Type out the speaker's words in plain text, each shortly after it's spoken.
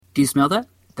Do you smell that?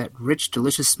 That rich,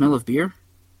 delicious smell of beer?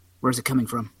 Where's it coming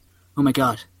from? Oh my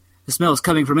god, the smell is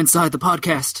coming from inside the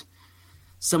podcast.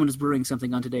 Someone is brewing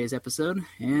something on today's episode,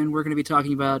 and we're going to be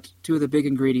talking about two of the big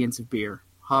ingredients of beer,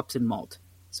 hops and malt.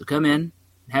 So come in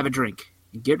and have a drink,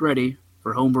 and get ready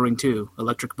for Homebrewing 2,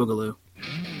 Electric Boogaloo.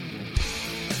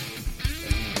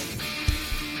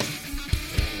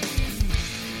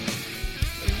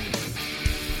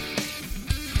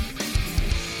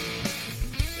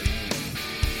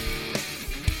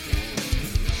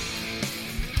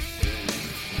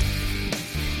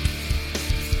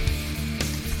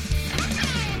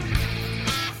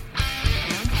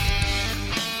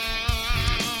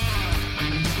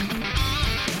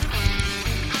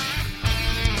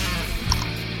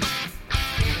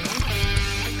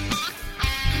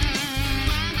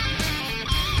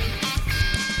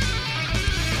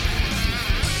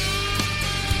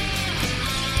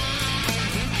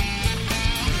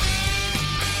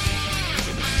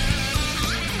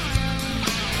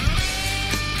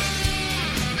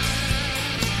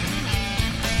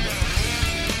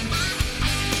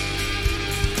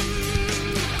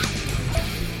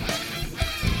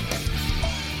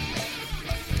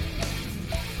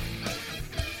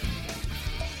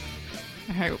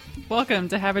 Welcome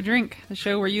to Have a Drink, the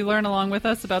show where you learn along with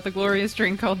us about the glorious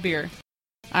drink called beer.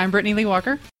 I'm Brittany Lee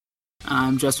Walker.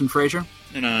 I'm Justin Frazier.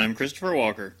 And I'm Christopher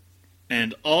Walker.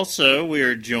 And also, we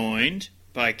are joined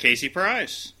by Casey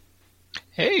Price.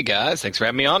 Hey, guys. Thanks for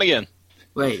having me on again.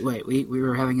 Wait, we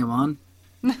were having him on?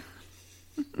 Well,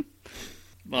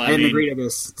 I didn't agree to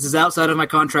this. This is outside of my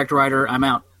contract rider. I'm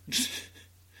out.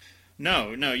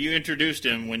 No, you introduced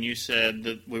him when you said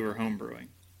that we were homebrewing.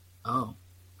 Oh.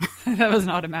 That was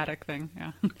an automatic thing,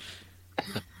 yeah.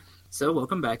 So,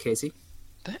 welcome back, Casey.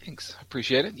 Thanks. I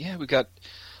appreciate it. Yeah, we got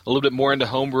a little bit more into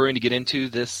homebrewing to get into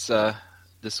this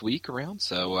week around,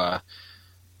 so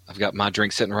I've got my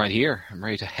drink sitting right here. I'm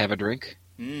ready to have a drink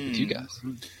with you guys.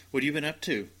 What have you been up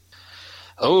to?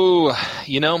 Oh,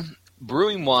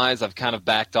 brewing-wise, I've kind of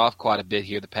backed off quite a bit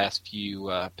here the past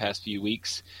few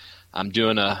weeks. I'm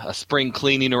doing a spring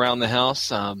cleaning around the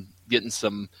house, getting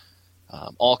some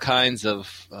all kinds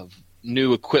of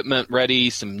new equipment ready,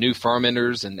 some new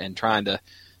fermenters, and trying to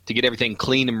get everything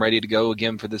clean and ready to go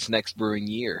again for this next brewing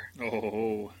year.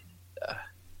 Oh.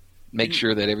 Make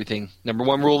sure that everything, number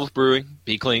one rule of brewing,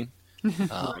 be clean.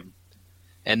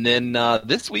 And then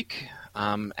this week,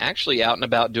 I'm actually out and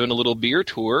about doing a little beer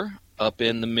tour up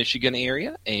in the Michigan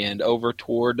area and over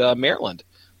toward Maryland,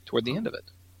 toward the end of it.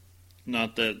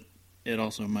 Not that it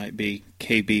also might be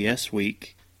KBS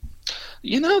week.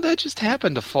 That just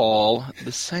happened to fall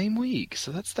the same week,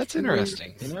 so that's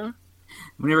interesting,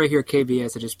 Whenever I hear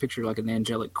KBS, I just picture like an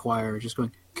angelic choir just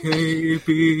going,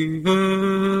 KBS.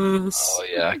 Oh,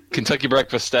 yeah. Kentucky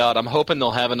Breakfast Stout. I'm hoping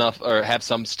they'll have enough or have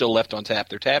some still left on tap.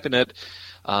 They're tapping it,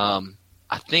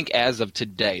 I think, as of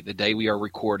today, the day we are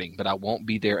recording, but I won't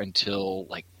be there until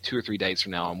like 2 or 3 days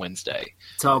from now on Wednesday.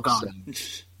 It's all gone.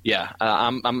 So, yeah,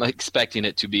 I'm expecting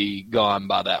it to be gone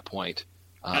by that point.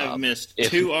 I've missed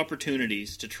 2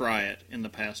 opportunities to try it in the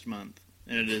past month,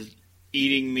 and it is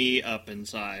eating me up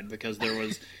inside because there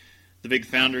was the big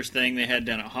Founders thing they had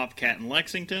down at Hopcat in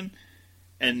Lexington,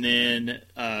 and then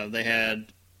they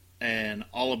had an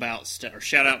All About or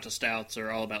Shout Out to Stouts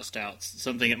or All About Stouts,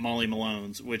 something at Molly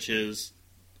Malone's, which is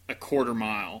a quarter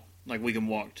mile. Like, we can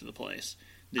walk to the place.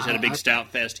 They just had a big Stout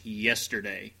Fest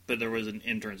yesterday, but there was an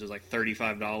entrance. It was like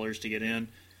 $35 to get in.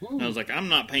 Ooh. And I was like, I'm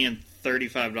not paying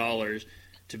 $35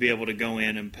 to be able to go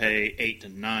in and pay $8 to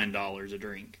 $9 a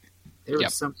drink.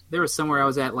 There was somewhere I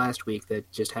was at last week that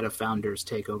just had a Founders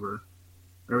takeover.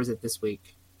 Or was it this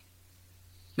week?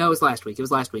 No, it was last week. It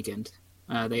was last weekend.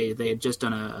 They had just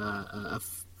done a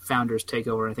Founders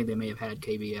takeover. I think they may have had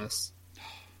KBS.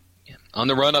 Yeah. On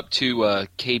the run up to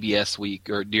KBS week,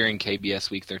 or during KBS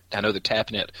week, I know they're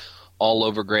tapping it all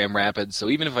over Grand Rapids. So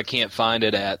even if I can't find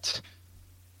it at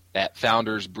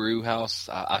Founders Brew House,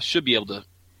 I should be able to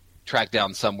track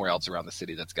down somewhere else around the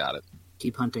city that's got it.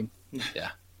 Keep hunting.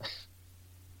 Yeah.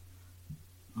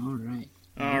 All right.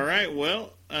 All right.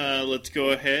 Well, let's go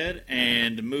ahead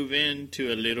and move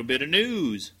into a little bit of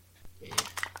news. Yeah.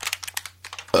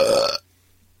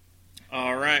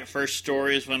 All right. First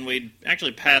story is when we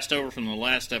actually passed over from the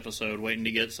last episode, waiting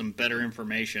to get some better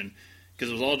information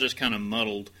because it was all just kind of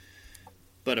muddled.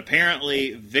 But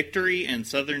apparently, Victory and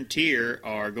Southern Tier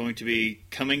are going to be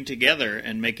coming together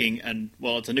and making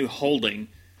it's a new holding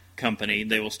company.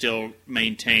 They will still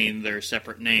maintain their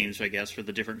separate names, I guess, for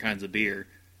the different kinds of beer.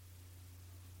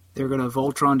 They're going to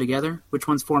Voltron together? Which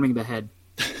one's forming the head?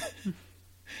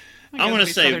 I'm going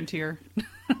to say Southern Tier.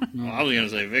 Well, I was going to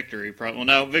say Victory. Well,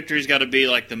 no, Victory's got to be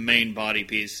like the main body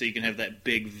piece, so you can have that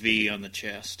big V on the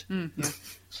chest.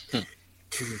 Yeah.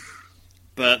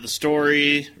 But the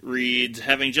story reads,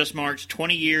 having just marked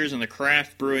 20 years in the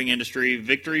craft brewing industry,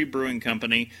 Victory Brewing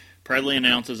Company proudly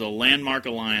announces a landmark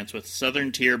alliance with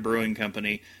Southern Tier Brewing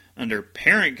Company under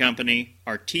parent company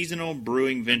Artisanal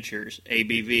Brewing Ventures,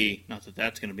 ABV. Not that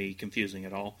that's going to be confusing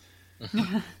at all.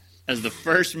 As the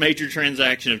first major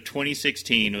transaction of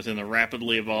 2016 within the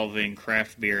rapidly evolving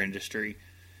craft beer industry.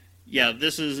 Yeah,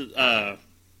 this is,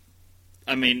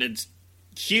 it's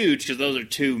huge because those are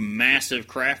two massive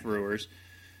craft brewers.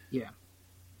 Yeah.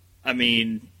 I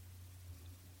mean,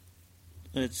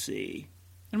 let's see.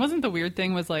 And wasn't the weird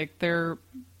thing was like they're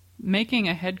making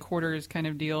a headquarters kind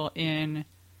of deal in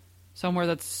somewhere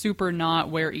that's super not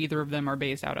where either of them are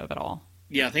based out of at all.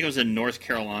 Yeah, I think it was in North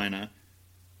Carolina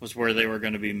was where they were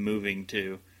going to be moving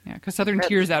to. Yeah, because Southern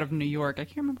Tier's out of New York. I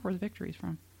can't remember where the Victory's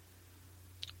from.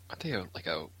 I think like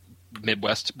a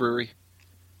Midwest brewery.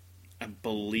 I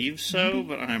believe so,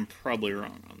 but I'm probably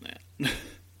wrong on that.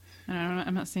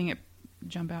 I'm not seeing it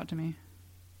jump out to me.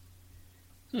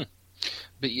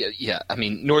 But yeah. I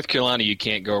mean, North Carolina, you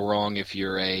can't go wrong if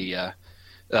you're a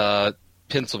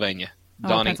Pennsylvania.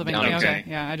 Pennsylvania. Okay.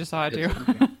 Yeah, I just saw it too.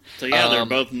 So yeah, they're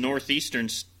both northeastern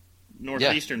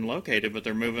located, but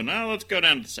they're moving. Oh, let's go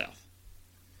down to the south.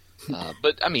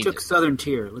 But I mean, Took Southern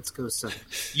Tier. Let's go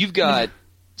south. You've got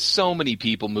so many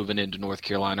people moving into North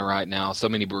Carolina right now. So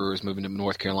many brewers moving to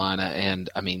North Carolina, and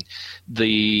I mean,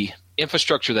 the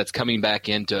infrastructure that's coming back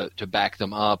in to back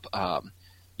them up.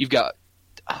 You've got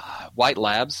White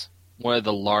Labs, one of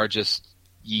the largest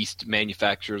yeast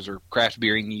manufacturers or craft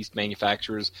beering yeast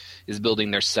manufacturers, is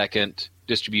building their second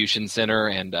distribution center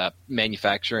and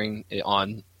manufacturing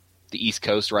on the East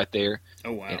Coast right there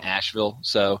in Asheville.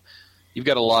 So you've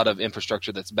got a lot of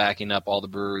infrastructure that's backing up all the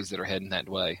breweries that are heading that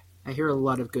way. I hear a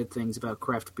lot of good things about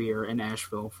craft beer in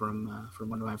Asheville from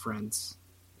one of my friends.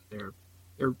 Their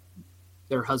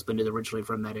husband is originally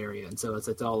from that area, and so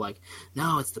it's all like,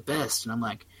 no, it's the best. And I'm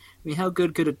like, I mean, how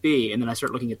good could it be? And then I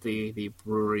start looking at the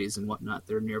breweries and whatnot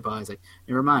that are nearby. It's like,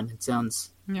 never mind. It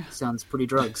sounds pretty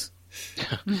drugs.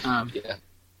 Yeah.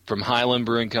 From Highland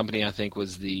Brewing Company, I think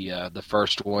was the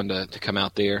first one to come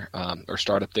out there or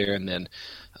start up there, and then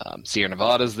Sierra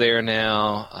Nevada's there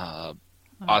now.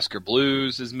 Oscar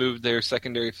Blues has moved their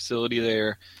secondary facility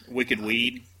there. Wicked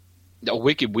Weed.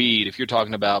 Wicked Weed, if you're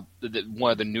talking about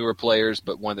one of the newer players,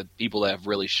 but one of the people that have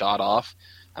really shot off.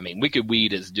 I mean, Wicked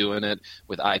Weed is doing it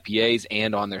with IPAs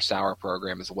and on their sour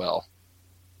program as well.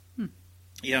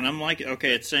 Yeah, and I'm like,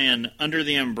 okay, it's saying under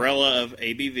the umbrella of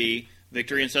ABV,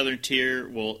 Victory and Southern Tier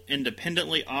will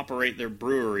independently operate their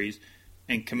breweries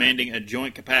and commanding a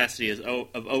joint capacity of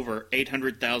over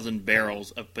 800,000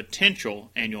 barrels of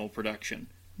potential annual production.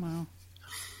 Wow.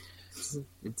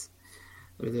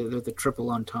 They're the triple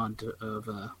entente of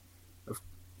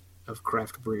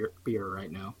craft beer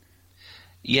right now.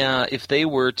 Yeah, if they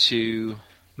were to...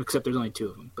 Except there's only two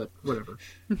of them, but whatever.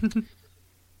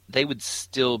 They would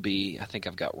still be... I think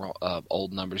I've got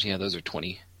old numbers. Yeah, those are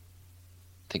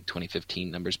 2015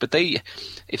 numbers. But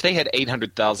if they had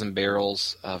 800,000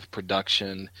 barrels of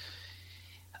production,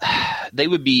 they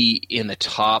would be in the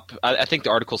top... I think the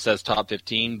article says top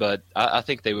 15, but I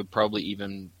think they would probably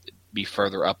even be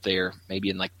further up there,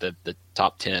 maybe in like the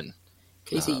top 10.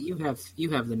 Casey, you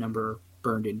have the number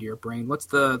burned into your brain. What's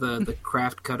the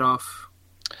craft cutoff?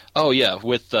 Oh yeah,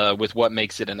 with what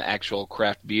makes it an actual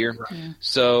craft beer. Right. Yeah.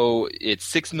 So it's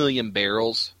 6 million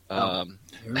barrels.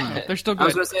 They're still good. I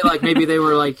was going to say, like, maybe they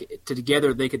were like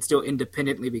together. They could still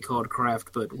independently be called craft,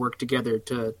 but work together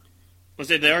to. Well,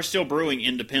 say they are still brewing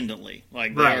independently.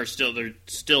 Like they're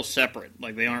still separate.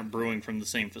 Like they aren't brewing from the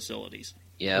same facilities.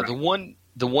 Yeah, right.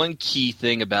 The one key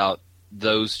thing about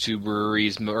those two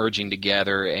breweries merging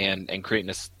together and creating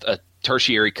a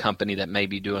tertiary company that may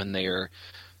be doing their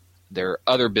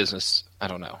other business, I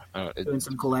don't know. Doing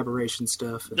some collaboration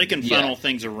stuff. They can funnel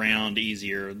things around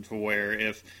easier for where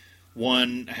if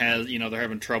one has, they're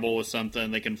having trouble with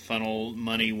something, they can funnel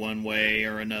money one way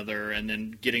or another, and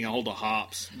then getting a hold of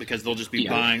hops because they'll just be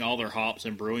buying all their hops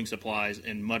and brewing supplies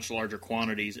in much larger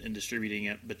quantities and distributing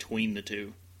it between the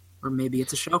two. Or maybe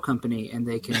it's a shell company and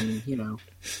they can,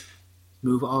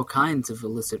 move all kinds of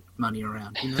illicit money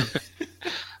around.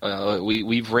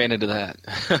 We've ran into that.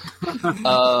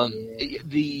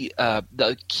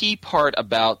 The key part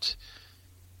about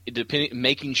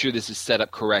making sure this is set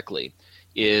up correctly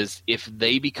is if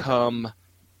they become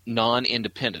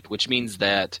non-independent, which means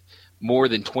that more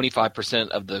than 25%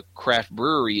 of the craft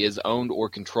brewery is owned or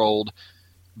controlled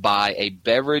by a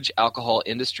beverage alcohol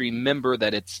industry member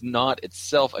that it's not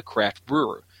itself a craft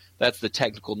brewer. That's the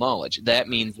technical knowledge. That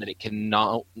means that it can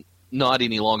not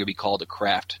any longer be called a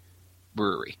craft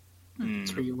brewery.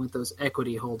 That's where you want those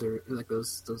equity holder, like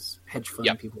those hedge fund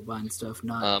people buying stuff.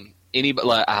 Not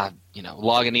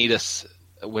Lagunitas,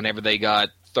 whenever they got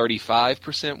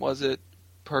 35%, was it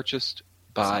purchased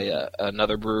by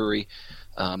another brewery,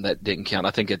 that didn't count.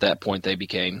 I think at that point they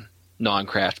became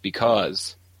non-craft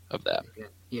because of that.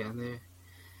 Yeah,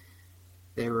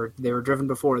 they were driven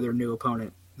before their new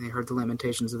opponent. They heard the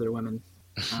lamentations of their women.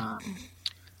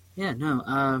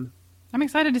 I'm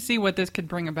excited to see what this could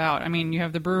bring about. I mean, you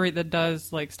have the brewery that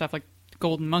does like stuff like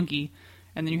Golden Monkey,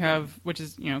 and then you have, which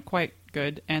is quite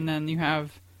good, and then you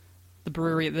have the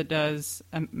brewery that does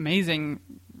amazing,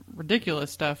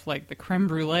 ridiculous stuff like the Creme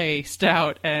Brulee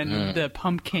Stout and the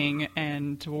Pumpkin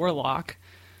and Warlock.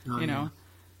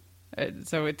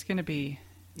 So it's going to be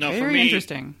very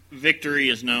interesting. Victory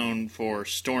is known for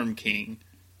Storm King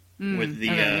with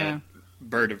the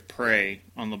Bird of Prey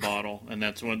on the bottle, and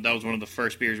that was one of the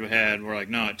first beers we had. We're like,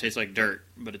 no, it tastes like dirt,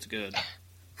 but it's good.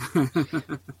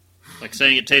 Like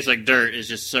saying it tastes like dirt is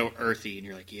just so earthy, and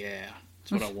you're like, yeah,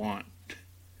 that's what I want.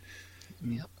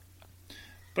 Yep.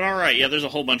 But all right, there's a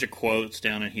whole bunch of quotes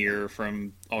down in here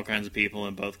from all kinds of people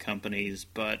in both companies,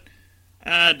 but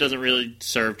it doesn't really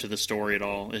serve to the story at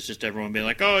all. It's just everyone being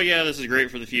like, oh yeah, this is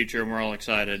great for the future, and we're all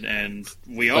excited, and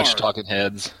we are. Bunch of talking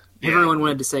heads. Yeah. Everyone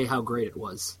wanted to say how great it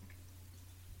was.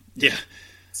 Yeah.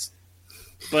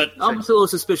 But almost a little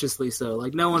suspiciously so.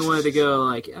 Like, no one wanted to go,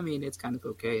 like, I mean, it's kind of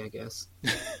okay, I guess.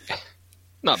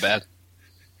 Not bad.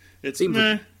 It's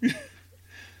meh.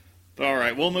 But all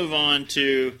right, we'll move on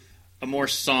to a more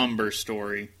somber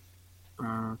story.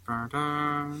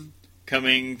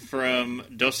 Coming from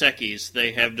Dos Equis,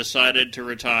 they have decided to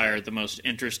retire the most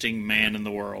interesting man in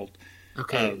the world.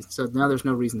 Okay, so now there's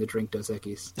no reason to drink Dos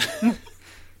Equis.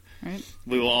 Right.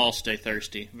 We will all stay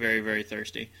thirsty. Very, very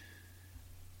thirsty.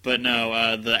 But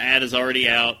no, the ad is already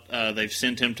out. They've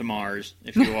sent him to Mars,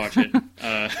 if you watch it.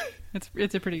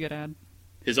 It's a pretty good ad.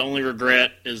 His only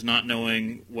regret is not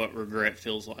knowing what regret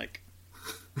feels like.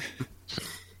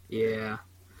 Yeah.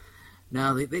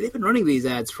 No, they've been running these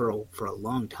ads for a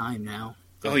long time now.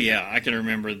 Oh, yeah, I can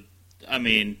remember. I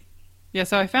mean... Yeah,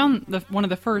 so I found one of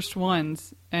the first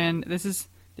ones, and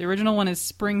the original one is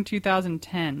spring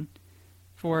 2010.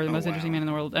 For the most interesting man in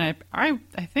the world. And I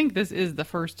think this is the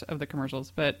first of the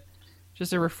commercials, but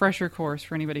just a refresher course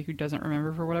for anybody who doesn't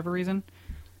remember for whatever reason,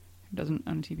 who doesn't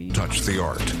own TV. Touch the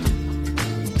art.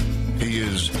 He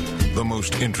is the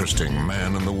most interesting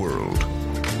man in the world.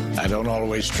 I don't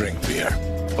always drink beer,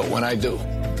 but when I do,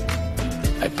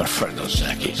 I prefer Dos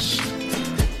Equis.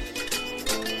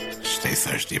 Stay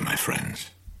thirsty, my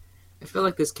friends. I feel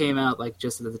like this came out like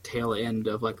just at the tail end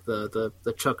of like the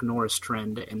Chuck Norris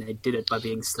trend, and they did it by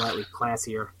being slightly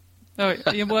classier. Oh,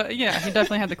 yeah, he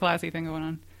definitely had the classy thing going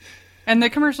on, and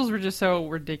the commercials were just so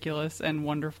ridiculous and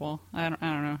wonderful. I don't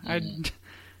know. I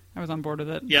was on board with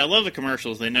it. Yeah, I love the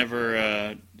commercials. They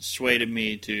never swayed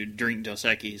me to drink Dos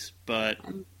Equis, but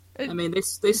I mean,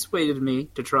 they swayed me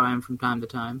to try them from time to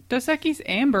time. Dos Equis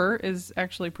Amber is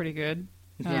actually pretty good.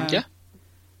 Yeah.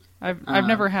 I've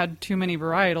never had too many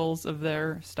varietals of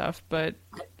their stuff, but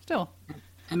still.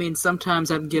 I mean,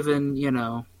 sometimes I'm given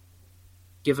a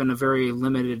very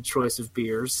limited choice of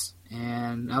beers,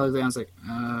 and other times like,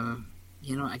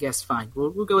 I guess fine.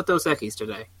 We'll go with Dos Equis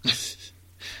today. If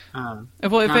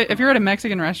you're at a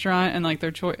Mexican restaurant and like their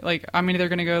choice, like I'm either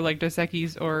gonna go like Dos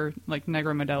Equis or like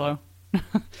Negro Modelo.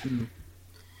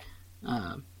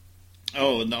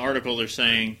 In the article they're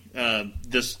saying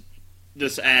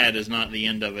this ad is not the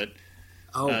end of it.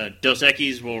 Dos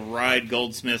Equis will ride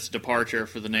Goldsmith's departure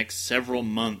for the next several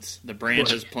months. The brand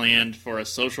has planned for a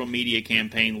social media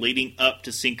campaign leading up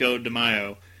to Cinco de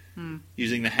Mayo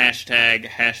using the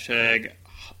hashtag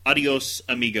Adios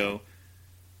Amigo,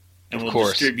 and will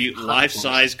distribute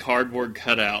life-size cardboard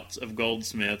cutouts of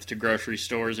Goldsmith to grocery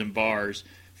stores and bars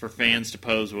for fans to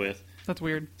pose with. That's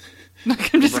weird.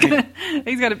 I'm just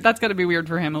that's got to be weird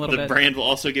for him a little bit. The brand will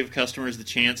also give customers the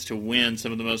chance to win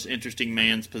some of the most interesting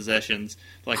man's possessions,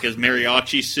 like his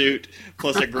mariachi suit,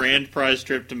 plus a grand prize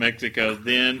trip to Mexico.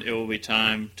 Then it will be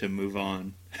time to move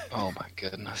on. Oh my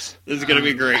goodness. This is going to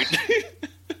be great.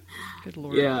 Good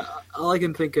Lord. Yeah, all I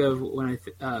can think of when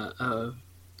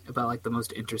about like the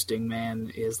most interesting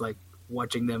man is like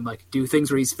watching them like do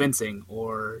things where he's fencing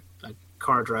or like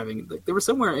car driving. Like, there was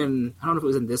somewhere in, I don't know if it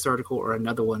was in this article or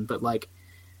another one, but like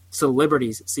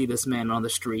celebrities see this man on the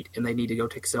street and they need to go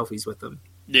take selfies with him.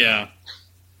 Yeah.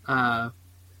 I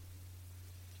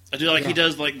do like he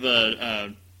does like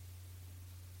the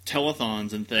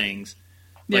telethons and things.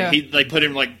 Like he put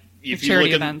him like if you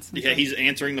charity look at, events. yeah, he's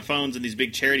answering the phones in these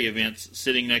big charity events,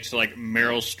 sitting next to like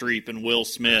Meryl Streep and Will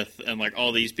Smith and like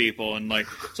all these people, and like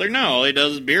it's like no, all he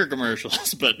does is beer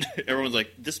commercials. But everyone's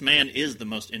like, this man is the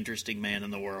most interesting man in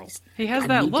the world. He has I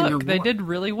that need to know look. They more. did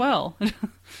really well.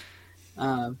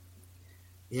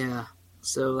 Yeah.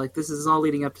 So like this is all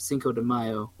leading up to Cinco de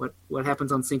Mayo. What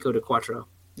happens on Cinco de Cuatro?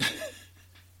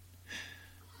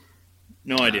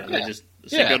 No idea. They just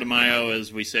Cinco de Mayo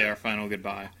as we say our final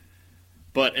goodbye.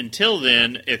 But until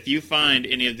then, if you find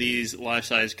any of these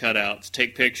life-size cutouts,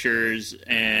 take pictures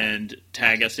and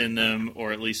tag us in them,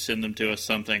 or at least send them to us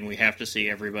something. We have to see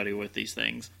everybody with these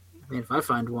things. I mean, if I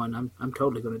find one, I'm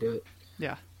totally going to do it.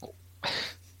 Yeah.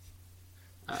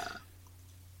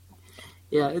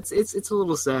 Yeah, it's a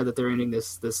little sad that they're ending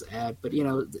this ad, but you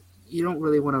know, you don't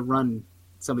really want to run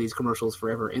some of these commercials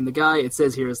forever. And the guy, it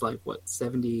says here, is like what,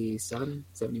 77,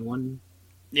 71?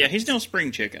 Yeah, he's no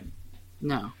spring chicken.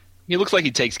 No. He looks like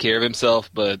he takes care of himself,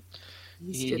 but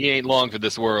he ain't long for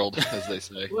this world, as they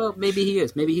say. Well, maybe he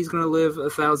is. Maybe he's going to live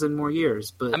 1,000 more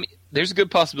years. But I mean, there's a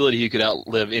good possibility he could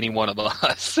outlive any one of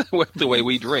us with the way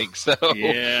we drink. So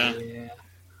Yeah.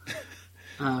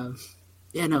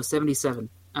 Yeah, no, 77.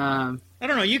 I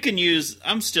don't know. You can use.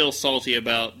 I'm still salty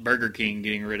about Burger King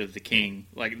getting rid of the king.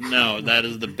 Like, no, that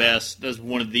is the best. That's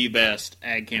one of the best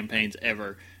ad campaigns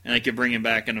ever, and they could bring him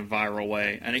back in a viral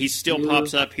way. And he still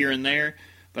pops up here and there,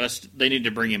 but they need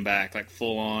to bring him back, like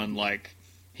full on, like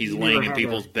he's laying in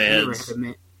people's beds.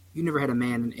 You never had a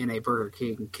man in a Burger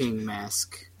King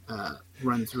mask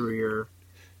run through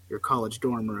your college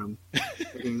dorm room,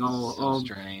 making all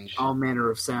strange, all manner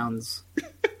of sounds.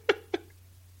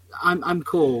 I'm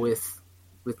cool with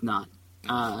not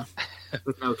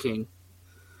with no king,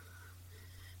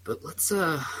 but let's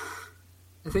I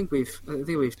think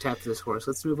we've tapped this horse.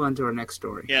 Let's move on to our next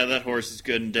story. Yeah, that horse is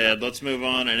good and dead. Let's move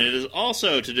on, and it is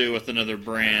also to do with another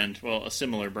brand, well, a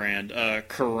similar brand,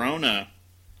 Corona.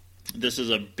 This is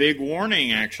a big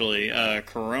warning, actually.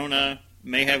 Corona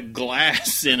may have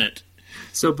glass in it.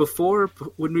 So before,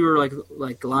 when we were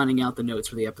like lining out the notes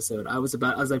for the episode, I was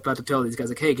about to tell these guys,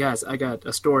 like, hey guys, I got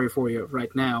a story for you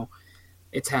right now.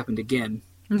 It's happened again.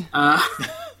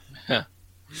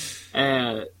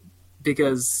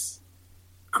 Because,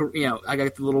 you know, I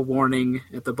got the little warning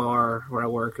at the bar where I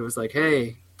work. It was like,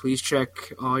 hey, please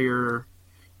check all your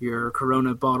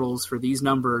Corona bottles for these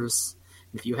numbers.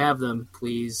 If you have them,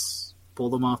 please pull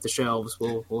them off the shelves.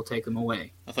 We'll take them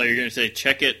away. I thought you were going to say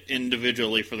check it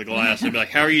individually for the glass. I'd be like,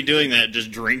 how are you doing that?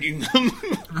 Just drinking them?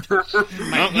 No,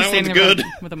 that one's good.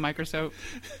 With a microscope.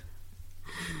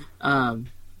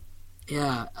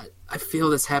 Yeah, I feel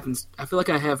this happens. I feel like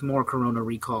I have more Corona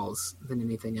recalls than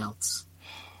anything else.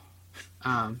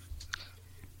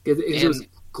 It was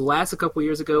glass a couple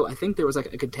years ago. I think there was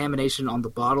like a contamination on the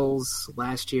bottles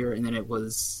last year, and then it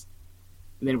was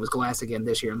glass again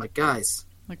this year. I'm like, guys,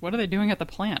 like, what are they doing at the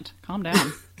plant? Calm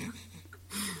down.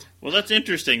 Well, that's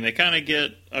interesting. They kind of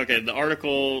get... Okay, the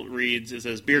article reads, it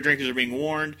says, beer drinkers are being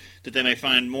warned that they may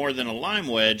find more than a lime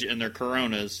wedge in their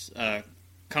Coronas.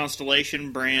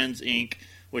 Constellation Brands, Inc.,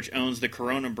 which owns the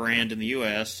Corona brand in the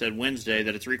U.S., said Wednesday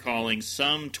that it's recalling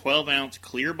some 12-ounce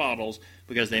clear bottles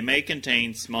because they may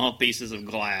contain small pieces of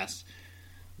glass.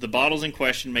 The bottles in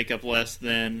question make up less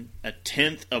than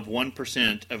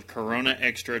 0.1% of Corona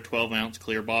Extra 12-ounce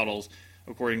clear bottles,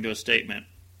 according to a statement.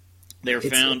 They are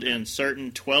found in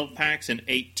certain 12-packs and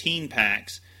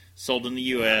 18-packs sold in the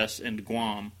U.S. and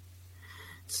Guam.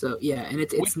 So, yeah, and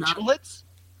it's not...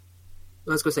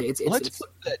 Let's go say,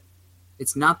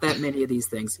 it's not that many of these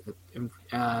things.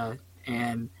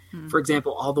 And, for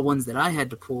example, all the ones that I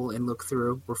had to pull and look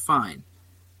through were fine.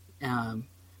 And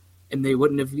we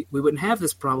wouldn't have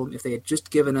this problem if they had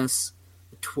just given us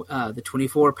the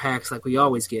 24 packs like we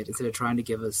always get instead of trying to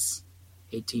give us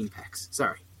 18 packs.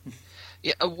 Sorry.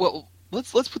 Yeah, well,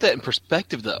 let's put that in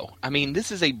perspective, though. I mean,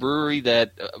 this is a brewery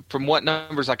that, from what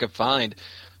numbers I could find,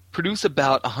 produce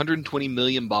about 120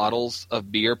 million bottles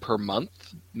of beer per month,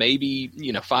 maybe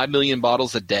 5 million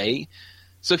bottles a day.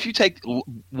 So if you take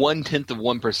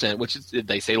 0.1%, which is,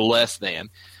 they say less than,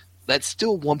 that's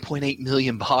still 1.8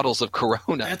 million bottles of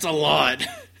Corona. That's a lot.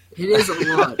 It is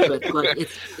a lot, but like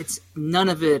it's none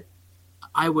of it.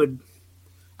 I'm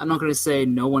not going to say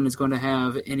no one is going to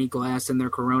have any glass in their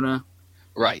Corona.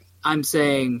 Right. I'm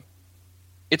saying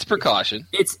it's precaution.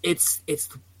 It's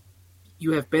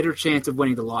you have better chance of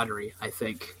winning the lottery, I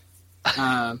think.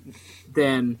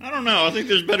 Than I don't know. I think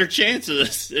there's better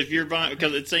chances if you're buying,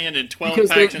 because it's saying in 12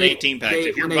 packs and 18 packs.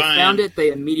 If you're when buying, they found it,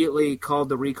 they immediately called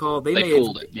the recall. They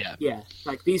pulled it. Yeah.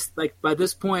 Like by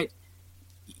this point,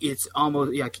 it's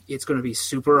almost it's going to be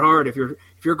super hard if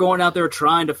you're going out there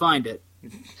trying to find it.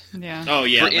 Yeah. Oh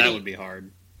yeah, that would be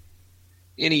hard.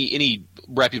 Any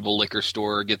reputable liquor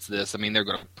store gets this. I mean, they're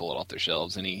going to pull it off their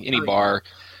shelves. Any bar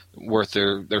worth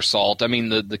their salt. I mean,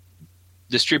 the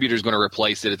distributor's going to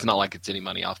replace it. It's not like it's any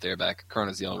money off their back.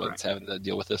 Corona's the only one that's having to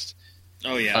deal with this.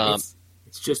 Oh yeah.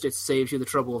 It's just it saves you the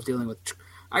trouble of dealing with.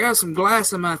 I got some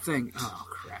glass in my thing. Oh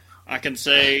crap! I can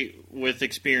say with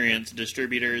experience,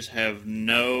 distributors have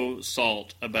no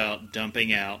salt about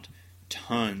dumping out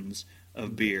tons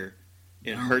of beer.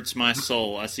 It hurts my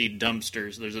soul. I see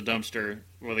dumpsters. There's a dumpster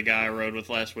where the guy I rode with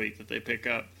last week that they pick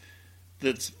up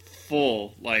that's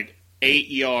full, like 8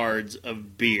 yards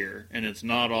of beer, and it's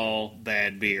not all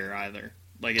bad beer either.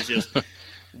 Like, it's just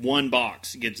one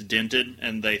box gets dented,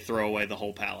 and they throw away the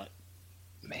whole pallet.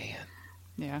 Man.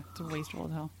 Yeah, it's wasteful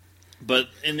as hell. But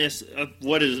in this,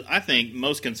 what is, I think,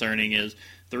 most concerning is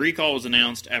the recall was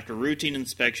announced after routine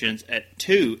inspections at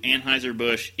 2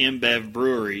 Anheuser-Busch InBev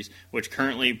breweries, which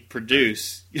currently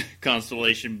produce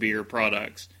Constellation beer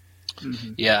products.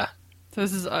 Mm-hmm. Yeah. So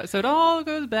this is so it all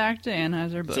goes back to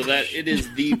Anheuser-Busch. So that it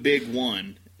is the big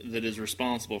one that is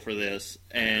responsible for this,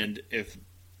 and if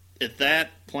at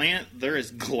that plant there is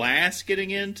glass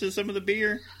getting into some of the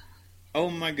beer, oh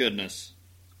my goodness.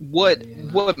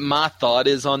 What my thought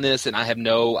is on this, and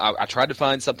I tried to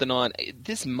find something on,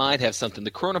 this might have something. The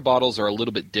Corona bottles are a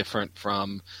little bit different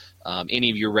from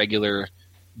any of your regular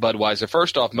Budweiser.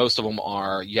 First off, most of them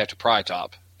you have to pry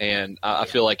top, and I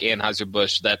feel like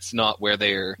Anheuser-Busch, that's not where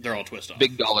they're all twist off.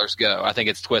 Big dollars go. I think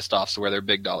it's twist offs where their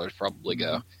big dollars probably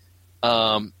go.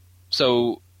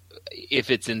 So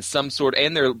if it's in some sort,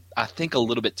 and they're, I think, a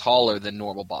little bit taller than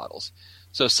normal bottles.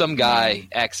 So some guy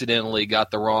accidentally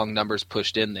got the wrong numbers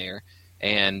pushed in there,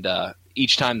 and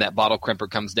each time that bottle crimper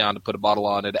comes down to put a bottle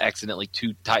on, it accidentally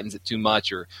tightens it too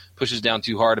much or pushes down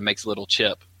too hard and makes a little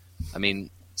chip. I mean,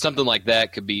 something like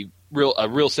that could be a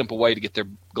real simple way to get their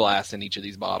glass in each of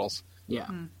these bottles. Yeah.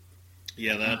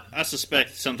 Yeah, I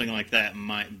suspect something like that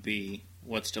might be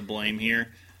what's to blame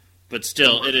here. But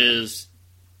still, it is...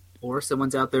 Or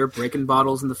someone's out there breaking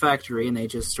bottles in the factory, and they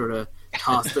just sort of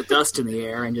toss the dust in the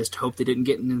air and just hope they didn't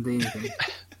get into anything.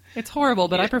 It's horrible,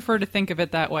 but I prefer to think of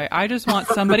it that way. I just want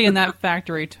somebody in that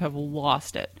factory to have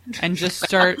lost it and just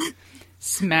start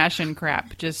smashing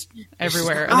crap just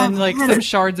everywhere. And then, some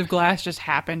shards of glass just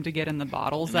happen to get in the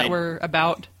bottles that were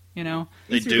about,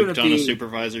 They duped on a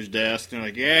supervisor's desk. They're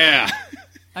like, yeah.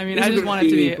 I mean, I just want it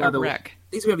to be a wreck.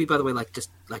 These are going to be, by the way,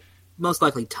 most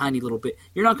likely tiny little bit.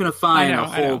 You're not going to find a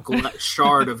whole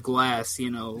shard of glass,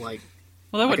 Well,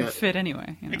 that wouldn't fit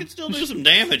anyway. It could still do some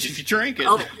damage if you drink it.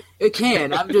 Oh, it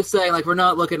can. I'm just saying, we're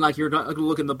not looking like you're not going to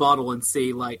look in the bottle and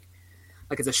see, like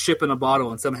it's a ship in a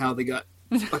bottle, and somehow they got,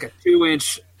 a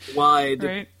 2-inch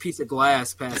wide piece of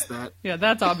glass past that. Yeah,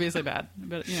 that's obviously bad,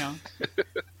 but,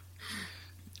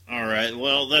 All right,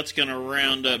 well, that's going to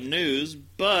round up news,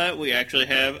 but we actually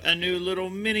have a new little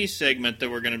mini segment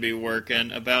that we're going to be working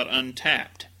about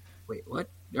Untapped. Wait, what?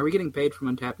 Are we getting paid from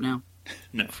Untapped now?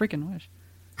 No. Freaking wish.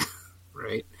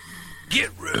 Right. Get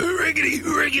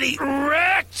riggedy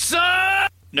wrecked, son!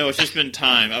 No, it's just been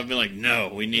time. I've been like, no,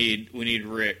 we need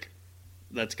Rick.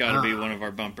 That's got to be one of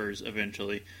our bumpers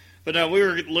eventually. But no, we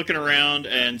were looking around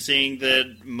and seeing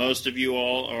that most of you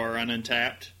all are on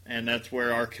Untapped, and that's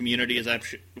where our community is.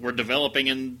 We're developing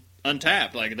in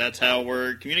Untapped. That's how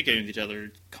we're communicating with each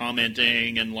other,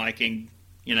 commenting and liking,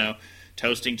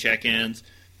 toasting check-ins.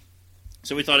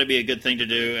 So we thought it'd be a good thing to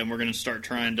do, and we're going to start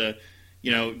trying to,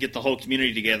 get the whole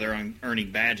community together on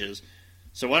earning badges.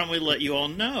 So why don't we let you all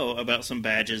know about some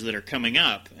badges that are coming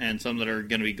up and some that are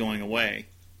going to be going away.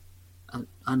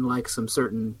 Unlike some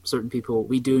certain people,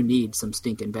 we do need some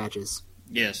stinking badges.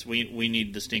 Yes, we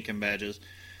need the stinking badges.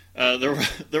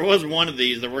 There was one of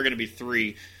these. There were going to be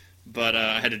 3, but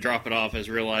I had to drop it off as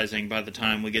realizing by the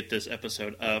time we get this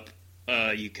episode up,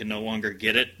 you can no longer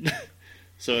get it.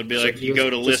 So it'd be like you go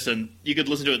to listen. You could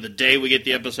listen to it the day we get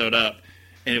the episode up,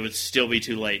 and it would still be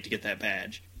too late to get that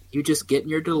badge. You just get in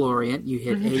your DeLorean, you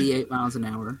hit 88 miles an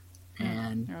hour,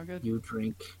 and you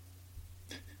drink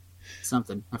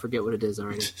something. I forget what it is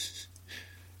already.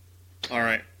 All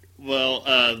right. Well,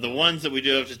 the ones that we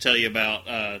do have to tell you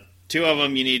about, 2 of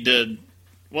them you need to...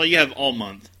 Well, you have all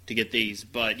month to get these,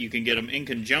 but you can get them in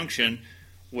conjunction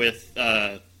with,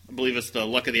 I believe it's the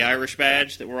Luck of the Irish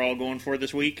badge that we're all going for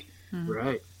this week.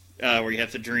 Right. Where you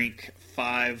have to drink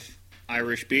 5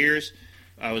 Irish beers.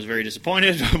 I was very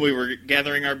disappointed when we were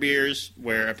gathering our beers,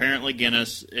 where apparently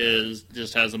Guinness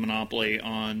just has a monopoly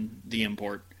on the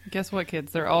import. Guess what,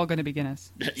 kids? They're all going to be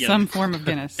Guinness. Some form of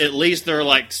Guinness. At least there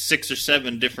are 6 or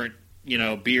 7 different,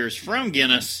 beers from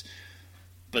Guinness,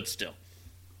 but still.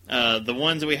 The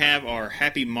ones that we have are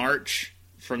Happy March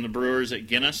from the brewers at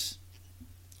Guinness.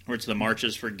 where it's the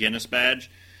Marches for Guinness badge.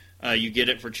 You get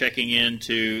it for checking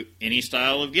into any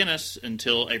style of Guinness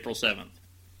until April 7th.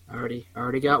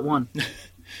 Already got one.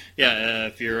 Yeah,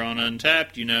 if you're on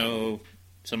Untapped, you know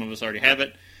some of us already have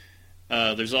it.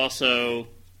 There's also...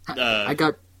 I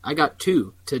got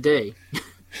 2 today.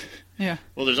 Yeah.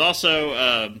 Well, there's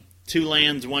also 2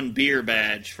 lands, 1 beer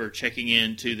badge for checking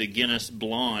into the Guinness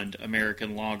Blonde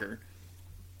American Lager.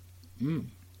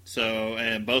 So,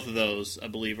 and both of those, I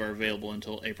believe, are available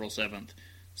until April 7th.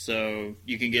 So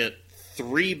you can get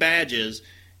 3 badges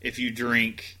if you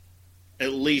drink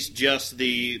at least just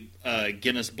the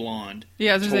Guinness Blonde.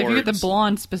 Yeah, if you get the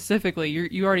blonde specifically,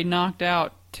 you already knocked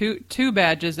out two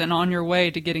badges and on your way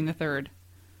to getting the 3rd.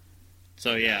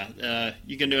 So yeah,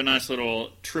 you can do a nice little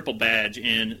triple badge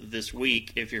in this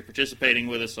week if you're participating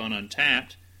with us on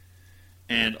Untapped.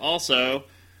 And also,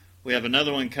 we have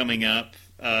another one coming up.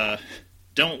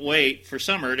 Don't wait for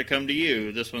summer to come to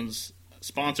you. This one's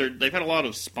sponsored. They've had a lot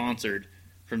of sponsored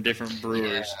from different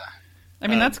brewers. Yeah. I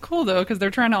mean, that's cool, though, because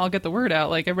they're trying to all get the word out.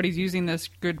 Like, everybody's using this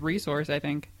good resource, I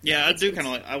think. Yeah, I do kind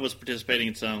of like... I was participating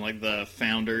in some, like the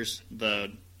Founders,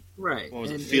 Right. What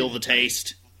was it? Feel the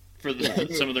Taste for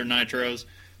some of their nitros.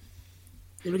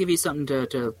 It'll give you something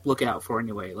to look out for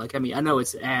anyway. Like, I mean, I know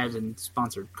it's ads and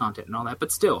sponsored content and all that,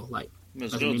 but still, like...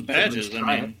 It's still it's badges.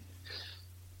 I mean,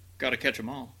 gotta catch them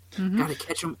all. Mm-hmm. Gotta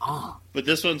catch them all. But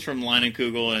this one's from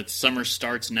Leinenkugel, and it's Summer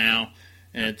Starts Now.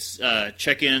 And it's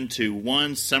check in to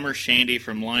 1 Summer Shandy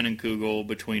from Leinenkugel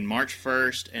between March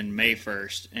 1st and May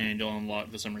 1st, and you'll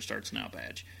unlock the Summer Starts Now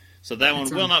badge. So that one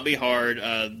will not be hard.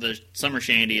 The Summer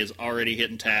Shandy is already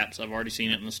hitting taps. I've already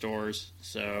seen it in the stores.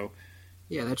 So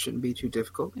yeah, that shouldn't be too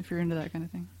difficult. If you're into that kind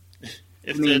of thing.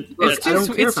 I don't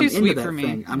care if I'm into that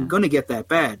thing. I'm going to get that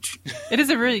badge. It is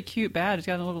a really cute badge. It's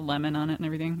got a little lemon on it and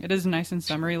everything. It is nice and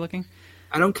summery looking.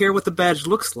 I don't care what the badge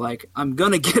looks like. I'm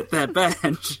going to get that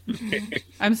badge.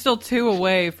 I'm still 2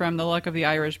 away from the Luck of the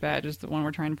Irish badge, is the one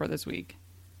we're trying for this week.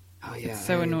 Oh, yeah. It's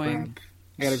so annoying.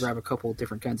 I got to grab a couple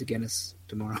different kinds of Guinness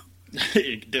tomorrow.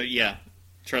 Yeah,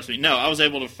 trust me. No, I was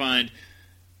able to find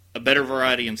a better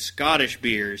variety in Scottish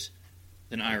beers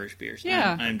than Irish beers.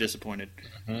 Yeah. I'm disappointed.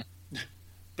 Mm-hmm.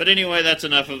 But anyway, that's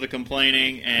enough of the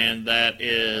complaining, and that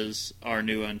is our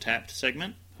new Untapped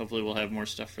segment. Hopefully we'll have more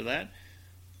stuff for that.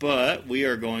 But we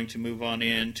are going to move on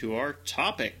into our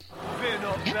topic. We're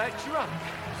not that drunk.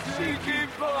 Cheeky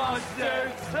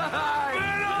bastards. We're not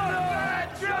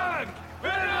that drunk. We're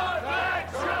not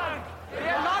that drunk. We're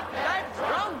not that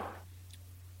drunk.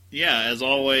 Yeah, as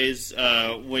always,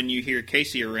 when you hear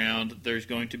Casey around, there's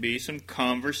going to be some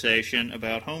conversation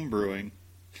about homebrewing.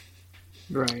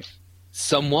 Right.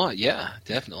 Somewhat, yeah,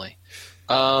 definitely.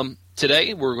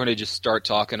 Today, we're going to just start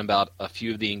talking about a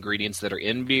few of the ingredients that are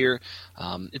in beer.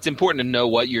 It's important to know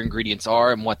what your ingredients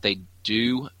are and what they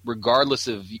do, regardless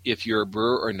of if you're a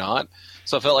brewer or not.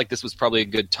 So I felt like this was probably a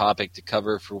good topic to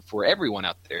cover for everyone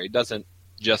out there. It doesn't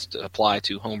just apply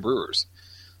to home brewers.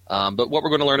 But what we're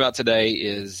going to learn about today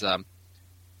is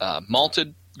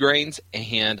malted grains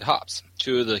and hops,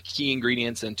 2 of the key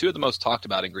ingredients and 2 of the most talked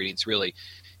about ingredients, really,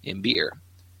 in beer.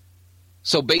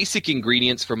 So basic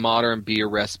ingredients for modern beer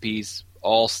recipes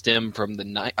all stem from the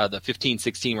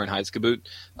 1516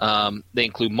 Reinheitsgebot. They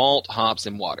include malt, hops,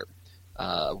 and water.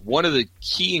 One of the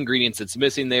key ingredients that's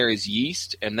missing there is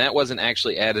yeast, and that wasn't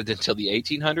actually added until the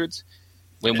 1800s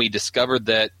when we discovered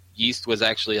that yeast was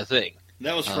actually a thing.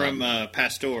 That was from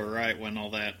Pasteur, right, when all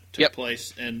that took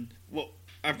place. And well,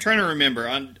 I'm trying to remember.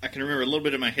 I can remember a little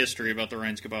bit of my history about the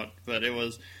Reinheitsgebot, but it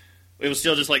was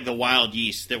still just like the wild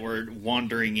yeast that were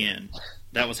wandering in.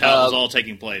 That was how it was all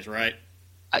taking place, right?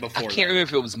 I can't remember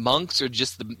if it was monks or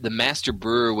just the master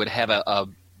brewer would have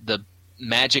the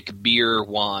magic beer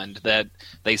wand that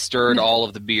they stirred all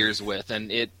of the beers with,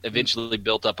 and it eventually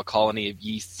built up a colony of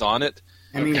yeasts on it.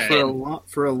 I mean,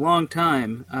 for a long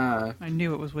time... I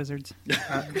knew it was wizards.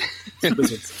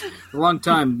 Wizards. For a long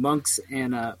time, monks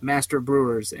and master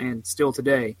brewers, and still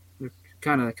today, they're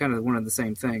kind of one of the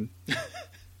same thing.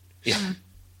 Yeah.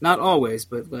 Not always,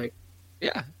 but like...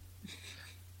 Yeah.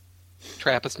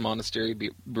 Trappist monastery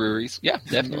breweries. Yeah,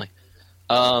 definitely.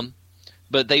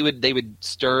 But they would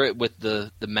stir it with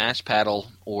the mash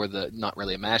paddle, or not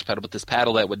really a mash paddle, but this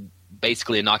paddle that would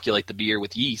basically inoculate the beer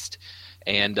with yeast,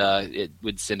 and it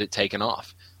would send it taken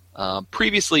off.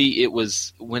 Previously, it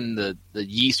was when the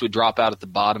yeast would drop out at the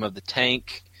bottom of the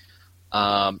tank.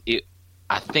 I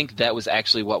think that was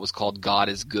actually what was called God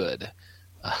is good.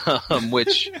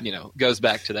 Which goes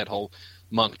back to that whole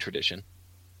monk tradition.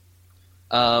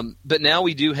 But now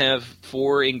we do have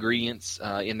 4 ingredients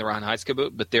in the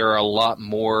Reinheitsgebot, but there are a lot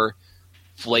more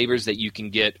flavors that you can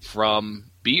get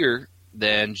from beer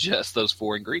than just those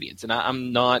 4 ingredients. And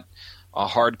I'm not a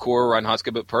hardcore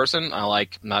Reinheitsgebot person. I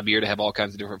like my beer to have all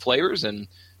kinds of different flavors, and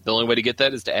the only way to get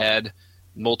that is to add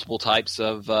multiple types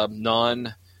of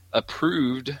non-approved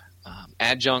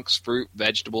adjuncts, fruit,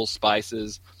 vegetables,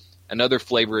 spices, and other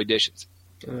flavor additions.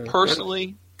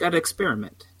 Personally, gotta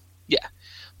experiment. Yeah.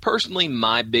 Personally,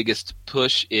 my biggest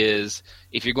push is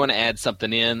if you're going to add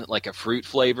something in, like a fruit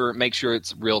flavor, make sure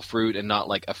it's real fruit and not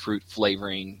like a fruit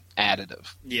flavoring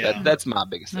additive. Yeah. That's my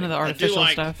biggest None thing. of the artificial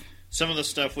like stuff. Some of the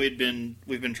stuff we've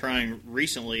been trying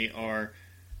recently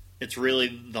it's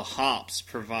really the hops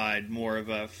provide more of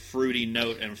a fruity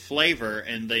note and flavor,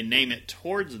 and they name it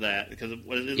towards that because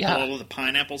what is it, all of the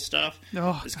pineapple stuff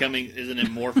is coming. Isn't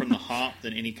it more from the hop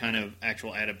than any kind of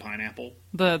actual added pineapple?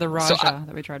 The Raja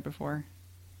that we tried before.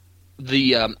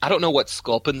 I don't know what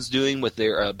Sculpin's doing with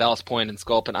their Ballast Point and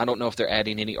Sculpin. I don't know if they're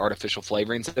adding any artificial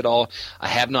flavorings at all. I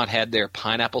have not had their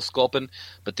pineapple Sculpin,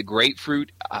 but the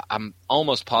grapefruit, I'm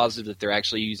almost positive that they're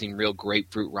actually using real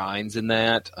grapefruit rinds in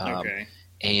that. Okay.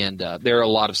 And there are a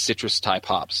lot of citrus-type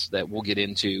hops that we'll get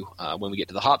into when we get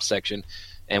to the hop section,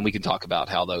 and we can talk about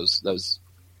how those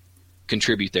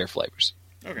contribute their flavors.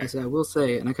 Okay. As I will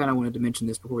say, and I kind of wanted to mention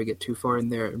this before we get too far in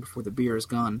there and before the beer is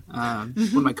gone, one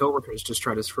of my coworkers just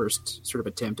tried his first sort of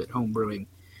attempt at home brewing,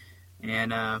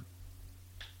 and I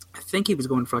think he was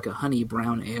going for like a honey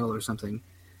brown ale or something.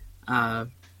 I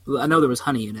know there was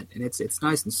honey in it, and it's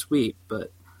nice and sweet,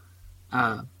 but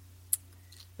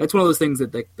that's one of those things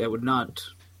that would not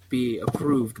be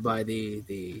approved by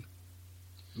the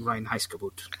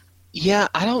Reinheitsgebot. Yeah,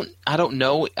 I don't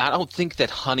know. I don't think that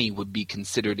honey would be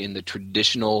considered in the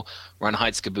traditional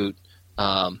Reinheitsgebot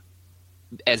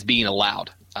as being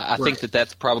allowed. I think that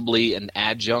that's probably an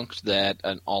adjunct,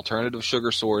 an alternative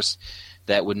sugar source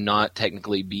that would not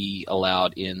technically be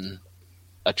allowed in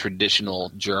a traditional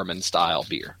German-style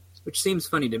beer. Which seems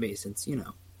funny to me since,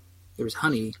 there was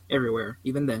honey everywhere,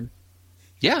 even then.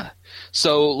 Yeah.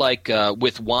 So,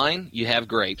 with wine, you have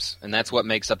grapes, and that's what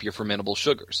makes up your fermentable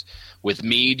sugars. With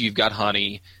mead, you've got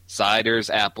honey, ciders,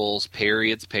 apples,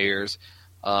 perry, it's pears.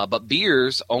 But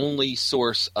beer's only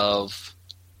source of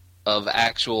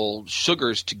actual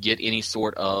sugars to get any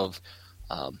sort of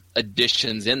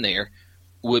additions in there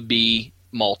would be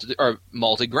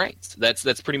malted grains.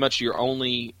 That's pretty much your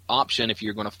only option if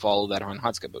you're going to follow that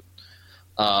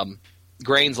Reinheitsgebot.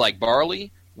 Grains like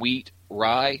barley, wheat,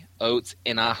 rye, oats,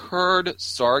 and I heard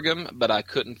sorghum, but I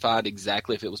couldn't find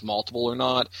exactly if it was maltable or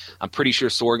not. I'm pretty sure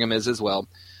sorghum is as well.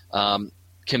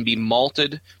 Can be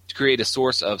malted to create a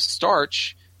source of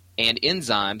starch and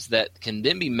enzymes that can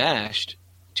then be mashed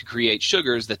to create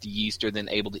sugars that the yeast are then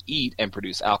able to eat and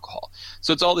produce alcohol.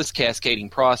 So it's all this cascading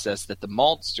process that the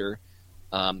maltster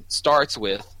starts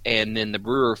with, and then the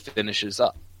brewer finishes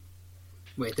up.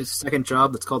 Wait, there's a second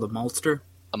job that's called a maltster?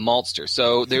 A maltster.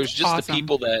 So there's just awesome. The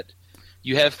people that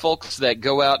you have folks that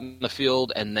go out in the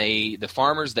field, and the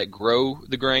farmers that grow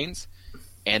the grains,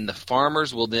 and the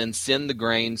farmers will then send the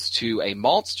grains to a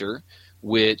maltster,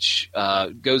 which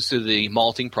goes through the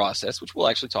malting process, which we'll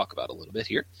actually talk about a little bit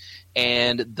here.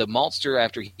 And the maltster,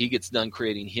 after he gets done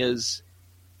creating his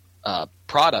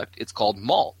product, it's called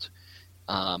malt.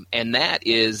 And that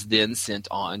is then sent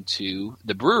on to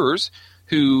the brewers,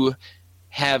 who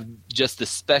have just the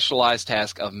specialized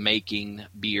task of making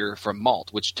beer from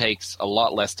malt, which takes a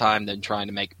lot less time than trying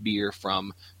to make beer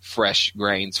from fresh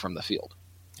grains from the field.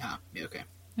 Ah, yeah, okay.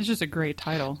 It's just a great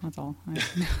title, that's all.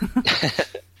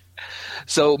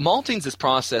 So malting's this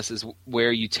process is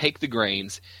where you take the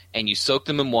grains and you soak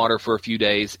them in water for a few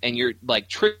days, and you're like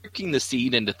tricking the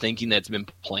seed into thinking that it's been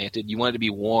planted. You want it to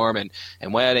be warm and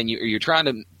wet, and you're trying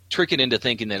to trick it into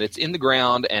thinking that it's in the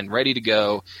ground and ready to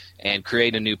go and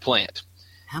create a new plant.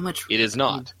 How much? It is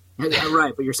not.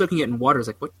 Right, but you're soaking it in water. It's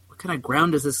like, what kind of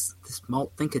ground does this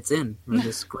malt think it's in? Or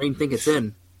this grain think it's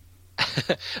in?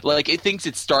 Like, it thinks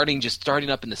it's starting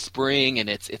up in the spring, and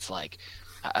it's like,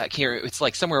 I can't. It's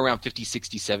like somewhere around 50,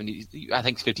 60, 70. I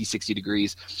think 50, 60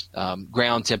 degrees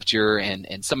ground temperature,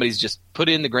 and somebody's just put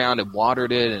it in the ground and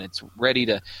watered it, and it's ready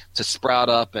to sprout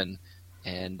up. And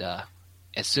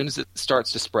as soon as it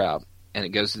starts to sprout and it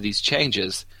goes through these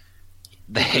changes,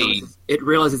 it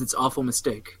realizes its awful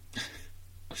mistake,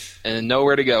 and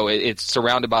nowhere to go. It's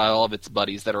surrounded by all of its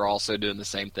buddies that are also doing the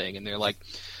same thing, and they're like,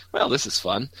 "Well, this is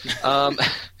fun."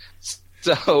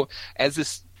 So as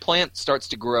this plant starts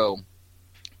to grow,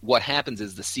 what happens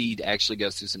is the seed actually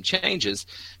goes through some changes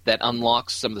that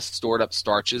unlocks some of the stored up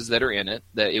starches that are in it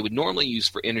that it would normally use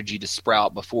for energy to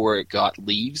sprout before it got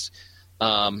leaves,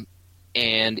 and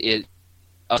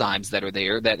enzymes that are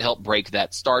there that help break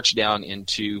that starch down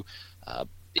into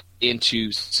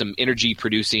some energy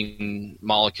producing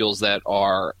molecules that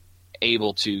are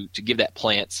able to give that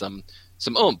plant some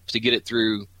oomph to get it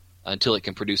through until it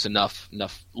can produce enough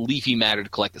leafy matter to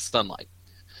collect the sunlight.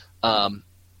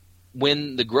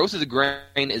 When the growth of the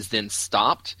grain is then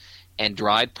stopped and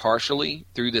dried partially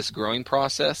through this growing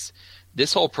process,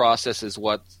 this whole process is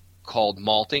what's called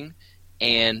malting,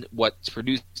 and what's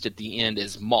produced at the end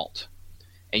is malt.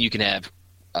 And you can have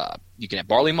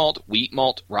barley malt, wheat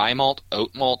malt, rye malt,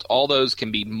 oat malt. All those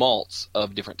can be malts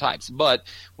of different types. But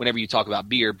whenever you talk about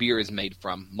beer is made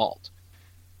from malt.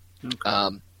 Okay.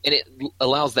 And it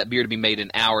allows that beer to be made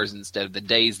in hours instead of the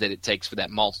days that it takes for that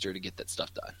maltster to get that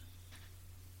stuff done.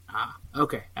 Ah,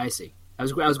 okay, I see. I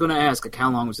was going to ask, like,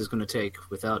 how long was this going to take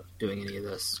without doing any of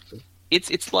this?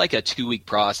 It's like a 2-week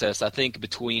process. I think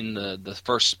between the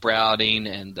first sprouting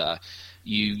and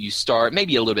you start,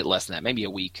 maybe a little bit less than that, maybe a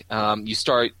week. You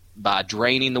start by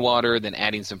draining the water, then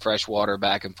adding some fresh water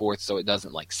back and forth so it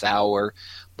doesn't like sour.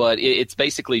 But it's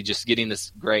basically just getting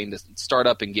this grain to start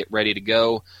up and get ready to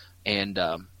go, and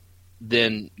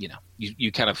then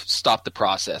you kind of stop the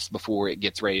process before it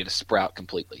gets ready to sprout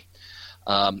completely.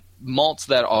 Malts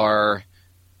that are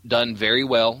done very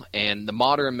well, and the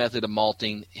modern method of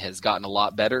malting has gotten a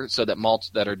lot better, so that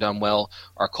malts that are done well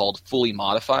are called fully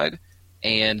modified,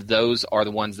 and those are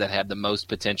the ones that have the most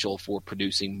potential for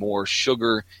producing more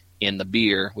sugar in the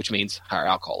beer, which means higher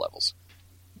alcohol levels.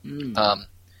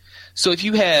 So if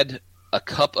you had a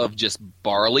cup of just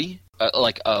barley,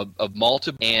 of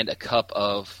malted, and a cup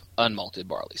of unmalted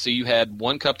barley, so you had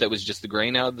one cup that was just the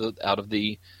grain out of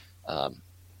the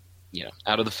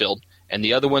field, and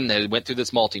the other one that went through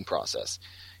this malting process.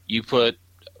 You put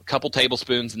a couple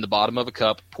tablespoons in the bottom of a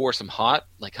cup, pour some hot,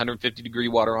 like 150-degree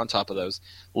water on top of those,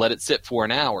 let it sit for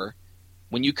an hour.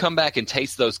 When you come back and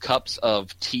taste those cups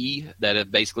of tea that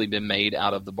have basically been made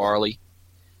out of the barley,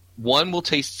 one will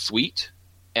taste sweet,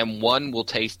 and one will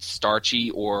taste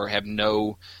starchy or have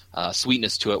no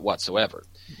sweetness to it whatsoever.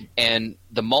 And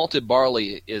the malted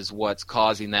barley is what's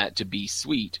causing that to be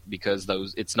sweet, because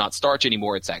it's not starch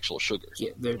anymore, it's actual sugar.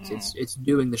 Yeah, it's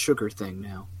doing the sugar thing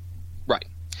now. Right.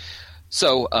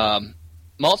 So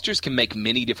maltsters can make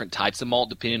many different types of malt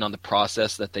depending on the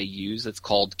process that they use. It's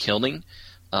called kilning,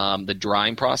 the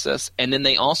drying process, and then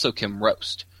they also can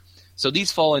roast. So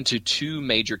these fall into two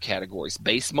major categories,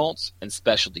 base malts and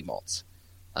specialty malts.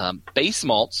 Base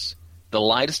malts, the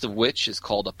lightest of which is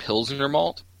called a Pilsner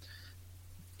malt.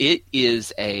 It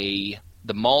is the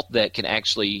malt that can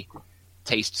actually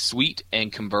taste sweet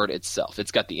and convert itself. It's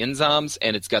got the enzymes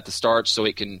and it's got the starch, so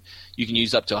you can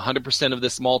use up to 100% of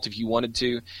this malt if you wanted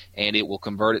to, and it will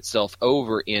convert itself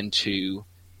over into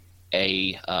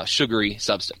a sugary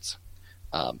substance.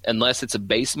 Unless it's a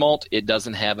base malt, it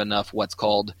doesn't have enough what's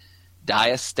called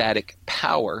diastatic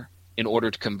power in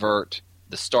order to convert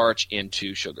the starch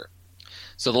into sugar.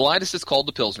 So the lightest is called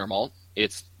the Pilsner malt.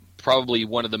 It's probably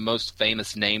one of the most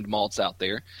famous named malts out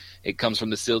there. It comes from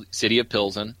the city of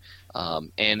Pilsen,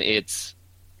 and it's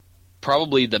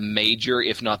probably the major,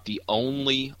 if not the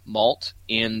only, malt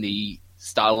in the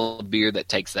style of beer that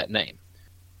takes that name.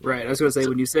 Right. I was going to say,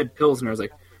 when you said Pilsner, I was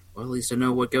like, well, at least I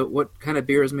know what kind of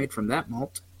beer is made from that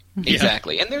malt.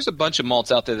 Exactly. And there's a bunch of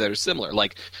malts out there that are similar.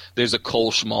 Like there's a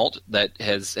Kolsch malt that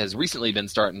has recently been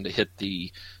starting to hit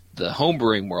the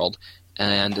homebrewing world,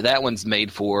 and that one's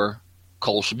made for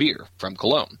Kolsch beer from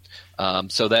Cologne.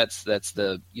 So that's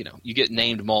the, you get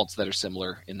named malts that are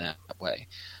similar in that way.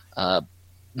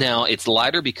 Now it's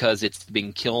lighter because it's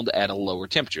being killed at a lower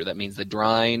temperature. That means the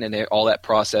drying and all that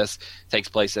process takes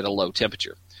place at a low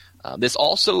temperature. This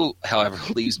also, however,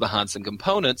 leaves behind some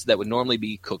components that would normally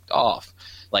be cooked off.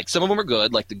 Like some of them are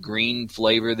good, like the green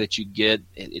flavor that you get.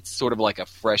 It's sort of like a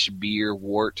fresh beer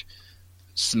wort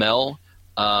smell.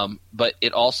 But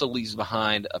it also leaves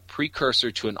behind a precursor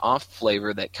to an off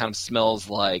flavor that kind of smells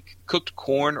like cooked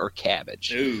corn or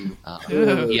cabbage. Ooh.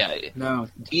 Yeah. No.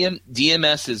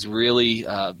 DMS is really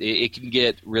it can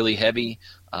get really heavy.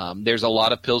 There's a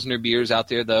lot of Pilsner beers out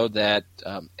there, though, that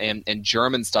and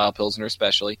German-style Pilsner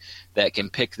especially, that can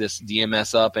pick this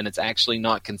DMS up, and it's actually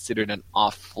not considered an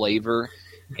off flavor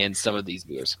in some of these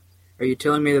beers. Are you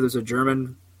telling me that there's a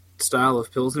German style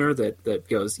of Pilsner that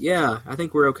goes, yeah, I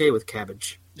think we're okay with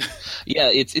cabbage? Yeah,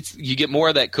 it's you get more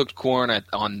of that cooked corn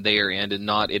on their end, and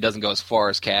it doesn't go as far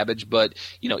as cabbage, but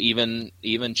even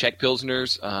Czech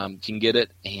Pilsners can get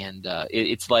it, and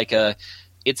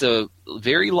it's a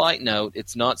very light note.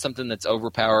 It's not something that's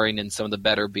overpowering in some of the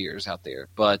better beers out there,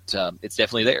 but it's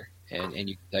definitely there, and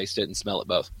you taste it and smell it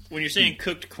both. When you're saying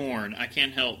cooked corn, I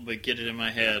can't help but get it in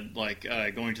my head like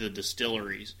going to the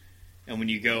distilleries, and when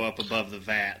you go up above the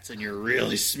vats and you're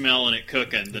really smelling it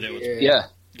cooking, that it was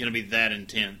going to be that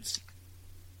intense.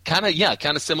 Kind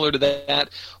of similar to that.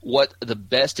 What the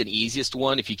best and easiest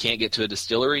one, if you can't get to a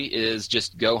distillery, is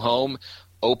just go home,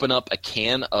 open up a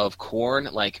can of corn,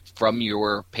 like from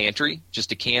your pantry,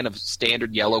 just a can of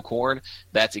standard yellow corn.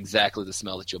 That's exactly the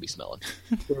smell that you'll be smelling.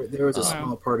 There was a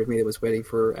small part of me that was waiting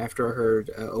for after I heard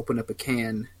open up a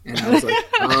can, and I was like,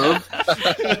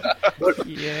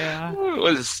 Yeah.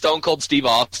 Was it Stone Cold Steve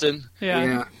Austin?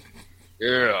 Yeah.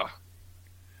 Yeah.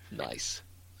 Nice.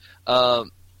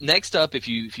 Next up, if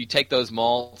you take those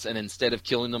malts and instead of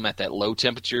killing them at that low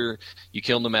temperature, you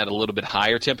kill them at a little bit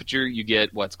higher temperature, you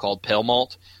get what's called pale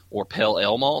malt or pale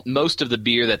ale malt. Most of the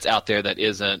beer that's out there that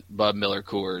isn't Bud Miller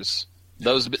Coors,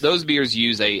 those beers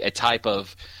use a type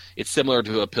of, it's similar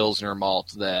to a Pilsner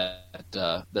malt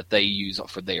that they use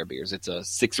for their beers. It's a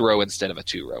 6-row instead of a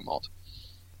 2-row malt.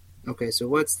 Okay, so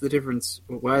what's the difference?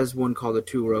 Why is one called a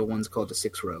 2-row, one's called a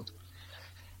 6-row?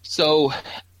 So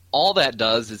all that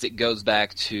does is it goes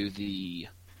back to the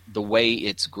way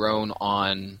it's grown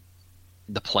on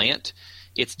the plant.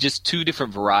 It's just two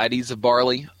different varieties of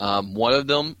barley. One of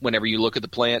them, whenever you look at the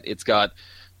plant, it's got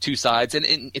two sides, and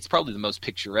it's probably the most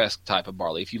picturesque type of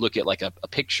barley. If you look at like a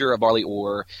picture of barley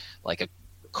or like a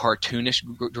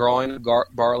cartoonish drawing of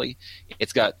barley,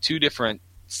 it's got two different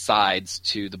sides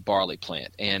to the barley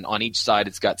plant, and on each side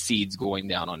it's got seeds going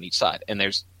down on each side, and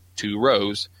there's 2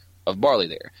 rows of barley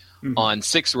there. Mm-hmm. On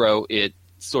 6-row, it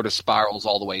sort of spirals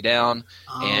all the way down,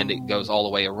 and it goes all the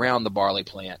way around the barley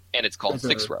plant, and it's called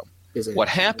 6-row. What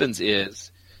happens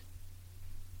is,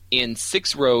 in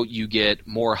 6-row, you get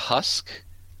more husk,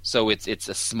 so it's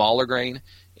a smaller grain,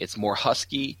 it's more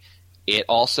husky. It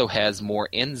also has more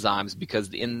enzymes because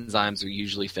the enzymes are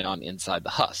usually found inside the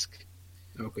husk.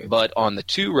 Okay. But on the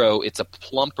 2-row, it's a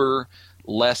plumper,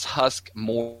 less husk,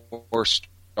 more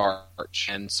starch,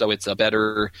 and so it's a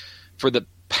better for the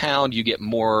pound. You get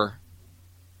more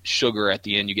sugar at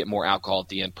the end. You get more alcohol at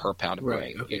the end per pound of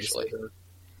grain. Okay, usually. so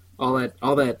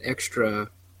all that extra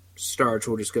starch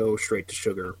will just go straight to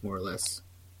sugar, more or less.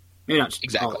 Maybe not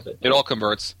exactly. All of it. It all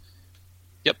converts.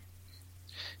 Yep.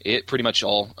 It pretty much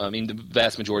all. I mean, the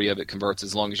vast majority of it converts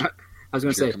as long as I was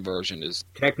going to say conversion is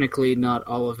technically not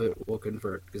all of it will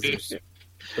convert because there's.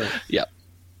 Yeah.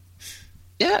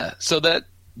 Yeah. So that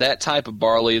type of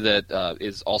barley that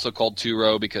is also called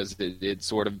 2-row because it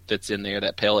sort of fits in there,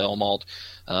 that pale ale malt.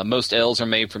 Most ales are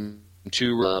made from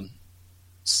 2-row.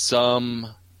 Some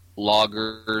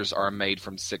lagers are made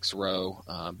from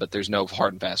 6-row, but there's no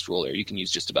hard and fast rule there. You can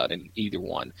use just about either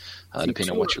one,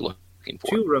 depending on what you're looking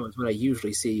for. 2-row is what I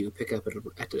usually see you pick up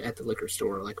at the liquor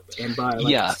store, and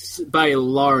buy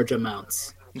large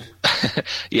amounts.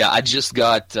 Yeah, I just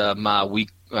got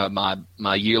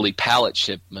my yearly pallet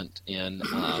shipment in.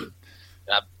 I've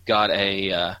got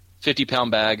a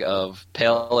 50-pound bag of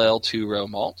pale ale 2-row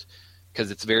malt because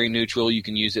it's very neutral. You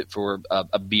can use it for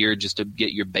a beer just to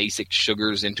get your basic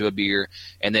sugars into a beer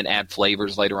and then add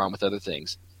flavors later on with other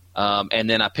things. And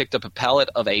then I picked up a pallet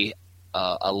of a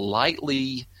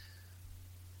lightly.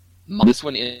 This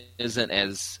one isn't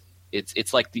as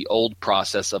it's like the old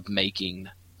process of making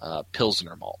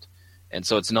Pilsner malt. And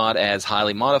so it's not as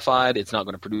highly modified. It's not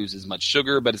going to produce as much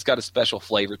sugar, but it's got a special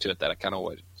flavor to it that I kind of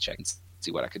wanted to check and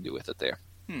see what I could do with it there.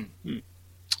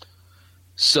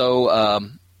 So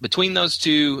between those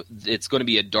two, it's going to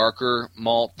be a darker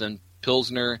malt than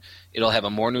Pilsner. It'll have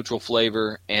a more neutral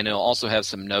flavor, and it'll also have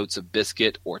some notes of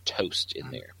biscuit or toast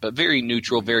in there. But very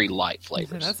neutral, very light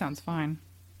flavors. That sounds fine.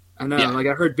 I know. Yeah. Like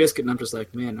I heard biscuit, and I'm just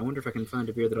like, man, I wonder if I can find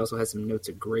a beer that also has some notes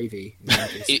of gravy.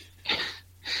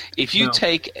 If you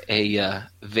take a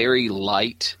very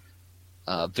light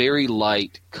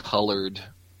colored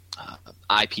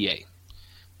IPA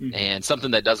and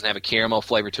something that doesn't have a caramel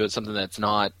flavor to it, something that's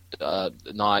not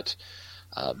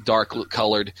dark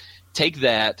colored, take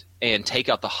that and take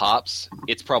out the hops.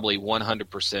 It's probably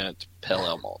 100% pale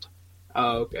ale malt.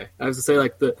 Oh, okay. I was to say,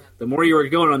 like the more you were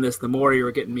going on this, the more you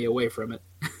were getting me away from it.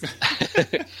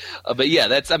 But yeah,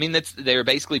 they're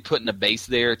basically putting a base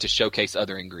there to showcase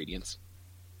other ingredients.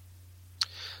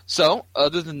 So,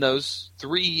 other than those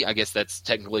 3, I guess that's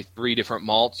technically 3 different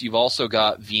malts. You've also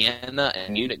got Vienna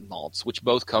and Munich malts, which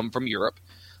both come from Europe.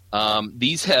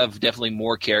 These have definitely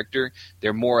more character.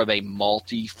 They're more of a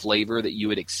malty flavor that you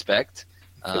would expect.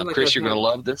 Chris, you're going to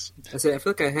love this. I feel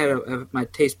like I had my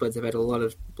taste buds have had a lot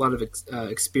of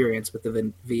experience with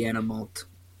the Vienna malt.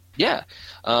 Yeah,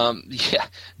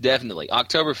 definitely.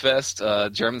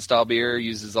 Oktoberfest, German-style beer,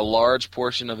 uses a large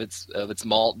portion of its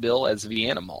malt bill as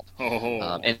Vienna malt,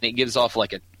 and it gives off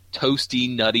like a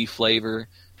toasty, nutty flavor.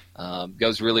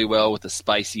 Goes really well with the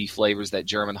spicy flavors that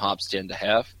German hops tend to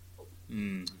have.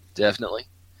 Definitely.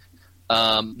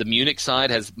 The Munich side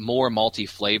has more malty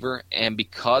flavor, and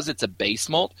because it's a base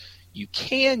malt, you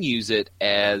can use it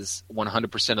as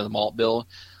 100% of the malt bill,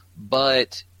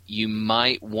 but you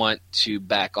might want to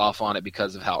back off on it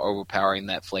because of how overpowering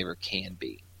that flavor can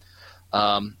be.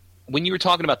 When you were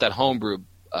talking about that homebrew,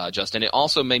 Justin, it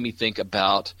also made me think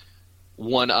about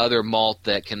one other malt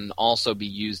that can also be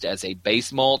used as a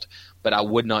base malt, but I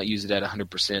would not use it at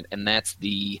 100%, and that's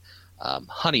the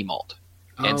honey malt.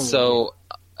 Oh. And so,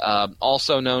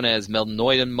 also known as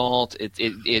Melanoidin malt,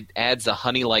 it adds a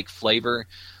honey-like flavor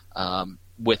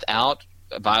without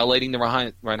violating the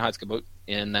Reinheitsgebot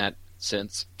in that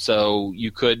sense. So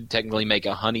you could technically make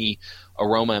a honey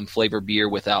aroma and flavor beer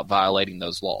without violating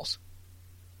those laws.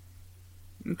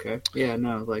 Okay. Yeah,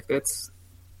 no, like that's...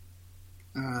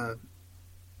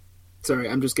 sorry,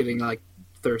 I'm just getting like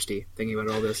thirsty thinking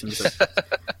about all this. And it's like,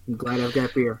 I'm glad I've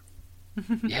got beer.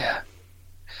 Yeah.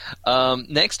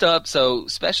 Next up, so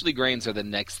specialty grains are the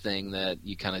next thing that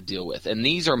you kind of deal with. And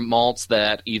these are malts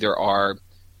that either are...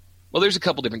 Well, there's a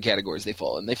couple different categories they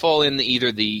fall in. They fall in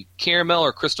either the caramel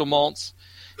or crystal malts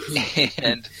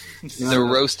and the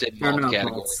roasted malt category.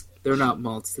 Malts. They're not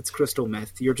malts. It's crystal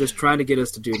meth. You're just trying to get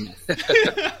us to do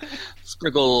meth.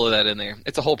 Sprinkle a little of that in there.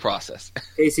 It's a whole process.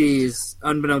 Casey's,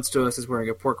 unbeknownst to us, is wearing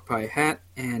a pork pie hat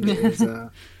and is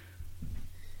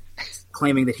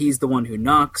claiming that he's the one who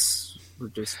knocks. We're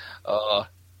just... I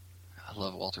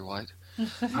love Walter White.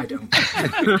 I don't.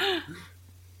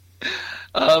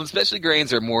 Specialty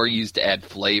grains are more used to add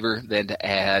flavor than to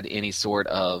add any sort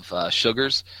of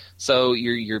sugars. So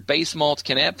your base malts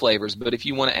can add flavors, but if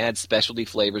you want to add specialty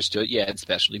flavors to it, you add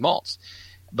specialty malts.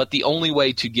 But the only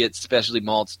way to get specialty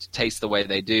malts to taste the way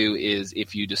they do is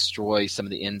if you destroy some of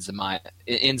the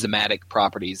enzymatic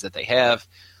properties that they have.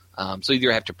 So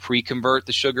either have to pre-convert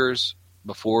the sugars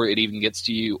before it even gets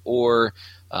to you, or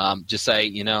just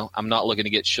say, I'm not looking to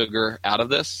get sugar out of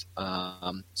this,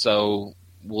 so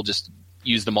we'll just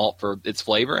use the malt for its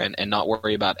flavor and not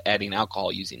worry about adding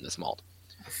alcohol using this malt.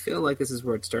 I feel like this is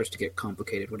where it starts to get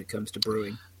complicated when it comes to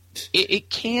brewing. It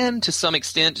can to some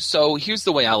extent. So here's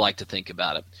the way I like to think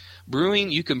about it.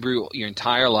 Brewing, you can brew your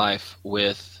entire life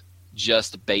with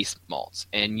just base malts,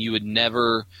 and you would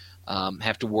never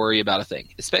have to worry about a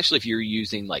thing, especially if you're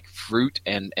using like fruit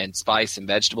and spice and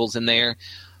vegetables in there.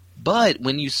 But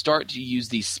when you start to use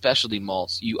these specialty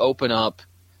malts, you open up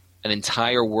an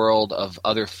entire world of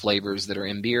other flavors that are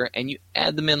in beer, and you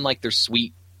add them in like they're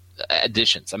sweet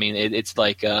additions. I mean, it's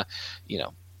like,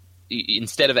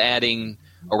 instead of adding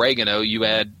oregano, you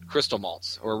add crystal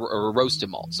malts or roasted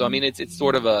malt. So, I mean, it's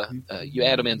sort of you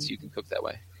add them in so you can cook that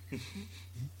way.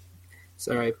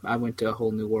 Sorry, I went to a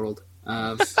whole new world.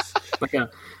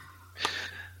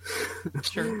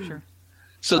 Sure.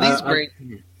 So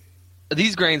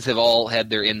these grains have all had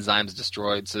their enzymes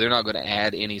destroyed, so they're not going to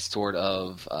add any sort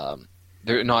of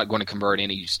they're not going to convert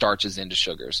any starches into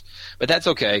sugars. But that's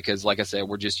okay because, like I said,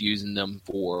 we're just using them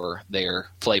for their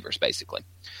flavors, basically.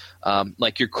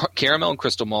 Like your caramel and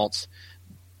crystal malts,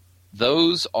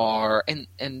 those are –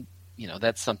 and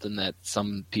that's something that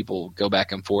some people go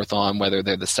back and forth on, whether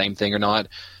they're the same thing or not.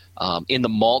 In the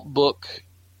malt book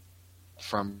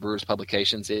from Brewers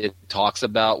Publications, it talks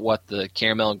about what the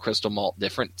caramel and crystal malt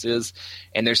difference is,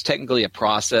 and there's technically a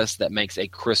process that makes a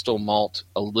crystal malt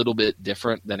a little bit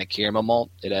different than a caramel malt.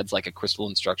 It adds like a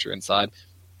crystalline structure inside.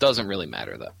 Doesn't really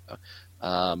matter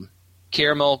though.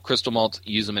 Caramel, crystal malt,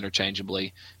 use them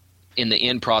interchangeably. In the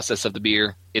end process of the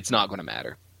beer, it's not going to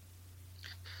matter.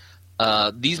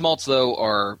 These malts though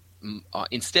are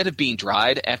instead of being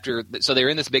dried so they're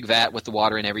in this big vat with the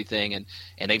water and everything, and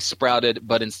they've sprouted,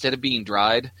 but instead of being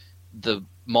dried, the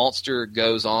maltster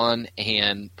goes on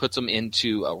and puts them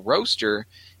into a roaster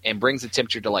and brings the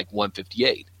temperature to like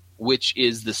 158, which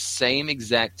is the same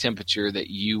exact temperature that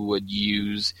you would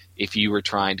use if you were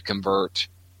trying to convert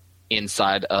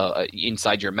inside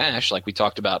your mash, like we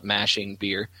talked about mashing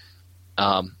beer.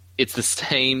 It's the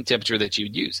same temperature that you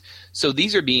would use. So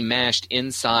these are being mashed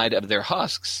inside of their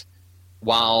husks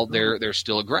while they're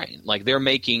still a grain. Like they're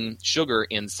making sugar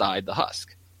inside the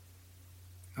husk.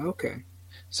 Okay.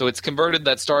 So it's converted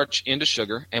that starch into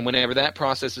sugar, and whenever that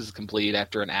process is complete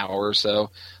after an hour or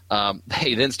so,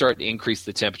 they then start to increase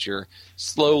the temperature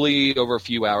slowly over a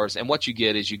few hours, and what you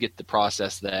get is you get the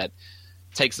process that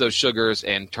takes those sugars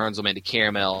and turns them into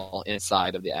caramel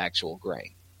inside of the actual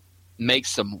grain.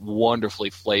 Makes some wonderfully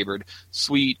flavored,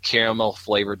 sweet caramel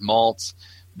flavored malts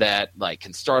that like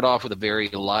can start off with a very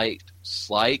light,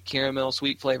 slight caramel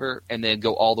sweet flavor, and then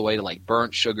go all the way to like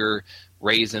burnt sugar,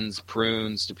 raisins,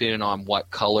 prunes, depending on what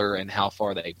color and how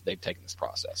far they've taken this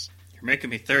process. You're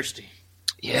making me thirsty.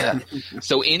 Yeah.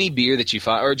 So any beer that you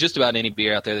find, or just about any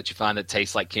beer out there that you find that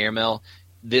tastes like caramel,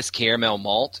 this caramel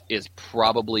malt is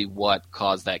probably what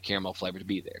caused that caramel flavor to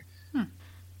be there.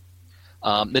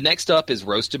 The next up is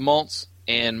roasted malts,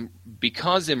 and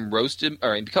because in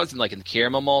the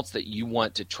caramel malts that you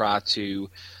want to try to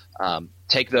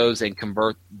take those and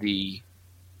convert the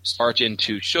starch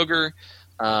into sugar,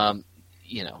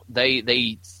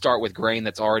 they start with grain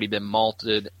that's already been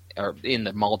malted or in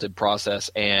the malted process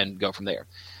and go from there.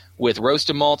 With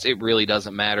roasted malts, it really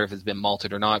doesn't matter if it's been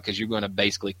malted or not, because you're going to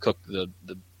basically cook the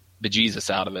bejesus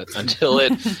out of it until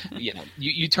it,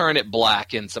 you turn it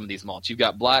black in some of these malts. You've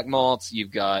got black malts,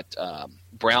 you've got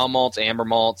brown malts, amber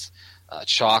malts,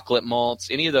 chocolate malts.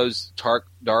 Any of those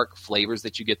dark flavors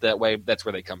that you get that way, that's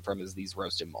where they come from, is these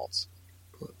roasted malts.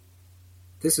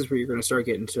 This is where you're going to start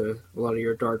getting to a lot of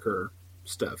your darker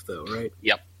stuff, though, right?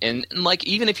 Yep. And like,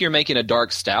 even if you're making a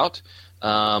dark stout,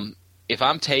 if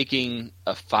I'm taking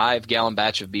a 5-gallon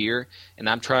batch of beer and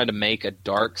I'm trying to make a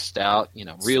dark stout,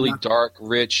 really dark,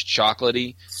 rich,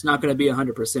 chocolatey, it's not going to be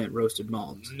 100% roasted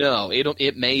malt. No,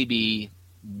 it may be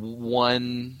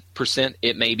 1%,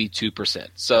 it may be 2%.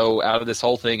 So out of this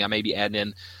whole thing, I may be adding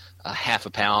in a half a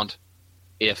pound,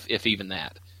 if even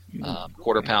that.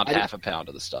 Quarter pound, half a pound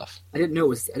of the stuff. I didn't know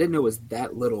it was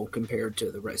that little compared to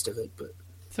the rest of it, but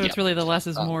so it's really the less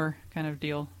is more kind of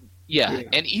deal. Yeah,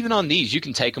 and even on these, you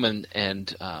can take them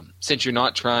and since you're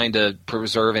not trying to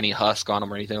preserve any husk on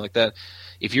them or anything like that,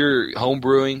 if you're home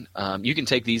brewing, you can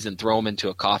take these and throw them into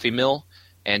a coffee mill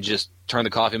and just turn the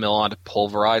coffee mill on to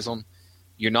pulverize them.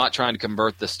 You're not trying to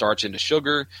convert the starch into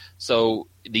sugar, so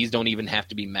these don't even have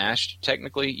to be mashed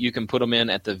technically. You can put them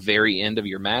in at the very end of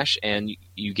your mash, and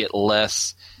you get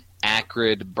less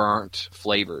acrid, burnt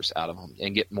flavors out of them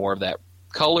and get more of that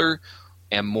color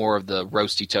and more of the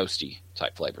roasty, toasty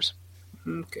type flavors.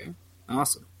 Okay,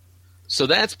 awesome. So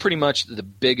that's pretty much the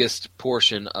biggest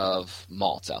portion of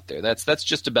malts out there. That's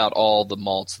just about all the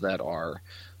malts that are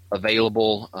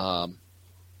available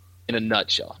in a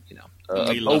nutshell.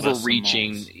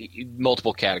 Overreaching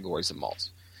multiple categories of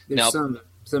malts. There's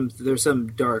there's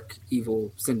some dark,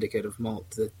 evil syndicate of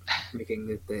malt that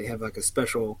they have like a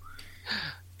special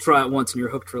try it once and you're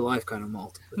hooked for life kind of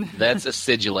malt. That's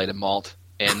acidulated malt.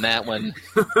 And that one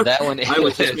I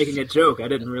was just making a joke. I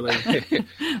didn't really.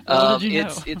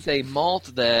 It's a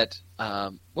malt that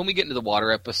when we get into the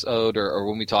water episode, or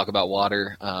when we talk about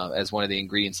water as one of the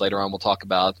ingredients later on, we'll talk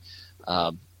about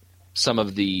some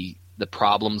of the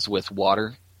problems with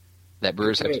water that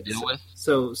brewers have to deal with.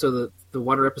 So the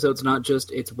water episode's not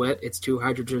just it's wet, it's 2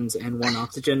 hydrogens and 1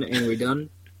 oxygen, and we're done.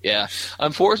 Yeah.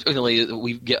 Unfortunately,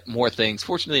 we get more things.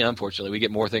 Fortunately, unfortunately, we get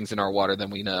more things in our water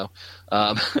than we know.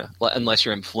 Unless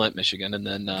you're in Flint, Michigan, and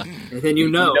then you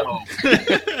know.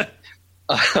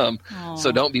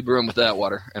 So don't be brewing with that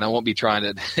water, and I won't be trying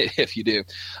it if you do.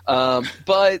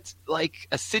 But like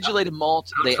acidulated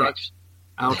malt,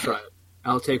 I'll try it.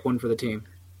 I'll take one for the team.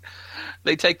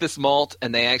 They take this malt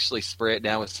and they actually spray it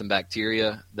down with some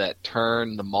bacteria that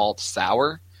turn the malt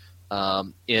sour.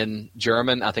 In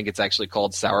German, I think it's actually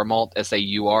called sour malt,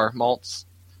 S-A-U-R malts.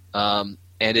 And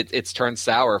it's turned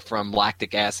sour from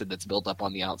lactic acid that's built up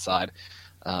on the outside,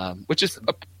 which is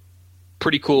a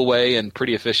pretty cool way and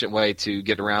pretty efficient way to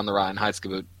get around the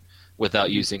Reinheitsgebot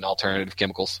without using alternative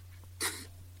chemicals.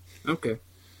 Okay.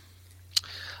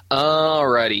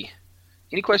 Alrighty.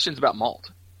 Any questions about malt?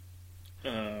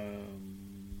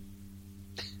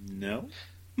 No.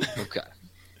 Okay.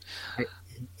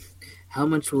 How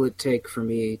much will it take for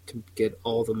me to get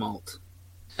all the malt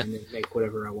and then make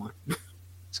whatever I want?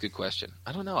 That's a good question.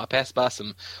 I don't know. I passed by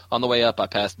some on the way up. I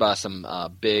passed by some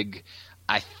big.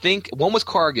 I think one was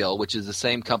Cargill, which is the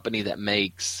same company that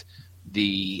makes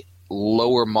the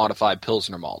lower modified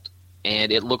Pilsner malt,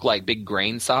 and it looked like big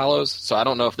grain silos. So I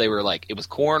don't know if they were like it was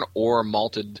corn or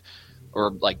malted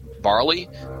or like barley,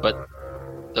 but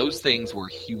those things were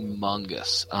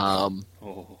humongous,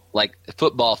 like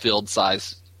football field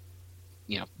size.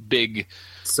 Big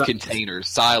containers,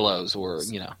 silos, or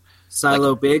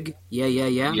silo like, big. Yeah.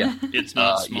 It's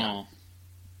not small.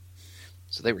 Yeah.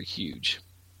 So they were huge.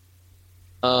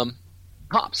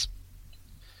 Hops.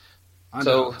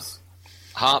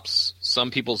 Hops.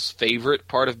 Some people's favorite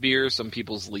part of beer. Some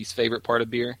people's least favorite part of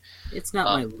beer. It's not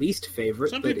my least favorite.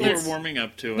 Some people are warming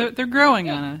up to it. They're growing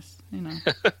on us.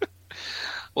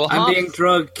 Well, I'm being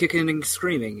drugged, kicking and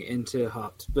screaming into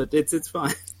hops, but it's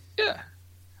fine. Yeah.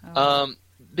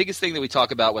 Biggest thing that we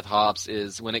talk about with hops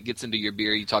is when it gets into your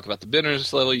beer, you talk about the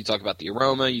bitterness level, you talk about the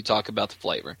aroma, you talk about the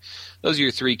flavor. Those are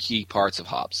your 3 key parts of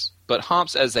hops. But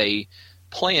hops as a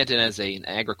plant and as an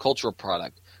agricultural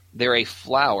product, they're a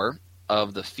flower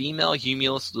of the female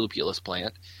Humulus lupulus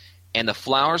plant, and the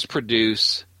flowers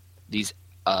produce these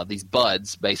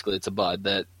buds. Basically, it's a bud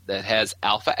that has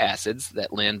alpha acids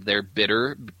that lend their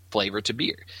bitter flavor to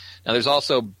beer. Now, there's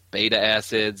also beta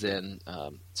acids and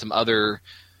some other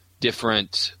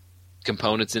different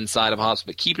components inside of hops,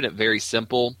 but keeping it very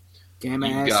simple. Gamma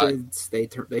acids, they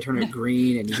turn it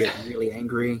green, and you get really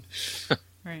angry.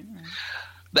 Right.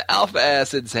 The alpha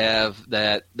acids have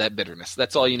that bitterness.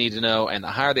 That's all you need to know. And the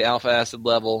higher the alpha acid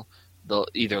level, the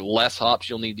either less hops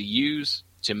you'll need to use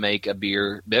to make a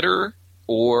beer bitterer,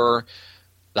 or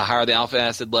the higher the alpha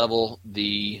acid level,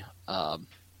 the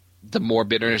more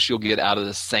bitterness you'll get out of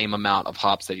the same amount of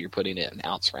hops that you're putting in,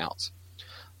 ounce for ounce.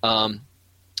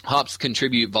 Hops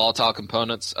contribute volatile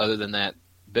components other than that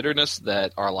bitterness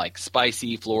that are like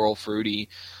spicy, floral, fruity,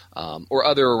 or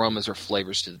other aromas or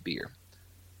flavors to the beer.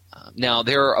 Now,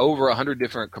 there are over 100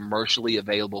 different commercially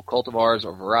available cultivars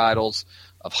or varietals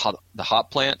of the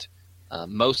hop plant.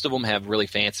 Most of them have really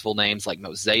fanciful names like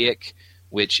Mosaic,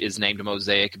 which is named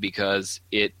Mosaic because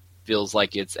it feels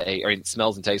like it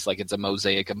smells and tastes like it's a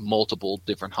mosaic of multiple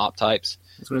different hop types.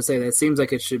 I was going to say, that seems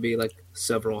like it should be like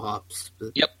several hops.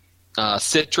 But... Yep.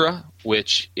 Citra,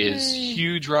 which is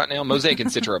huge right now. Mosaic and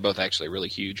Citra are both actually really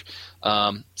huge.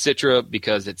 Citra,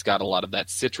 because it's got a lot of that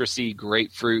citrusy,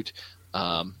 grapefruit,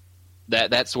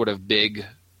 that sort of big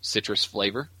citrus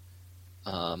flavor.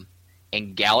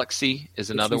 And Galaxy is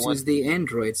another one. Which uses the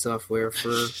Android software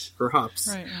for hops.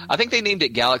 Right. I think they named it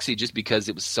Galaxy just because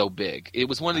it was so big. It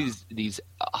was one of these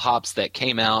hops that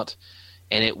came out,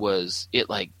 and it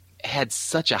had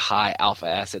such a high alpha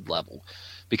acid level.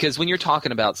 Because when you're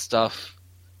talking about stuff,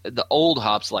 the old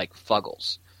hops like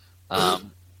Fuggles,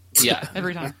 yeah,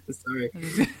 Every time. Sorry.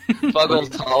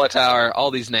 Fuggles, Hallertauer,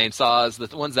 all these names, Saws, the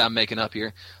ones that I'm making up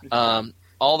here.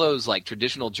 All those like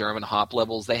traditional German hop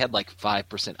levels, they had like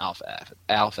 5%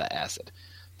 alpha acid,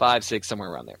 5, 6, somewhere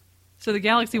around there. So the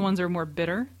Galaxy ones are more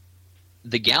bitter?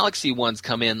 The Galaxy ones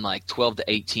come in like 12 to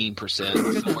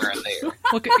 18%, somewhere in there.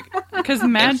 Well, because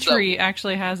Mad Tree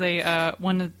actually has a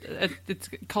one. It's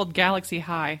called Galaxy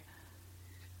High.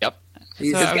 Yep. So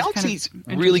The Galaxy's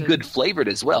really good flavored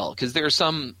as well, because there are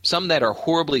some that are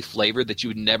horribly flavored that you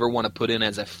would never want to put in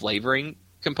as a flavoring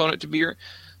component to beer.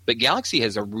 But Galaxy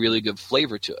has a really good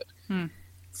flavor to it.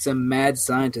 Some mad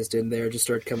scientist in there just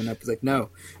started coming up. He's like, no,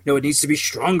 it needs to be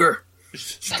stronger.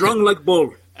 Strong like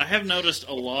bull. I have noticed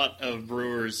a lot of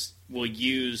brewers will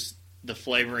use the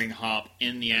flavoring hop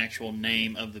in the actual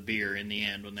name of the beer in the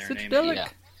end when they're naming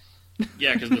it.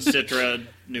 Yeah, because the Citra,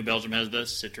 New Belgium has the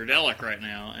Citradelic right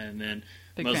now, and then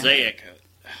Big Mosaic.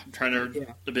 I'm trying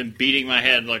to. I've been beating my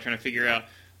head like trying to figure out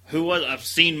who was. I've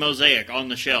seen Mosaic on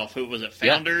the shelf. Who was it?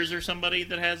 Founders or somebody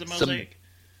that has a Mosaic?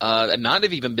 It might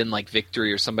have even been like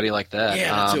Victory or somebody like that.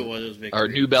 Yeah, that's who it was. It was Victory. Or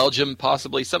New Belgium,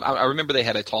 possibly. I remember they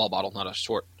had a tall bottle, not a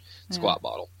short, squat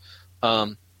bottle.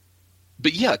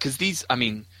 But yeah, because these,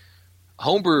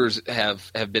 homebrewers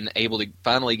have been able to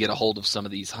finally get a hold of some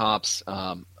of these hops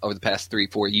over the past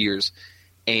 3-4 years,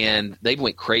 and they've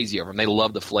went crazy over them. They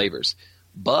love the flavors.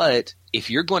 But if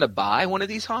you're going to buy one of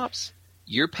these hops,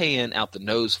 you're paying out the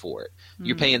nose for it.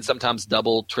 You're paying sometimes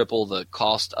double, triple the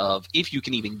cost of, if you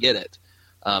can even get it,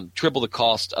 triple the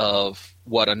cost of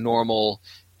what a normal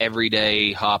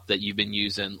everyday hop that you've been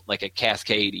using, like a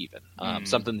Cascade even,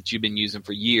 something that you've been using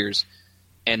for years.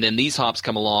 And then these hops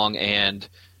come along and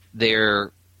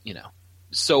they're,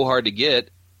 so hard to get.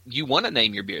 You want to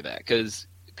name your beer that because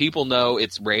people know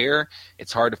it's rare.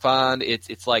 It's hard to find.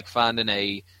 It's like finding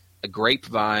a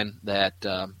grapevine that,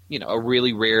 a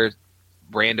really rare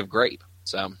brand of grape.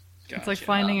 So it's like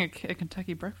finding a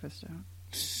Kentucky breakfast out.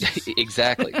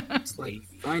 Exactly. It's like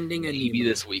finding a maybe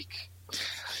this week.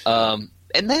 And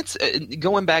that's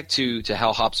going back to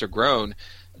how hops are grown.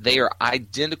 They are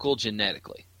identical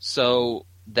genetically. So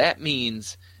that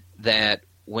means that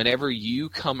whenever you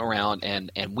come around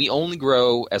and we only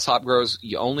grow, as hop growers,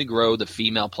 you only grow the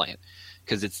female plant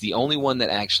because it's the only one that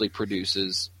actually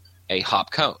produces a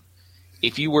hop cone.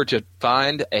 If you were to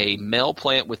find a male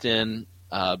plant within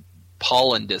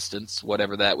pollen distance,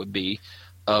 whatever that would be,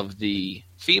 of the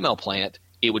female plant,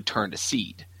 it would turn to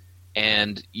seed.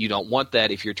 And you don't want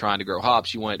that if you're trying to grow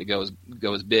hops. You want it to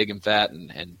go as big and fat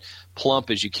and plump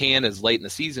as you can, as late in the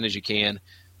season as you can,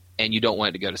 and you don't want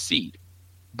it to go to seed.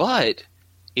 But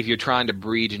if you're trying to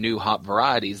breed new hop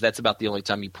varieties, that's about the only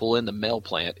time you pull in the male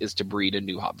plant is to breed a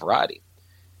new hop variety.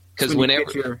 Because when you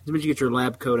get your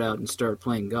lab coat out and start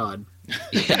playing God.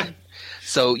 Yeah.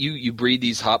 So you breed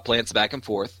these hop plants back and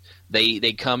forth.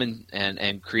 They come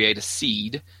and create a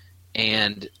seed,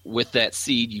 and with that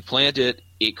seed, you plant it.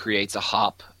 It creates a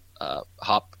hop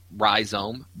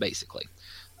rhizome, basically.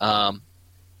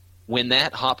 When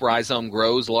that hop rhizome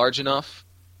grows large enough,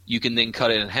 you can then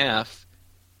cut it in half,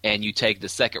 and you take the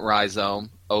second rhizome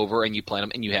over and you plant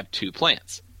them, and you have 2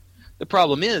 plants. The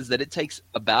problem is that it takes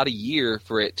about a year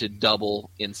for it to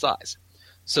double in size.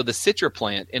 So the Citra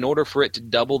plant, in order for it to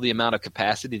double the amount of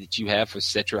capacity that you have for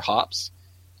Citra hops,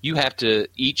 you have to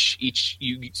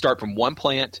you start from 1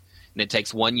 plant, and it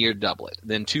takes 1 year to double it.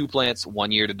 Then 2 plants,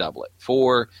 1 year to double it.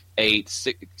 4, 8,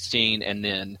 16, and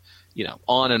then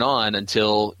on and on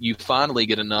until you finally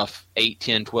get enough 8,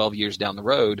 10, 12 years down the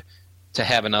road to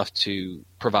have enough to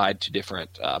provide to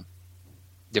different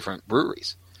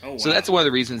breweries. Oh, wow. So that's one of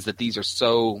the reasons that these are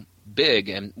so big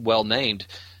and well named,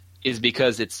 is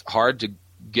because it's hard to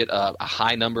get a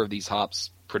high number of these hops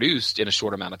produced in a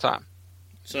short amount of time.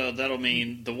 So that'll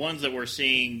mean the ones that we're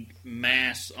seeing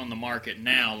mass on the market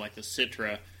now, like the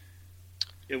Citra,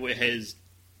 it has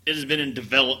been in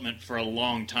development for a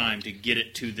long time to get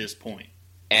it to this point.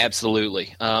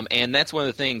 Absolutely. And that's one of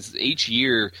the things. Each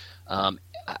year,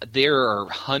 there are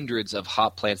hundreds of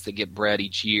hop plants that get bred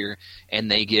each year, and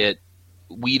they get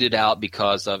weeded out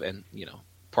because of, and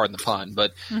pardon the pun,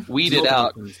 but weeded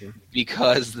out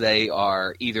because they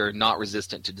are either not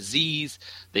resistant to disease,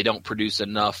 they don't produce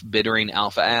enough bittering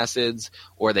alpha acids,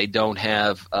 or they don't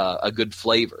have a good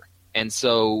flavor. And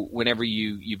so whenever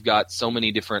you've got so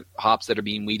many different hops that are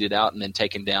being weeded out and then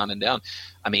taken down and down,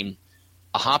 I mean,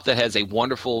 a hop that has a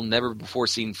wonderful,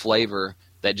 never-before-seen flavor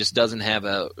that just doesn't have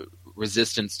a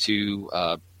resistance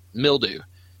to mildew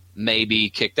may be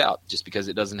kicked out just because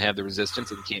it doesn't have the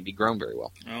resistance and can't be grown very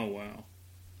well. Oh, wow.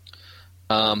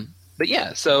 But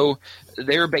yeah, so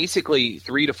there are basically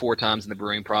 3 to 4 times in the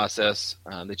brewing process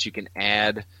that you can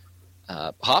add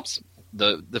hops.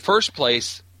 The first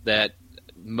place that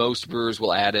most brewers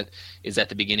will add it is at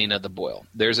the beginning of the boil.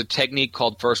 There's a technique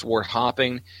called first wort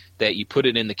hopping that you put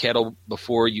it in the kettle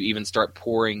before you even start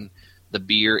pouring the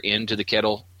beer into the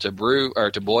kettle to brew or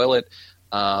to boil it.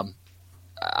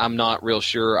 I'm not real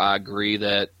sure I agree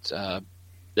that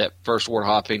that first wort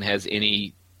hopping has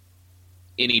any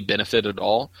benefit at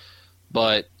all,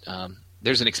 but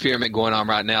there's an experiment going on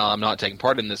right now. I'm not taking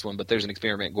part in this one, but there's an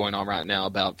experiment going on right now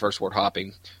about first wort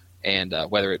hopping and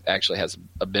whether it actually has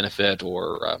a benefit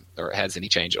or has any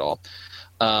change at all.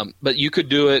 But you could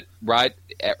do it right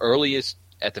earliest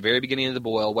at the very beginning of the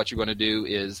boil. What you're going to do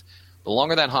is the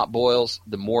longer that hop boils,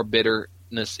 the more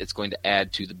bitterness it's going to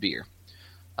add to the beer.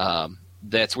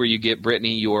 That's where you get,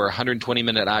 Brittany, your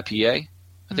 120-minute IPA.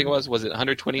 I think it was it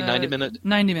 120, 90-minute?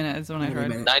 90-minute is the one I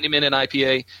heard. 90-minute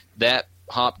IPA. That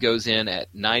hop goes in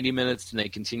at 90 minutes, and they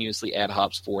continuously add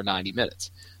hops for 90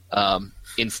 minutes.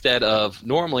 Instead of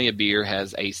normally a beer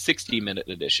has a 60-minute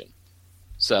addition.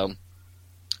 So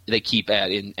they keep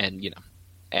adding and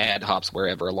add hops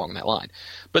wherever along that line.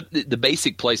 But the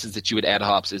basic places that you would add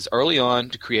hops is early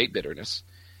on to create bitterness.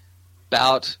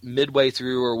 About midway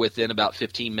through or within about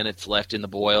 15 minutes left in the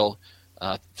boil,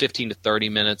 15 to 30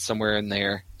 minutes, somewhere in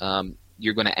there,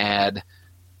 you're going to add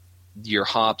your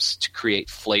hops to create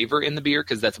flavor in the beer,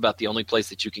 because that's about the only place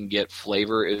that you can get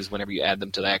flavor is whenever you add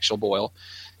them to the actual boil.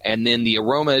 And then the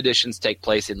aroma additions take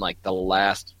place in like the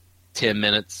last 10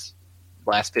 minutes,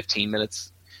 last 15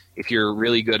 minutes. If you're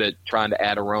really good at trying to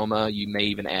add aroma, you may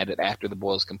even add it after the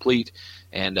boil is complete,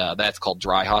 and that's called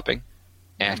dry hopping.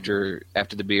 After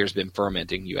the beer's been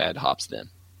fermenting, you add hops then.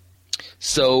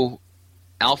 So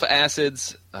alpha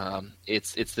acids,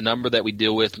 it's the number that we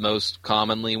deal with most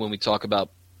commonly when we talk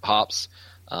about hops.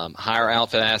 Higher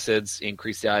alpha acids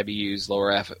increase the IBUs,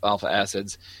 lower alpha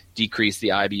acids decrease the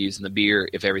IBUs in the beer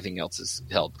if everything else is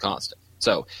held constant.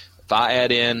 So if I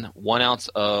add in 1 ounce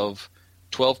of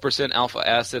 12% alpha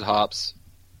acid hops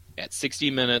at 60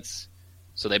 minutes,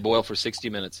 so they boil for 60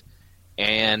 minutes,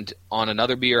 and on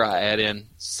another beer I add in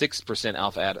 6%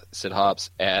 alpha acid hops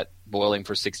at boiling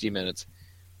for 60 minutes,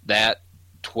 that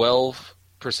 12%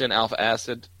 alpha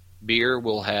acid beer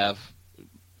will have,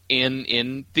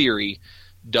 in theory,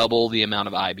 double the amount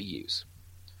of IBUs.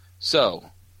 So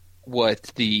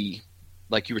what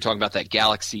like you were talking about, that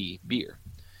Galaxy beer,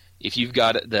 if you've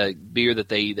got the beer that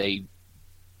they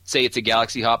say it's a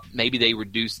Galaxy hop, maybe they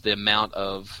reduce the amount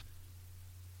of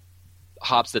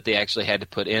hops that they actually had to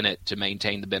put in it to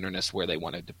maintain the bitterness where they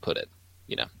wanted to put it,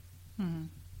 Mm-hmm.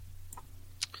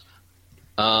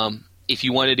 If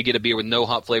you wanted to get a beer with no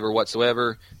hop flavor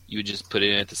whatsoever, you would just put it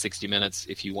in at the 60 minutes.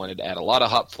 If you wanted to add a lot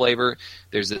of hop flavor,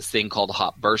 there's this thing called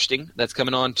hop bursting that's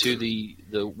coming on to the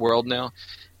world now.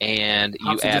 And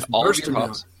you add all of your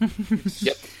hops.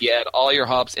 Yep, you add all your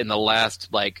hops in the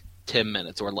last 10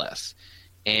 minutes or less.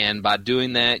 And by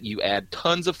doing that, you add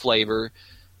tons of flavor.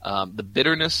 The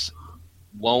bitterness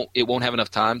won't have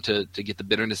enough time to get the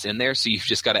bitterness in there, so you've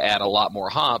just got to add a lot more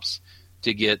hops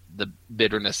to get the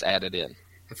bitterness added in.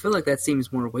 I feel like that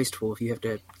seems more wasteful if you have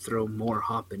to throw more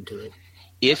hop into it.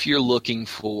 If you're looking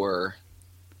for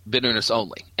bitterness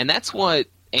only. And that's what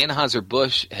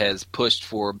Anheuser-Busch has pushed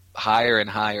for higher and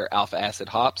higher alpha acid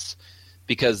hops,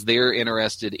 because they're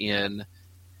interested in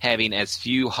having as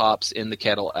few hops in the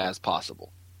kettle as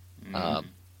possible.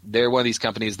 They're one of these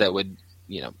companies that would,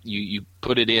 you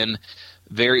put it in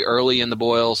very early in the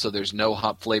boil, so there's no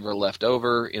hop flavor left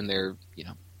over in their,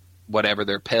 whatever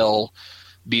their pale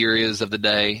beer is of the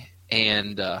day.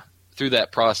 And through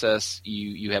that process,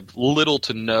 you have little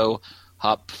to no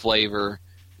hop flavor,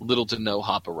 little to no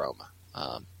hop aroma.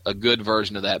 A good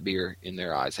version of that beer, in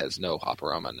their eyes, has no hop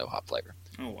aroma, no hop flavor.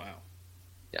 Oh, wow.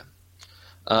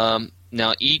 Yeah.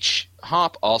 Now, each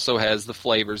hop also has the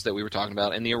flavors that we were talking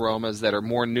about and the aromas that are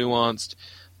more nuanced.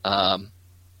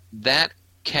 That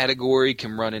category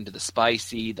can run into the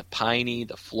spicy, the piney,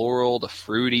 the floral, the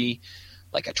fruity,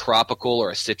 like a tropical or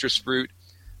a citrus fruit.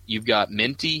 You've got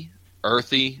minty,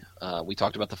 earthy. We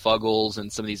talked about the Fuggles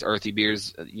and some of these earthy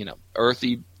beers.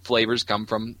 Earthy flavors come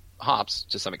from hops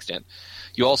to some extent.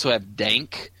 You also have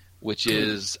dank, which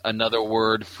is another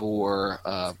word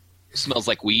for smells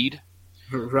like weed.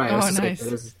 Right. Oh, nice.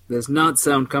 That does not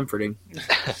sound comforting.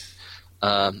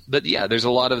 But yeah, there's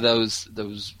a lot of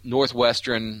those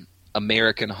Northwestern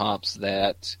American hops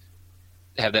that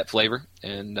have that flavor.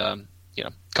 And, a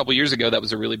couple years ago, that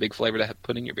was a really big flavor to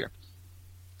put in your beer.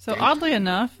 So oddly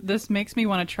enough, this makes me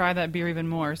want to try that beer even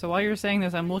more. So while you're saying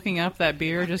this, I'm looking up that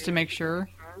beer just to make sure.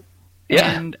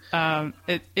 Yeah. And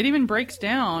it even breaks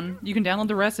down. You can download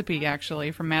the recipe,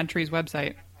 actually, from MadTree's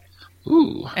website.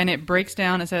 Ooh. And it breaks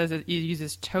down. It says it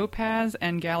uses Topaz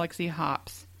and Galaxy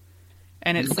hops.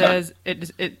 And it says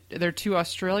they're two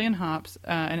Australian hops.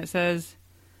 And it says,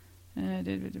 where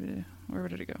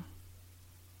did it go?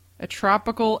 A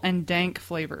tropical and dank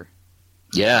flavor.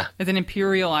 Yeah. It's an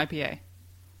Imperial IPA.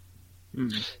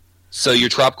 So your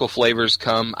tropical flavors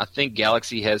come. I think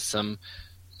Galaxy has some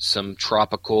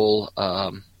tropical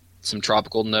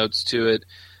notes to it.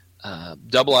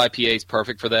 Double IPA is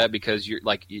perfect for that because you're,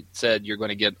 like you said, you're going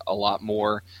to get a lot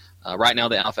more. Right now,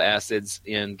 the alpha acids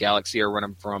in Galaxy are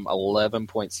running from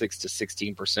 11.6 to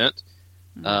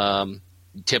 16%.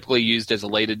 Typically used as a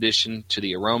late addition to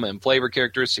the aroma and flavor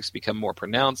characteristics become more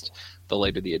pronounced. The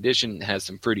later the addition has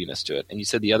some fruitiness to it. And you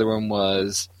said the other one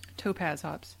was Topaz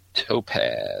hops.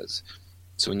 Topaz.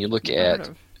 So when you look at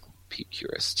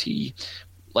PQST,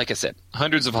 like I said,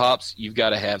 hundreds of hops, you've got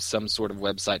to have some sort of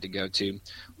website to go to.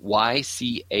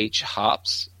 YCH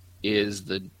Hops is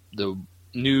the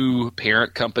new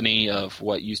parent company of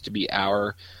what used to be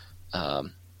our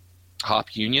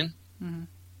Hop Union. Mm-hmm.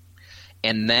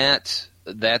 And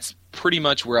that's pretty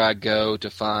much where I go to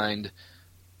find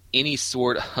any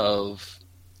sort of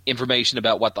information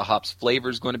about what the hop's flavor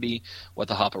is going to be, what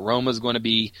the hop aroma is going to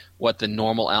be, what the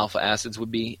normal alpha acids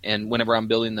would be. And whenever I'm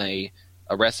building a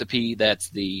recipe,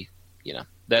 that's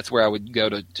where I would go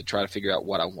to try to figure out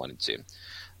what I wanted to.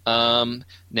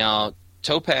 Now,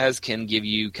 Topaz can give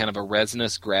you kind of a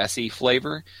resinous, grassy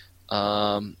flavor,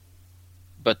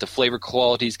 but the flavor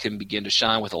qualities can begin to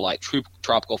shine with a light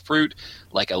tropical fruit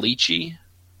like a lychee,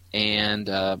 and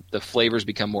the flavors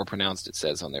become more pronounced, it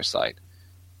says on their site.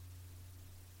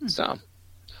 So,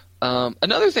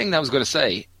 another thing that I was going to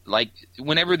say, like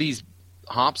whenever these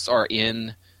hops are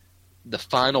in the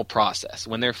final process,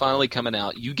 when they're finally coming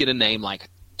out, you get a name like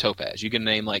Topaz, you get a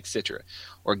name like Citra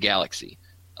or Galaxy.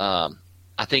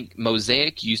 I think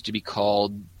Mosaic used to be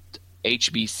called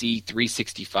HBC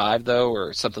 365 though,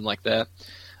 or something like that.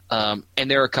 And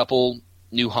there are a couple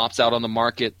new hops out on the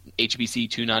market, HBC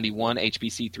 291,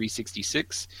 HBC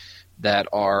 366, that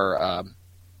are,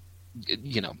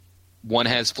 one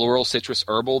has floral, citrus,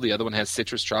 herbal. The other one has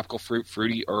citrus, tropical fruit,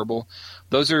 fruity, herbal.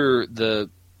 Those are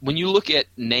when you look at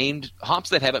named hops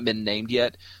that haven't been named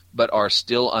yet, but are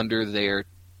still under their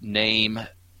name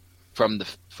from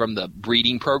the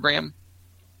breeding program,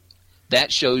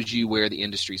 that shows you where the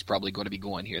industry is probably going to be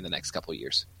going here in the next couple of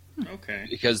years. Okay.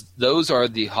 Because those are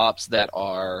the hops that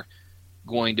are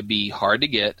going to be hard to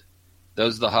get.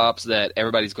 Those are the hops that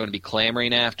everybody's going to be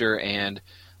clamoring after, and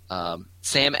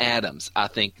Sam Adams, I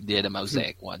think, did a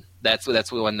Mosaic one. That's the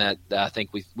one that I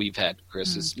think we've had,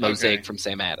 Chris, is Mosaic from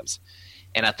Sam Adams.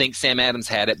 And I think Sam Adams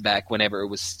had it back whenever it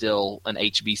was still an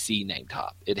HBC named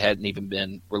hop. It hadn't even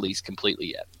been released completely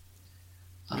yet.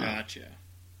 Gotcha.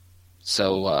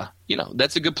 So,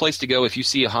 that's a good place to go if you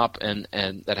see a hop and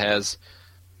that has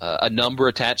a number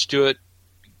attached to it.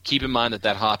 Keep in mind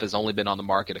that hop has only been on the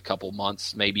market a couple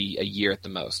months, maybe a year at the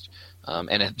most,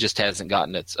 and it just hasn't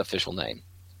gotten its official name.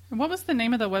 What was the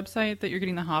name of the website that you're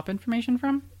getting the hop information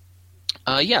from?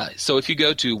 So if you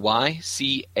go to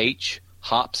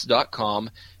hops.com,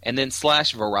 and then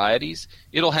 /varieties.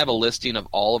 It'll have a listing of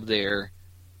all of their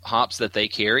hops that they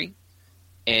carry,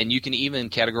 and you can even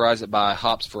categorize it by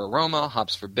hops for aroma,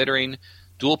 hops for bittering,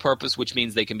 dual purpose, which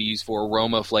means they can be used for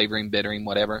aroma, flavoring, bittering,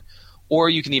 whatever. Or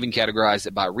you can even categorize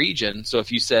it by region. So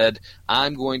if you said,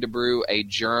 I'm going to brew a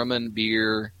German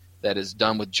beer that is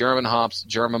done with German hops,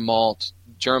 German malt,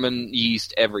 German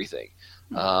yeast, everything,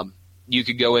 you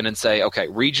could go in and say, okay,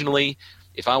 regionally,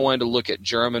 if I wanted to look at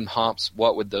German hops,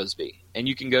 what would those be? And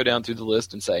you can go down through the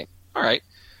list and say, all right,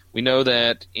 we know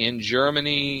that in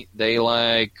Germany they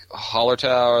like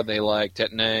Hallertau, they like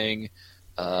Tettnang,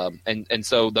 and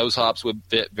so those hops would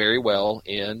fit very well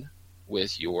in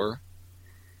with your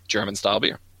German-style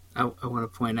beer. I want to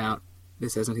point out,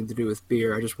 this has nothing to do with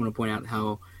beer, I just want to point out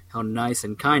how nice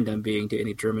and kind I'm being to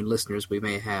any German listeners we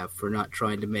may have for not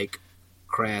trying to make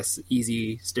crass,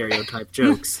 easy stereotype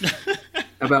jokes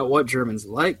about what Germans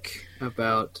like,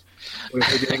 about what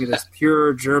they're doing in this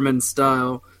pure German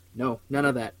style. No, none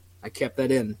of that. I kept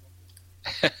that in.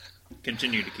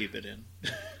 Continue to keep it in.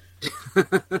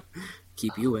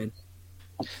 Keep you in.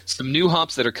 Some new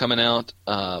hops that are coming out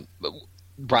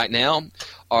right now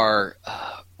are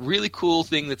really cool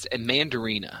thing that's a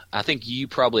mandarina. I think you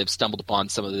probably have stumbled upon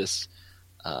some of this,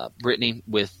 Brittany,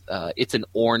 with it's an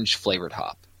orange flavored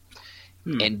hop.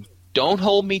 And don't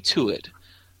hold me to it,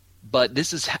 but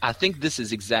I think this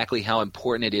is exactly how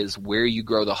important it is where you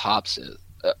grow the hops is.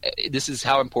 This is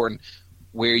how important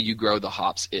where you grow the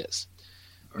hops is.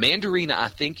 Mandarina, I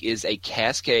think, is a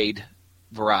Cascade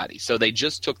variety. So they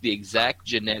just took the exact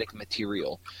genetic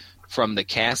material from the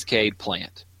Cascade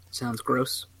plant. Sounds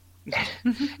gross.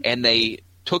 And they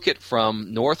took it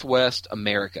from Northwest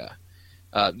America,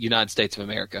 United States of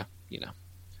America,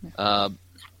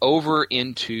 over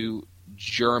into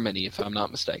Germany, if I'm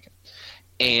not mistaken.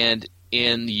 And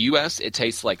in the U.S., it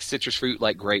tastes like citrus fruit,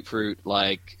 like grapefruit,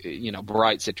 like,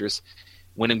 bright citrus.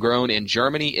 When grown in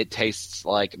Germany, it tastes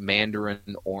like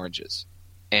mandarin oranges.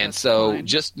 And that's so fine.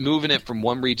 Just moving it from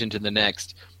one region to the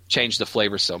next changed the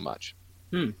flavor so much.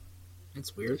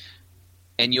 That's weird.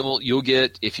 And you'll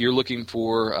get, if you're looking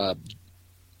for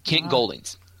Kent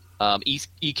Goldings,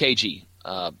 EKG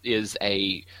is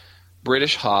a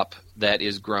British hop that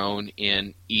is grown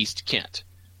in East Kent.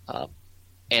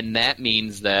 And that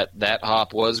means that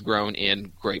hop was grown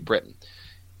in Great Britain.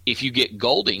 If you get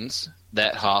Goldings,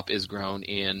 that hop is grown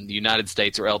in the United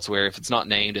States or elsewhere. If it's not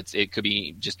named, it could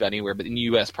be just about anywhere, but in the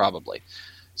U.S. probably.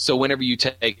 So whenever you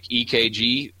take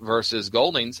EKG versus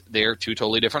Goldings, they're two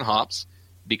totally different hops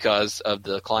because of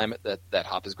the climate that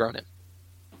hop is grown in.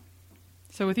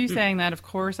 So with you saying that, of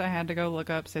course, I had to go look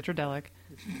up Citradelic.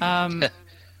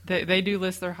 They do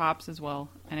list their hops as well,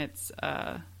 and it's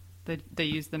they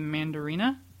use the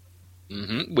Mandarina,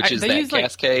 which is that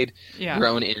Cascade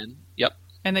grown in. Yep.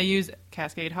 And they use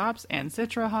Cascade hops and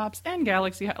Citra hops and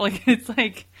Galaxy hops. Like, it's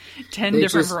like 10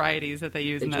 different varieties that they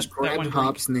use. They in just that grabbed one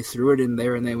hops and they threw it in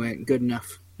there and they went, good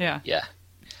enough. Yeah. Yeah.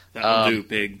 That'll do,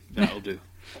 pig. That'll do.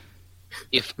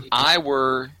 If I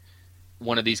were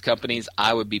one of these companies,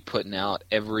 I would be putting out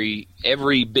every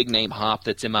big name hop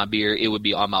that's in my beer. It would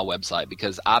be on my website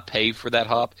because I pay for that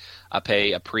hop. I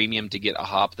pay a premium to get a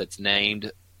hop that's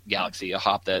named Galaxy, a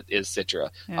hop that is Citra,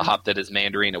 a hop that is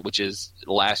Mandarina, which is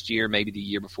last year, maybe the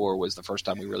year before, was the first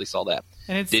time we really saw that.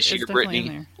 And this year,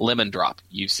 Brittany, Lemon Drop.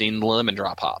 You've seen the Lemon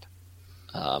Drop hop.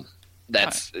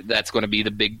 That's going to be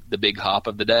the big hop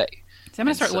of the day. See, I'm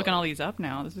going to start looking all these up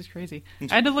now. This is crazy.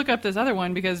 I had to look up this other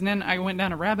one because then I went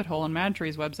down a rabbit hole on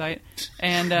MadTree's website,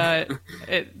 and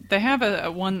they have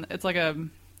a one. It's like it's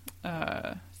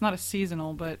not a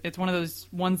seasonal, but it's one of those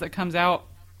ones that comes out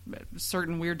at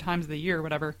certain weird times of the year or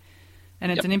whatever.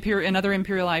 And it's another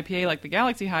Imperial IPA like the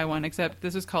Galaxy High one, except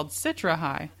this is called Citra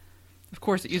High. Of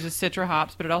course, it uses Citra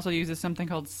hops, but it also uses something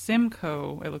called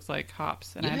Simcoe, it looks like,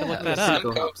 hops. And I had to look that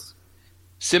up.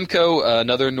 Simcoe,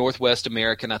 another Northwest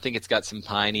American. I think it's got some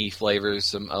piney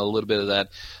flavors, a little bit of that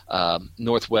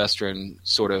Northwestern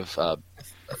sort of.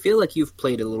 I feel like you've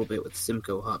played a little bit with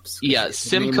Simcoe hops. Yeah,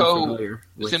 Simcoe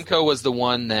was the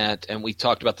one that, and we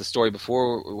talked about the story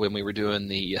before when we were doing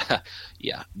the,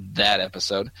 that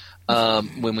episode,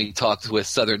 when we talked with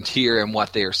Southern Tier and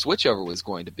what their switchover was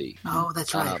going to be. Oh,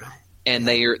 that's right. And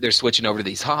they're switching over to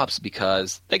these hops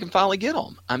because they can finally get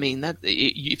them. I mean,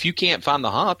 if you can't find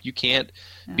the hop, you can't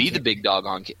be the big dog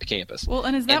on campus. Well,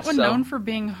 and is that one known for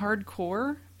being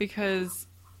hardcore? Because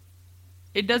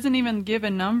it doesn't even give a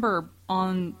number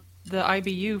on the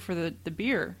IBU for the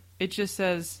beer. It just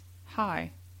says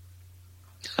high.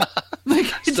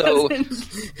 So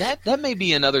that may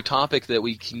be another topic that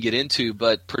we can get into,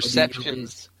 but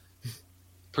perceptions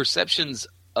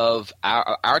of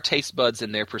our taste buds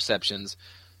and their perceptions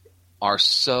are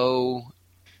so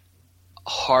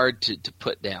hard to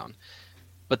put down.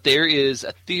 But there is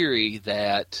a theory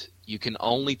that you can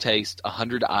only taste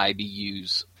 100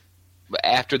 IBUs.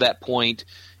 After that point,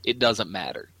 it doesn't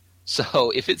matter.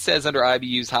 So if it says under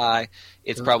IBUs high,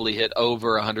 it's probably hit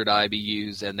over 100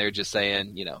 IBUs, and they're just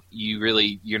saying,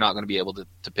 you're not going to be able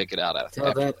to pick it out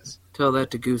after this. Tell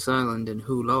that to Goose Island and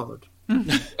Who Lord.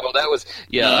 Oh, that was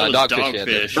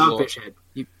Dogfish. Dogfish Head.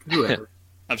 Whoever.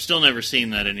 I've still never seen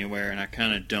that anywhere, and I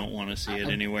kind of don't want to see it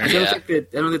anywhere. I don't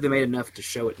think they made enough to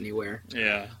show it anywhere.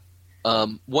 Yeah.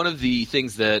 One of the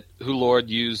things that Who Lord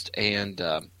used, and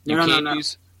you can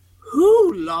use.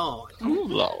 Who Lord? Who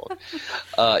Lord?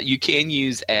 You can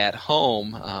use at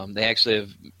home. They actually have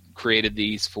created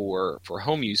these for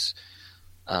home use.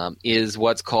 Is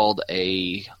what's called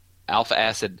a alpha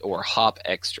acid or hop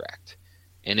extract.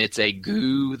 And it's a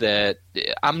goo that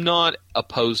I'm not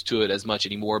opposed to it as much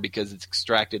anymore because it's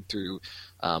extracted through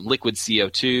liquid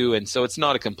CO2, and so it's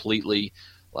not a completely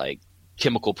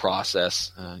chemical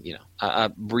process. I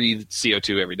breathe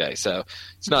CO2 every day, so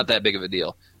it's not that big of a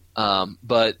deal.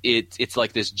 But it's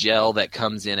like this gel that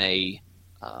comes in a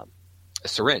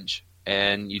syringe,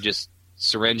 and you just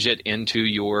syringe it into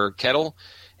your kettle,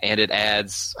 and it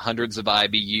adds hundreds of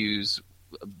IBUs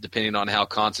depending on how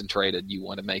concentrated you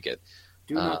want to make it.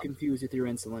 Do not confuse with your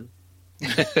insulin. We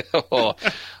can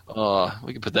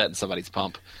put that in somebody's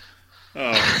pump.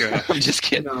 Oh, God. I'm just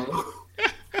kidding. No.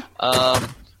 I'm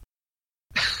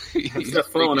stuff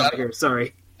falling out here.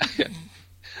 Sorry.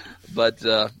 But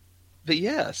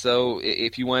yeah, so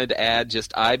if you wanted to add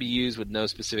just IBUs with no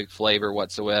specific flavor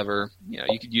whatsoever,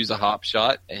 you could use a hop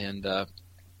shot and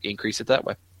increase it that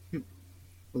way.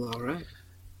 Well, all right.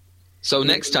 So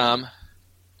next time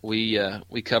we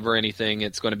cover anything,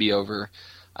 it's going to be over,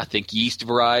 I think, yeast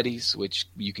varieties, which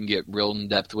you can get real in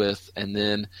depth with, and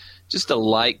then just a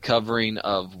light covering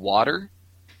of water,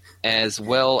 as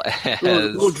well as a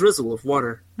little drizzle of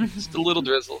water, just a little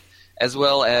drizzle, as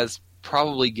well as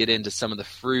probably get into some of the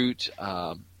fruit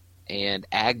and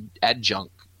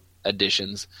adjunct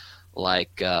additions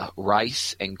like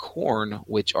rice and corn,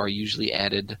 which are usually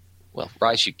added. Well,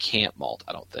 rice you can't malt,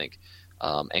 I don't think,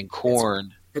 and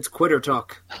corn. It's quitter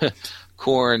talk.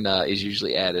 Corn is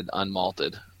usually added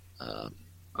unmalted.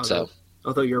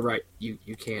 Although you're right, you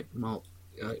can't malt.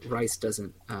 Rice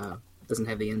doesn't have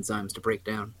the enzymes to break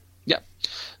down. Yep.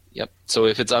 So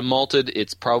if it's unmalted,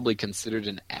 it's probably considered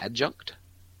an adjunct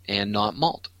and not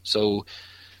malt. So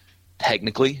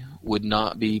technically, would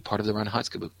not be part of the Run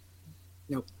Heiskeboo.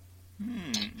 Nope.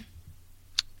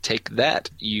 Take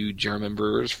that, you German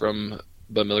brewers from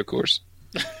Bud Miller Coors.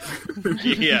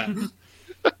 Yeah.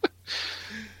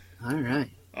 All right.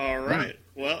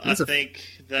 Well, I think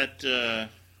that...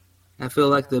 I feel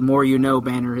like the more you know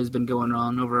banner has been going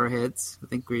on over our heads. I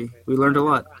think we learned a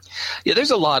lot. Yeah, there's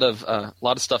a lot of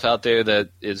stuff out there that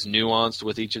is nuanced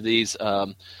with each of these.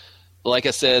 Like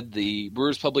I said, the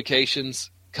Brewers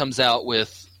Publications comes out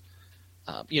with,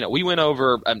 we went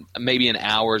over maybe an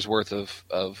hour's worth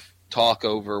of talk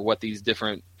over what these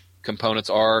different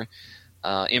components are.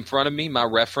 In front of me, my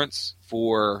reference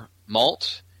for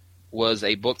malt was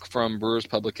a book from Brewers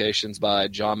Publications by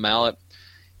John Mallett.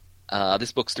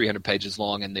 This book's 300 pages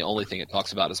long, and the only thing it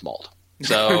talks about is malt.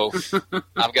 So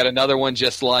I've got another one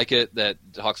just like it that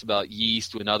talks about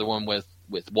yeast, another one with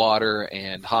water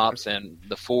and hops, and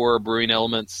the 4 Brewing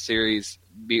Elements series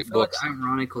books. Like,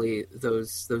 ironically,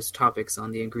 those topics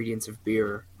on the ingredients of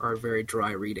beer are very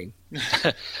dry reading.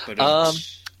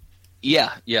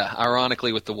 Yeah.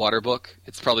 Ironically, with the water book,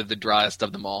 it's probably the driest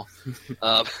of them all.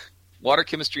 Water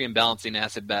chemistry and balancing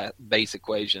acid-base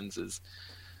equations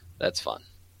that's fun.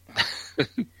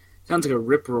 Sounds like a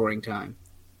rip-roaring time.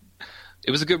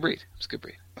 It was a good read.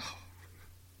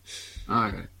 All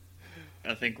right.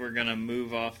 I think we're going to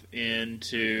move off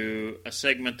into a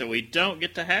segment that we don't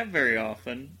get to have very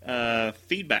often,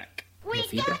 feedback.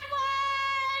 We got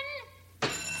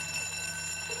one!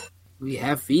 We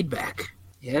have feedback.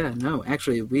 Yeah, no,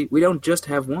 actually, we don't just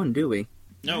have one, do we?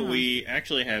 No, we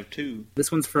actually have 2.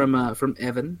 This one's from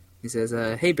Evan. He says,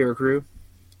 "Hey, Bear Crew.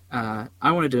 I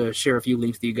wanted to share a few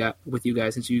links with you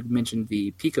guys since you mentioned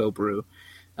the Pico Brew,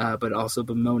 but also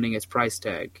bemoaning its price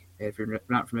tag. If you're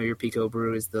not familiar, Pico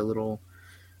Brew is the little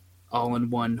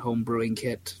all-in-one home brewing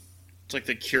kit. It's like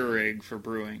the Keurig for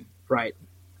brewing. Right.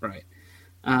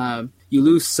 You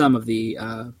lose some of the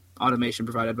automation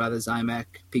provided by the Zymac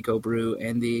Pico Brew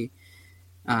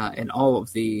and all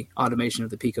of the automation of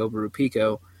the Pico Brew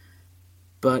Pico,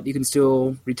 but you can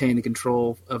still retain the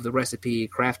control of the recipe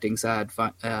crafting side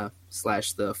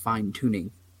 / the fine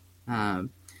tuning. But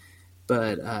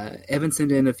But Evan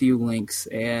sent in a few links,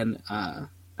 and I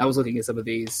was looking at some of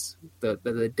these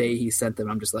the day he sent them.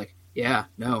 I'm just like, yeah,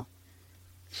 no.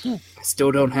 I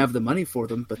still don't have the money for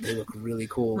them, but they look really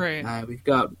cool. Right. We've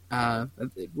got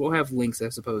we'll have links, I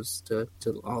suppose, to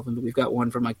all of them. But we've got one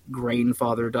from like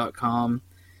grainfather.com.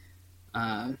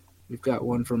 We've got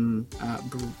one from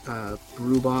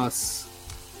Brewboss.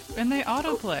 And they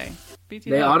autoplay. BT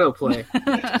They autoplay.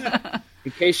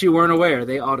 In case you weren't aware,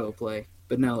 they autoplay.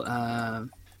 But no,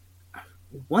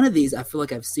 one of these I feel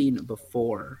like I've seen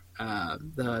before.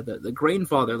 The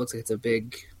Grainfather looks like it's a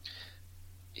big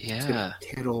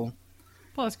kettle.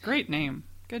 Well, it's a great name.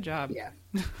 Good job. Yeah.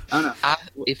 I don't know.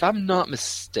 If I'm not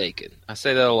mistaken, I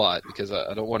say that a lot because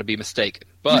I don't want to be mistaken.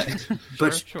 But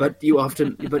but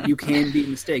you can be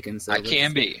mistaken. So I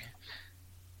can be.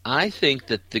 I think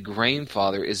that the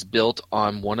Grainfather is built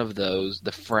on one of those,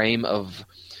 the frame of,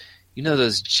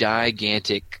 those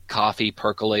gigantic coffee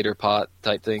percolator pot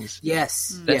type things.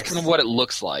 Yes, that's kind of what it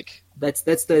looks like.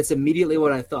 That's immediately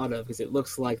what I thought of because it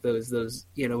looks like those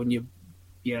when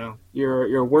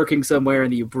you're working somewhere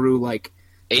and you brew like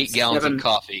 8 gallons of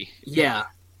coffee. Yeah,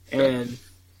 and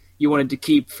you wanted to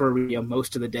keep for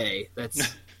most of the day. That's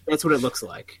what it looks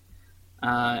like.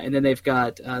 And then they've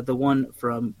got the one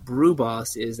from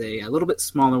Brewboss is a little bit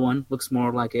smaller one. Looks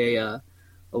more like a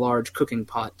large cooking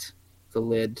pot, the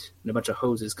lid, and a bunch of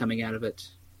hoses coming out of it.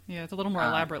 Yeah, it's a little more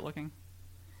elaborate looking.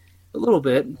 A little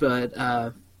bit, but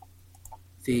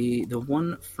the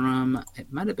one from,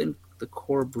 it might have been the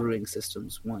Core Brewing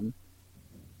Systems one.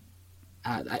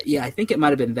 I think it might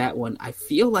have been that one. I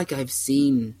feel like I've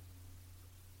seen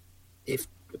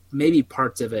maybe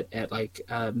parts of it at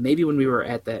maybe when we were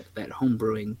at that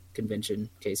Homebrewing convention,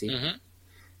 Casey.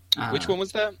 Mm-hmm. Which one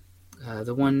was that?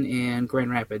 The one in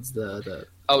Grand Rapids.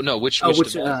 Which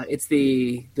it's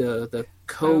the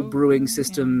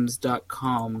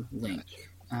cobrewingsystems.com link.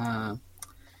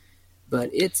 But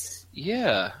it's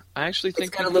I actually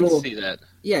think I can see that.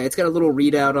 Yeah, it's got a little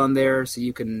readout on there, so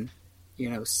you can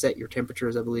set your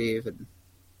temperatures, I believe. And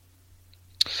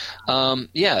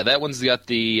that one's got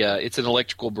the it's an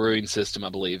electrical brewing system, I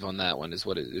believe, on that one is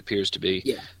what it appears to be.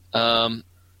 Yeah.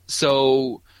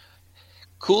 So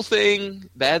cool thing,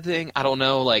 bad thing, I don't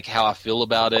know how I feel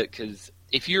about it, because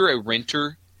if you're a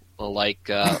renter like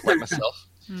myself,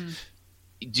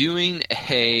 doing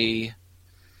a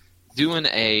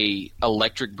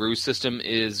electric brew system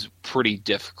is pretty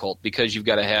difficult because you've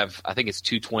got to have, I think it's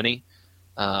 220,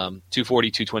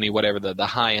 240, 220, whatever the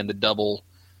high end, the double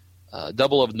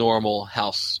of normal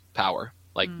house power,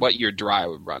 what your dry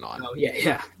would run on. Oh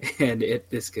yeah, and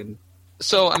this can.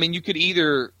 So I mean, you could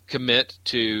either commit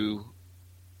to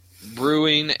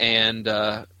brewing and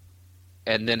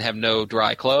then have no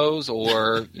dry clothes,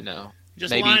 or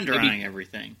just line drying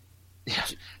everything. Yeah.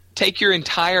 Take your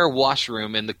entire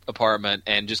washroom in the apartment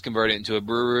and just convert it into a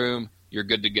brew room. You're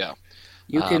good to go.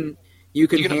 You can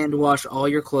hand wash all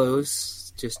your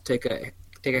clothes. Just take a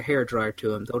hair dryer to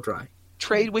them; they'll dry.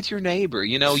 Trade with your neighbor.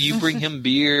 You bring him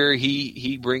beer.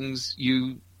 He brings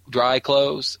you dry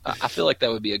clothes. I feel like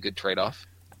that would be a good trade-off.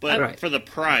 But for the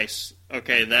price,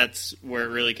 okay, that's where it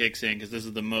really kicks in, because this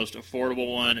is the most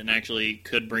affordable one and actually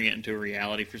could bring it into a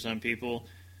reality for some people.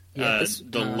 Yeah,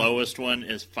 the lowest one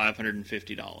is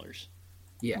 $550.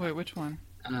 Yeah. Wait, which one?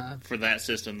 For that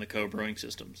system, the co-brewing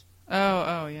systems.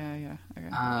 Oh, yeah. Okay.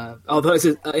 Although,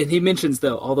 and he mentions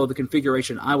although the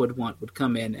configuration I would want would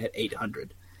come in at $800.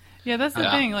 Yeah, that's the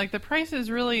thing. The price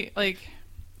is really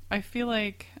I feel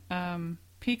like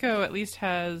Pico at least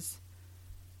has.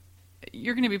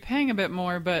 You're going to be paying a bit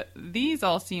more, but these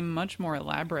all seem much more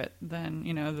elaborate than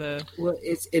the. Well,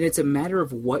 it's a matter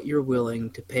of what you're willing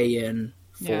to pay in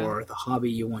for the hobby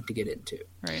you want to get into.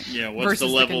 Right. Yeah. What's the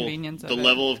level? The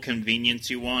level of convenience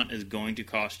you want is going to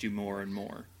cost you more and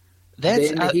more.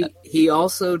 He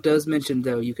also does mention,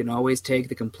 though, you can always take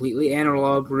the completely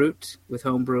analog route with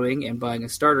homebrewing and buying a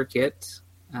starter kit,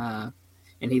 and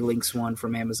he links one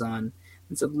from Amazon.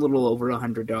 It's a little over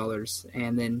 $100,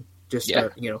 and then just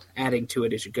start, adding to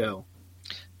it as you go.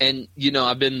 And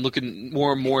I've been looking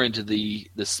more and more into the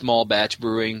small batch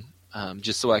brewing,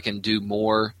 just so I can do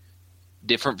more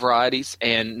different varieties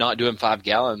and not doing 5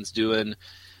 gallons, doing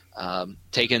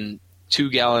taking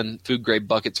 2-gallon food grade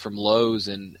buckets from Lowe's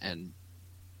and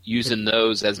using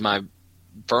those as my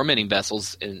fermenting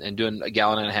vessels and doing 1.5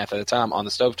 gallons at a time on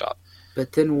the stovetop.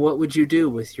 But then what would you do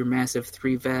with your massive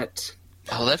 3-vat?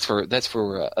 Oh, that's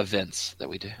for events that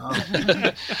we do.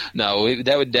 Oh. No,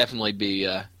 that would definitely be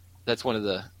that's one of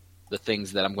the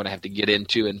things that I'm going to have to get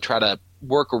into and try to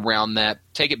work around that.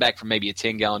 Take it back from maybe a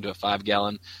 10-gallon to a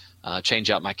 5-gallon. Change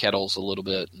out my kettles a little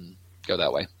bit and go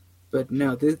that way. But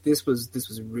no, this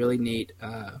was really neat.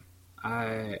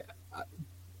 I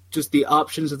just the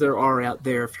options that there are out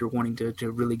there if you're wanting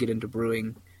to really get into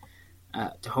brewing,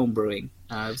 to home brewing.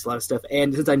 There's a lot of stuff,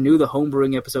 and since I knew the home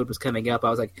brewing episode was coming up, I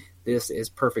was like, this is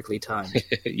perfectly timed.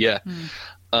 Yeah.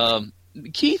 The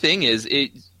key thing is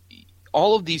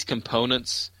all of these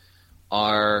components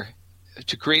are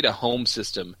to create a home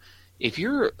system. If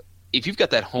you've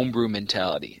got that homebrew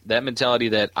mentality,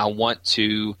 that I want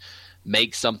to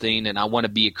make something and I want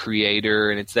to be a creator,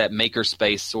 and it's that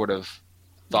makerspace sort of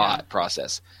thought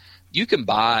process, you can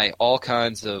buy all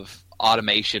kinds of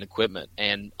automation equipment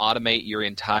and automate your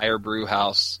entire brew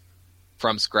house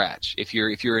from scratch if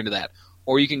you're into that.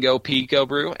 Or you can go Pico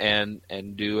Brew and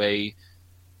do a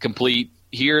complete,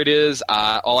 here it is,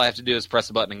 all I have to do is press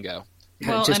a button and go.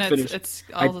 Well, and it's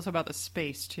also about the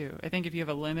space too. I think if you have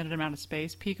a limited amount of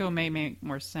space, Pico may make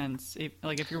more sense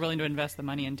if you're willing to invest the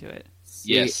money into it.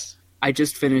 Yes. I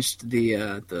just finished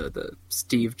the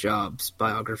Steve Jobs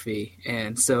biography,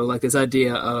 and so like this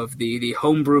idea of the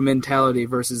homebrew mentality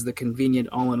versus the convenient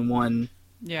all-in-one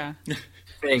thing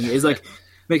is like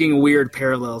making weird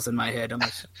parallels in my head. I'm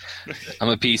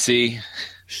a PC,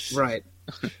 right?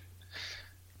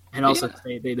 And also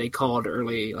they called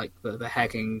early like the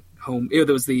hacking home. It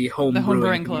was the home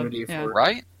brewing community club,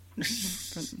 right?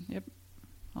 Yep,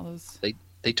 all those.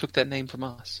 They took that name from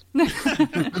us.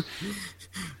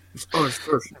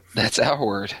 That's our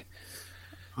word.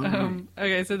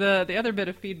 Okay, so the other bit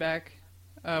of feedback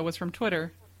was from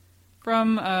Twitter,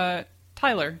 from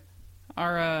Tyler.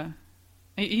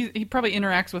 He probably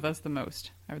interacts with us the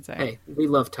most, I would say. Hey, we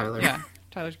love Tyler. Yeah,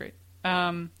 Tyler's great.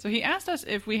 So he asked us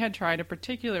if we had tried a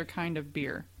particular kind of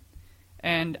beer,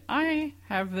 and I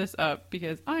have this up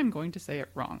because I'm going to say it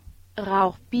wrong.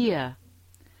 Rauchbier.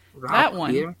 That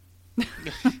one.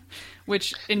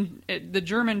 Which in the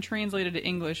German translated to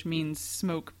English means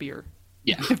smoke beer.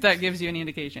 Yeah. If that gives you any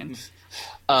indication.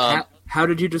 How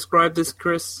did you describe this,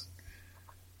 Chris?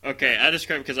 Okay, I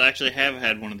described because I actually have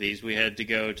had one of these. We had to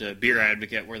go to Beer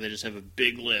Advocate where they just have a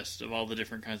big list of all the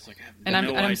different kinds. Like,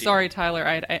 I'm sorry, Tyler.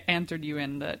 I answered you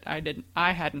in that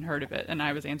I hadn't heard of it, and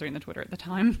I was answering the Twitter at the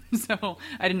time, so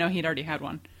I didn't know he'd already had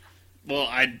one. Well,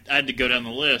 I had to go down the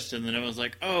list, and then it was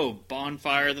like, oh,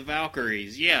 Bonfire of the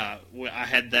Valkyries. Yeah, I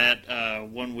had that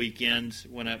one weekend,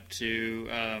 went up to,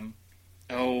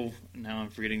 now I'm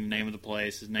forgetting the name of the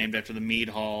place. It's named after the Mead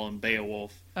Hall in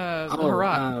Beowulf. The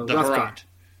Herat. The Herat.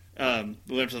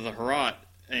 We went to the Herat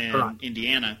in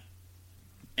Indiana,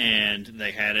 and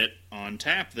they had it on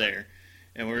tap there.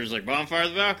 And we were just like, Bonfire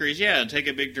of the Valkyries, yeah, take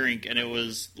a big drink. And it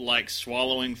was like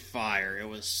swallowing fire. It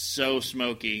was so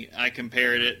smoky. I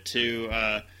compared it to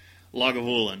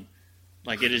Lagavulin.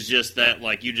 Like, it is just that,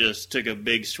 like, you just took a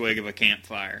big swig of a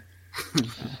campfire.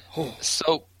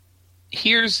 So,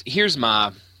 here's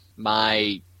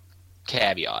my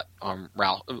caveat on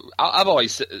Rauch. I've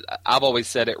always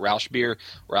said it Rauch beer.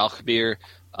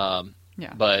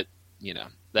 But,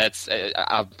 that's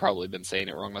I've probably been saying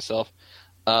it wrong myself.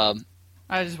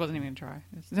 I just wasn't even going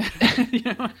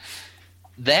to try.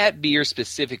 That beer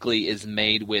specifically is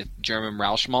made with German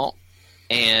Rauch malt,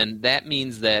 and that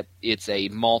means that it's a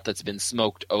malt that's been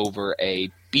smoked over a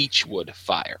beechwood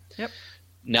fire. Yep.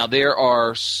 Now, there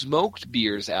are smoked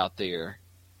beers out there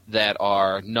that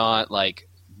are not like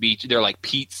they're like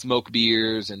peat smoke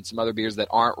beers and some other beers that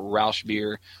aren't Rauch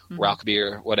beer, Rauch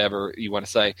beer, whatever you want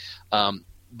to say.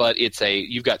 But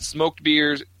you've got smoked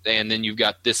beers, and then you've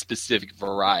got this specific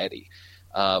variety.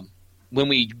 When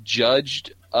we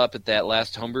judged up at that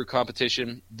last homebrew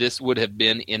competition, this would have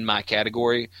been in my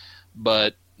category,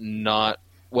 but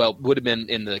would have been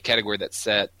in the category that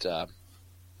sat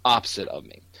opposite of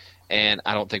me. And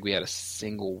I don't think we had a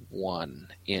single one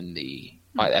at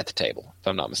the table, if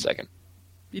I'm not mistaken.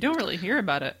 You don't really hear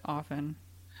about it often.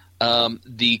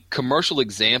 The commercial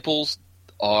examples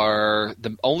are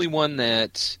the only one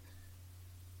that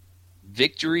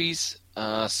Victory's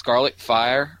Scarlet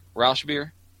Fire Rauch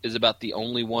beer is about the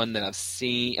only one that I've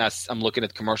seen. I'm looking at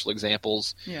the commercial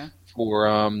examples for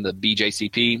the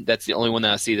BJCP. That's the only one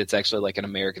that I see that's actually like an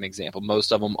American example.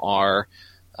 Most of them are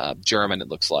German, it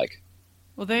looks like.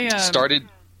 Well, they started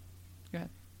Go ahead.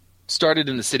 Started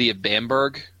in the city of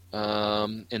Bamberg,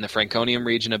 in the Franconium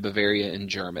region of Bavaria in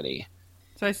Germany.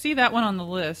 So I see that one on the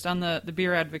list, on the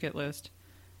Beer Advocate list.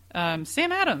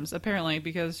 Sam Adams, apparently,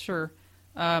 because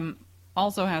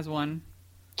also has one.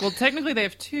 Well, technically they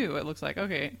have two, it looks like.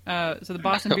 Okay, so the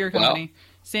Boston Beer Company,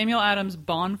 Samuel Adams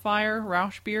Bonfire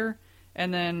Rauch beer,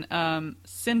 and then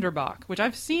Cinderbach, which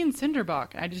I've seen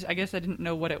Cinderbach. I guess I didn't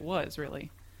know what it was,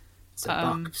 really. It's a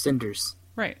bock of cinders.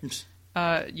 Right.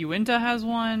 Uinta has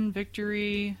one,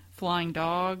 Victory, Flying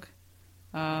Dog.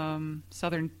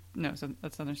 Southern. No, so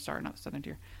that's Southern Star, not Southern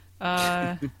Tier.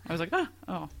 I was like,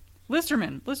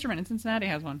 Listerman in Cincinnati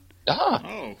has one.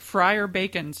 Oh, Friar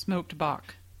Bacon Smoked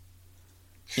Bock.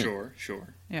 sure.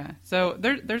 Yeah, so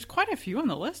there's quite a few on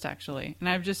the list actually, and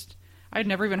I'd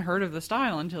never even heard of the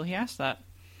style until he asked that.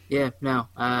 Yeah, no.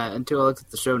 Until I looked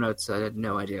at the show notes, I had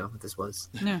no idea what this was.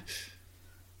 Yeah.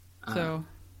 So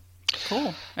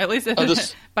cool. At least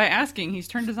by asking, he's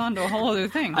turned us on to a whole other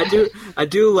thing. I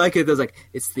do like it. There's like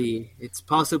it's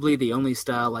possibly the only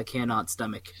style I cannot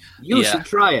stomach. You should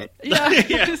try it. Yeah.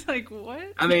 It's like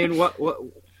what? I mean, what?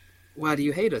 Why do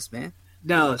you hate us, man?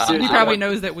 No, He seriously. probably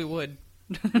knows that we would.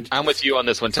 I'm with you on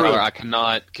this one, Tyler. I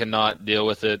cannot deal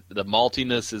with it. The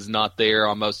maltiness is not there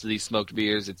on most of these smoked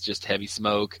beers. It's just heavy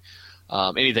smoke.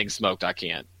 Anything smoked, I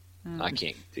can't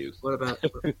do. What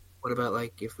about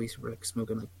like if we were like,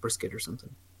 smoking like brisket or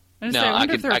something? I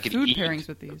wonder if there I are could food eat pairings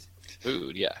with these.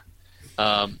 Food, yeah.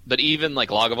 But even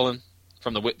like Lagavulin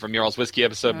from your all's whiskey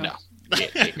episode, no.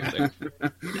 Can't go there.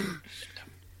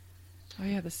 Oh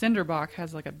yeah, the Cinderbock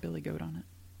has like a billy goat on it.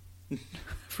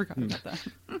 Forgot about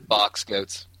that. Box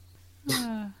goats.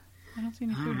 I don't see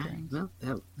any food pairings. Well,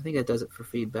 I think that does it for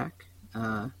feedback.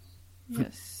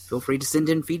 Yes. Feel free to send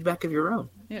in feedback of your own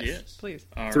Yes, please.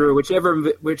 All through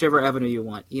right. whichever avenue you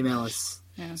want. Email us,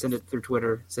 send it through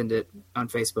Twitter, send it on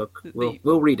Facebook.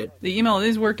 We'll read it. The email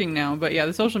is working now, but yeah,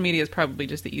 the social media is probably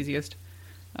just the easiest.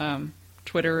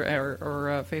 Twitter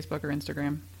or Facebook or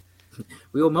Instagram.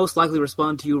 We will most likely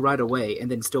respond to you right away,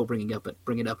 and then still bring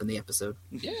it up in the episode.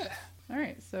 Yeah. All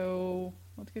right, so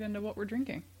let's get into what we're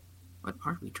drinking. What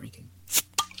are we drinking?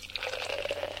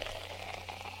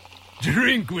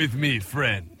 Drink with me,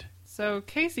 friend. So,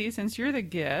 Casey, since you're the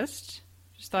guest,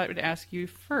 just thought I would ask you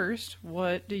first,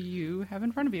 what do you have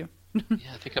in front of you?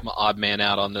 Yeah, I think I'm an odd man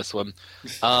out on this one.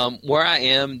 Where I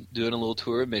am doing a little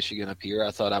tour of Michigan up here,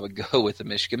 I thought I would go with a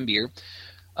Michigan beer.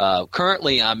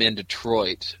 Currently, I'm in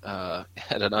Detroit at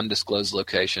an undisclosed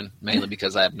location, mainly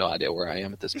because I have no idea where I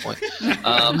am at this point.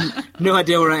 No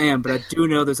idea where I am, but I do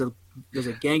know there's a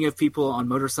gang of people on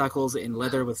motorcycles in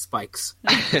leather with spikes.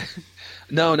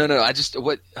 No. I just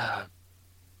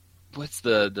what's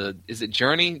the is it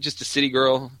Journey? Just a city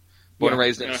girl, born and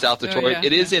raised in South Detroit.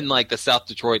 It is in like the South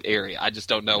Detroit area. I just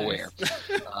don't know where.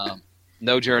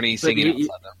 No Journey singing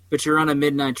outside them. But you're on a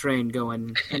midnight train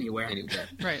going anywhere.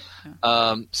 Right.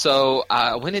 Yeah. So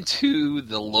I went into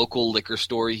the local liquor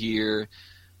store here,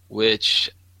 which,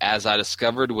 as I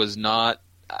discovered, was not.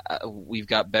 We've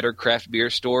got better craft beer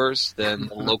stores than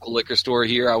the local liquor store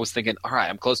here. I was thinking, all right,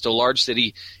 I'm close to a large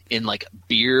city in like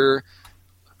beer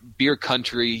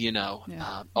country,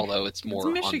 although it's more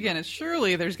it's Michigan.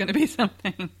 Surely there's going to be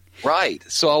something. Right.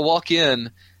 So I walk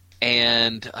in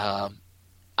and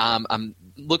I'm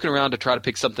looking around to try to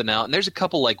pick something out, and there's a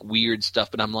couple like weird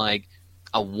stuff, but I'm like,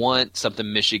 I want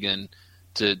something Michigan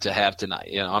to have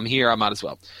tonight. I'm here, I might as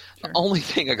well. Sure. The only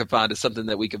thing I could find is something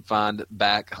that we could find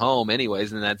back home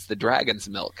anyways, and that's the Dragon's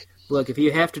Milk. Look, if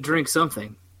you have to drink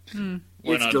something,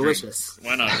 it's delicious.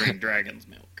 Why not drink Dragon's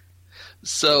Milk?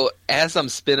 So as I'm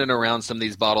spinning around some of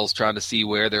these bottles trying to see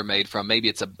where they're made from, maybe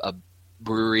it's a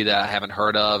brewery that I haven't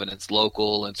heard of and it's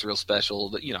local and it's real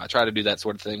special. But, I try to do that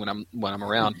sort of thing when I'm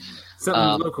around.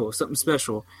 Something local, something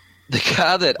special. The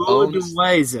guy that owns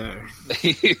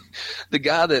the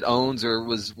guy that owns or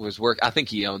was work. I think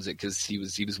he owns it because he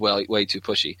was way too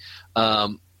pushy.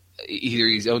 Either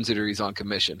he owns it or he's on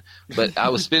commission. But I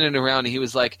was spinning around and he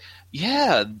was like,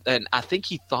 "Yeah," and I think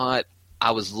he thought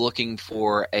I was looking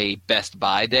for a best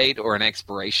buy date or an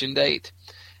expiration date.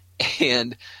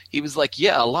 And he was like,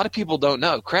 "Yeah, a lot of people don't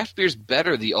know craft beer's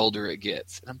better the older it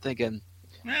gets." And I'm thinking,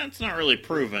 it's not really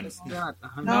proven. It's not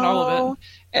all of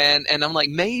it. And I'm like,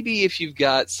 maybe if you've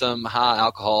got some high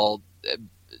alcohol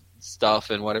stuff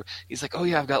and whatever. He's like, "Oh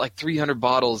yeah, I've got like 300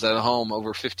 bottles at home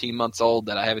over 15 months old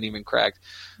that I haven't even cracked."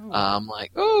 I'm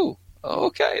like, "Oh,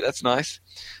 okay, that's nice."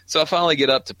 So I finally get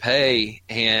up to pay,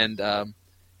 and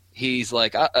he's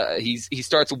like, he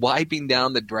starts wiping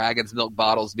down the Dragon's Milk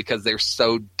bottles because they're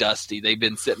so dusty. They've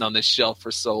been sitting on this shelf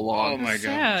for so long. Oh my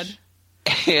god!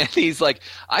 And he's like,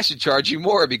 "I should charge you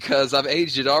more because I've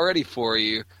aged it already for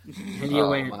you." And you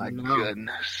went, my no.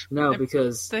 goodness. No,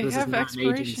 because they this is have not an aging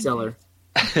expiration cellar.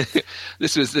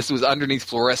 This was underneath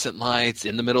fluorescent lights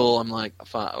in the middle. I'm like,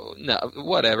 fine, no,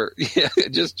 whatever. Yeah,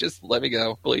 just let me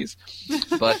go, please.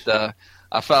 But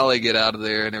I finally get out of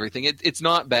there and everything. It's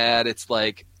not bad. It's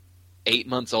like 8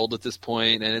 months old at this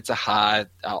point, and it's a high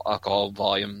alcohol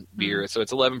volume beer. So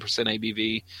it's 11%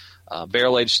 ABV.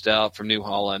 Barrel aged stout from New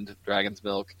Holland, Dragon's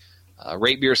Milk.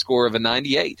 Rate beer score of a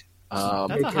 98. That's a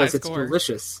high Because it's score.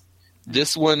 delicious.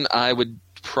 This one I would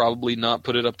probably not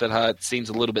put it up that high. It seems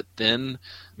a little bit thin.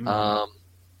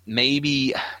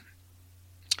 Maybe, I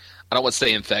don't want to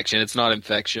say infection. It's not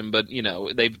infection, but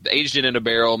they've aged it in a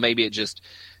barrel. Maybe it's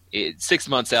 6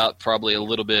 months out, probably a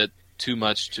little bit too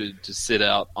much to sit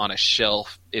out on a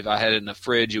shelf. If I had it in a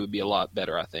fridge, it would be a lot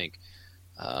better, I think,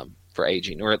 for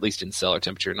aging, or at least in cellar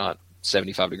temperature, not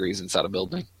 75 degrees inside a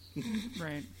building.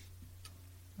 Right.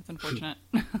 That's unfortunate.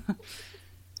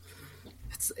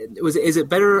 Is it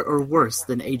better or worse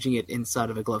than aging it inside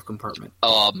of a glove compartment?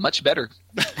 Much better.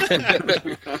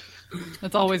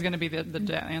 That's always going to be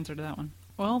the answer to that one.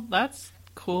 Well, that's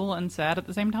cool and sad at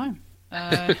the same time.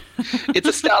 It's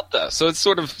a stout, though, so it's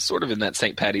sort of in that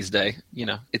St. Patty's Day.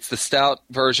 It's the stout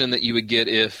version that you would get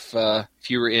if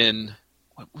you were in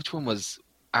which one was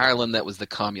Ireland? That was the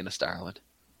communist Ireland.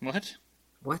 What?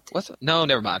 What's it? No,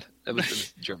 never mind. That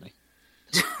was Germany.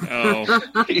 Oh,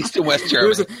 East and West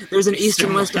Germany. There's an East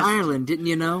and West Ireland, didn't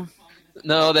you know?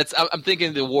 No, I'm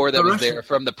thinking the war that was there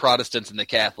from the Protestants and the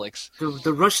Catholics.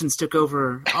 The Russians took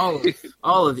over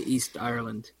all of East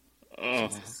Ireland. Oh.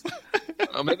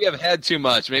 Maybe I've had too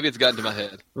much. Maybe it's gotten to my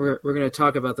head. We're going to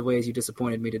talk about the ways you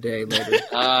disappointed me today later.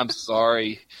 I'm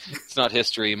sorry. It's not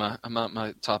history. My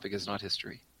topic is not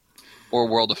history or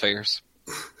world affairs.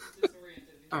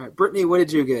 All right, Brittany, what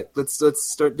did you get? Let's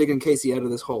start digging Casey out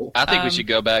of this hole. I think we should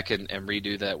go back and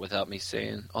redo that without me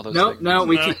saying all those things. No,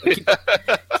 we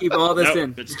keep all this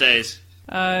in. It stays.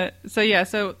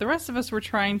 So the rest of us were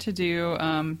trying to do,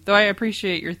 though I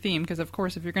appreciate your theme, because of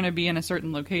course if you're going to be in a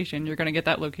certain location, you're going to get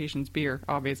that location's beer,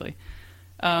 obviously.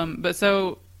 But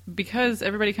so, because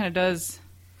everybody kind of does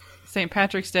St.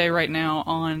 Patrick's Day right now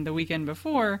on the weekend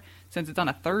before, since it's on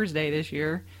a Thursday this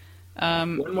year.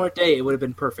 One more day, it would have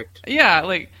been perfect.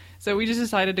 Yeah, so we just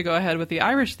decided to go ahead with the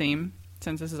Irish theme,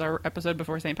 since this is our episode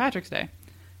before St. Patrick's Day.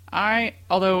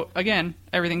 Although, again,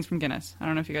 everything's from Guinness. I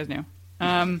don't know if you guys knew.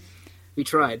 We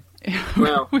tried.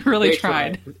 Well, we really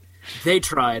tried. They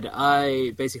tried.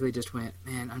 I basically just went,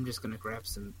 man, I'm just going to grab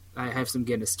some. I have some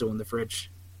Guinness still in the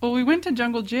fridge. Well, we went to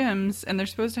Jungle Gyms, and they're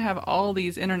supposed to have all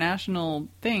these international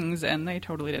things, and they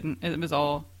totally didn't. It was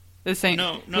all the same.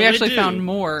 No, we actually found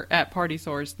more at Party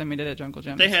Source than we did at Jungle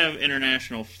Gyms. They have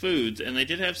international foods, and they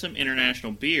did have some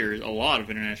international beers, a lot of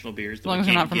international beers. As long as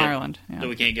they're not from Ireland. Yeah. That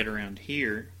we can't get around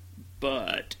here.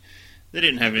 But they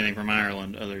didn't have anything from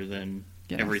Ireland other than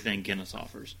everything Guinness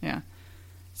offers. Yeah.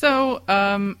 So,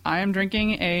 I am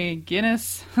drinking a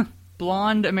Guinness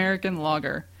Blonde American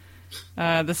Lager.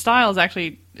 The style is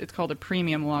actually, it's called a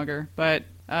premium lager, but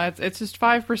it's just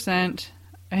 5%.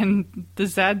 And the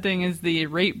sad thing is the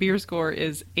rate beer score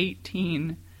is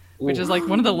 18, which is like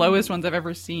one of the lowest ones I've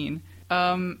ever seen.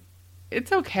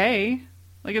 It's okay.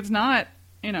 It's not,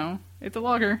 it's a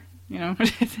lager,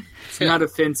 It's not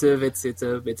offensive. It's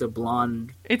a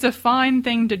blonde. It's a fine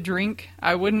thing to drink.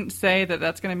 I wouldn't say that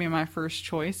that's going to be my first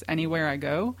choice anywhere I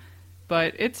go,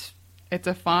 but it's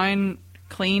a fine,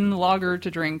 clean lager to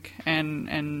drink,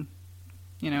 and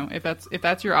if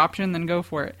that's your option, then go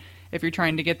for it. If you're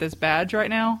trying to get this badge right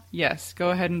now, yes, go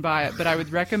ahead and buy it. But I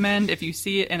would recommend, if you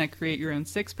see it in a Create Your Own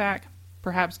 6-pack,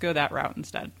 perhaps go that route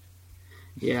instead.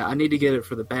 Yeah, I need to get it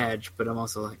for the badge, but I'm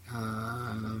also like,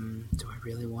 do I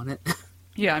really want it?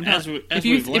 Yeah, if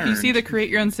you see the Create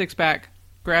Your Own 6-pack,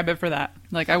 grab it for that.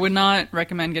 I would not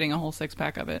recommend getting a whole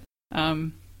 6-pack of it.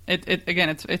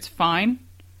 It's fine.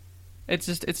 It's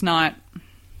just it's not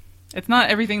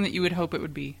everything that you would hope it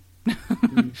would be.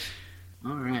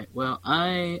 All right. Well,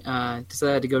 I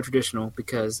decided to go traditional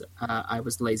because I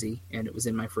was lazy and it was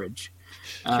in my fridge.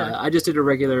 Sure. I just did a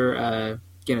regular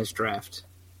Guinness draft.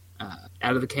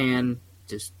 Out of the can,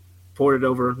 just poured it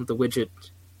over with the widget.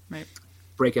 Right.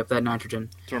 Break up that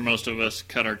nitrogen. That's where most of us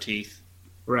cut our teeth.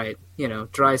 Right.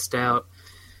 Dry stout,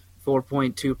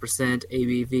 4.2%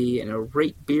 ABV, and a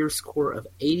rate beer score of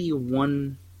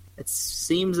 81. It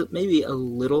seems maybe a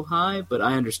little high, but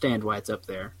I understand why it's up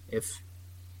there. If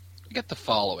you get the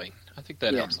following, I think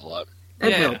that helps a lot.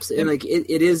 That helps, and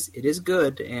it is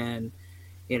good, and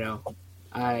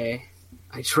I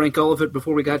drank all of it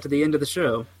before we got to the end of the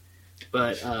show,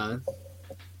 but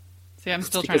see, I'm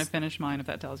still trying to finish mine. If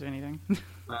that tells you anything.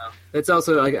 Wow, it's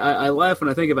also I laugh when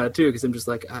I think about it too, because I'm just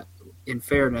in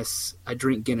fairness, I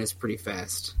drink Guinness pretty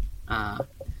fast. I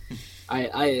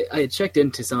had checked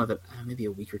into some of it maybe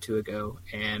a week or two ago,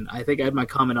 and I think I had my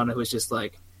comment on it was just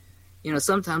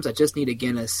sometimes I just need a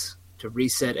Guinness to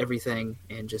reset everything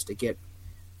and just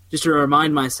to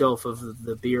remind myself of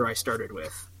the beer I started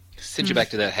with. Send you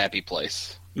back to that happy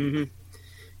place. Mm-hmm.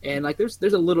 And there's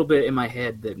a little bit in my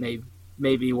head that may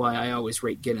be why I always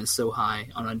rate Guinness so high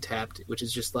on Untappd, which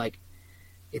is just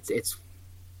it's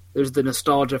there's the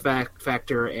nostalgia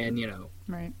factor, and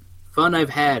right. fun I've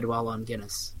had while on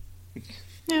Guinness.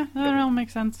 Yeah, that all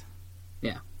makes sense.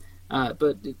 Yeah.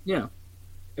 But,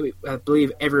 I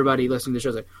believe everybody listening to the show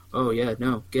is like, oh, yeah,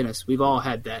 no, Guinness. We've all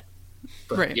had that.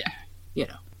 But, Right.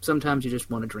 Yeah. Sometimes you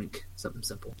just want to drink something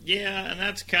simple. Yeah, and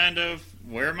that's kind of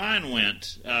where mine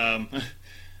went.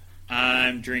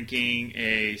 I'm drinking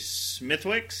a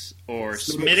Smithwick's, or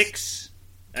Smittix,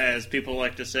 as people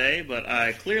like to say, but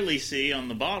I clearly see on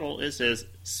the bottle it says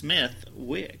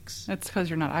Smithwick's. That's because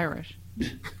you're not Irish.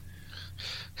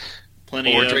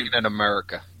 We're drinking in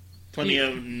America. Plenty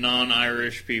of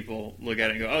non-Irish people look at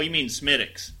it and go, "Oh, you mean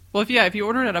Smittix?" Well, if you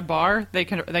order it at a bar, they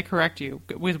correct you.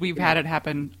 We've had it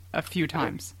happen a few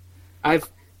times. I've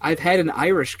had an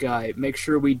Irish guy make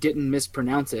sure we didn't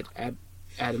mispronounce it at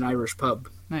an Irish pub.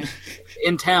 Nice.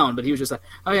 In town, but he was just like,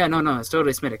 oh yeah, no, it's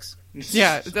totally Smittix.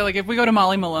 Yeah, so like if we go to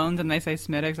Molly Malone's and they say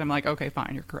Smittix, I'm like, okay,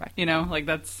 fine, you're correct.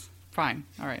 That's fine.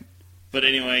 All right. But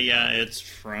anyway, yeah, it's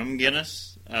from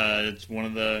Guinness. It's one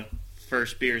of the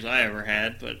first beers I ever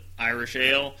had, but Irish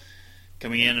ale,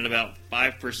 coming in at about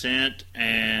 5%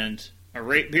 and a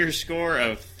rate beer score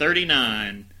of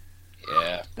 39.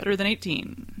 Yeah. Better than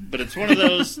 18. But it's one of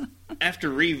those, after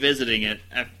revisiting it,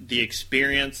 the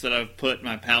experience that I've put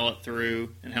my palate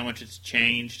through and how much it's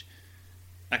changed,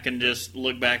 I can just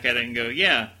look back at it and go,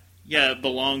 yeah, it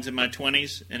belongs in my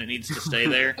 20s and it needs to stay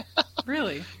there.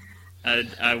 Really? I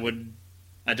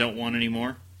don't want any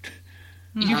more.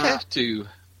 You have to.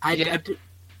 I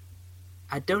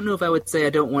don't know if I would say I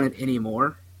don't want it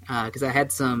anymore, because I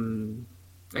had some,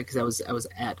 because I was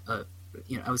at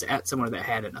somewhere that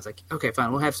had it, and I was like, okay,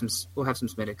 fine, we'll have some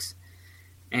Smittix,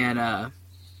 and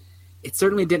it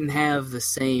certainly didn't have the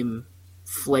same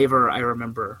flavor I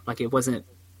remember. Like it wasn't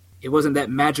that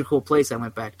magical place I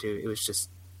went back to. It's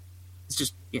just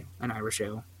an Irish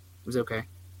ale. It was okay.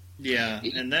 Yeah,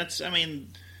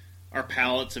 and our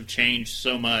palates have changed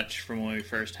so much from when we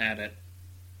first had it.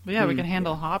 Well, yeah, we can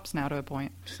handle hops now to a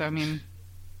point. So,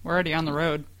 we're already on the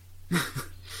road.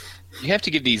 You have to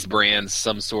give these brands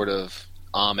some sort of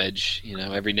homage,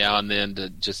 every now and then to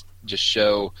just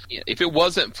show. If it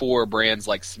wasn't for brands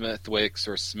like Smithwick's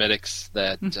or Smittix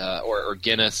or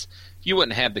Guinness, you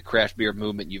wouldn't have the craft beer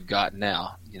movement you've got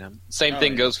now. Same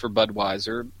thing goes for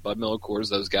Budweiser, Bud Miller Coors,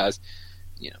 those guys.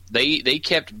 They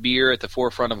kept beer at the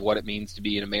forefront of what it means to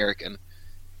be an American,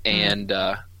 and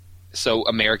so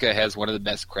America has one of the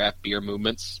best craft beer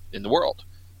movements in the world.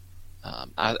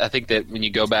 I think that when you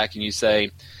go back and you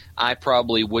say, I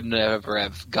probably wouldn't ever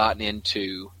have gotten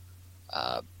into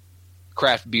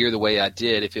craft beer the way I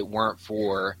did if it weren't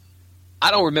for –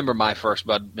 I don't remember my first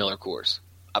Bud Miller Coors.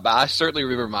 But I certainly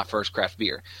remember my first craft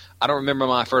beer. I don't remember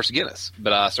my first Guinness,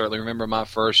 but I certainly remember my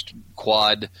first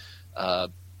quad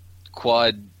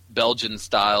Belgian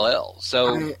style ale.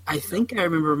 So I think I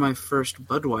remember my first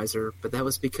Budweiser, but that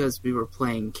was because we were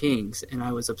playing Kings, and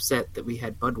I was upset that we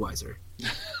had Budweiser.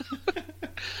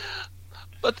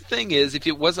 But the thing is, if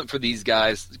it wasn't for these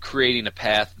guys creating a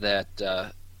path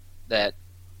that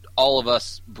all of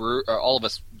us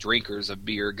drinkers of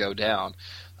beer go down,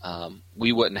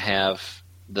 we wouldn't have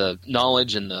the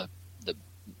knowledge and the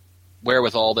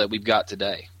wherewithal that we've got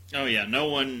today. Oh yeah, no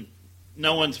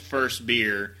one's first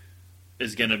beer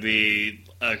is going to be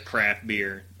a craft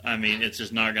beer. It's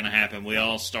just not going to happen. We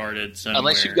all started somewhere.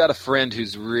 Unless you've got a friend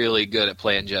who's really good at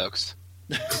playing jokes.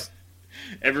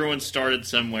 Everyone started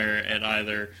somewhere at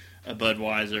either a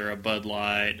Budweiser, a Bud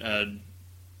Light, a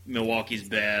Milwaukee's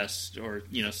Best, or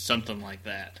something like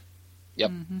that. Yep.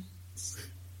 Mm-hmm.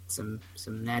 Some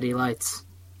Natty Lights.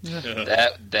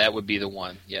 That would be the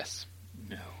one. Yes.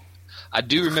 No. I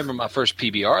do remember my first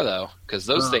PBR though, because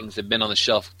those things have been on the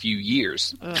shelf a few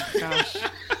years. Oh gosh.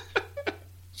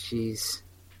 Jeez.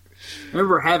 I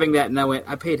remember having that, and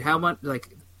I paid how much? Like,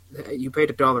 you paid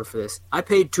 $1 for this. I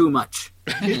paid too much.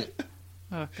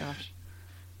 Oh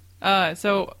gosh.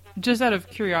 So just out of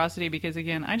curiosity, because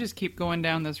again, I just keep going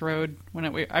down this road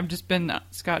I've just been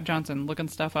Scott Johnson looking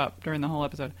stuff up during the whole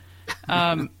episode.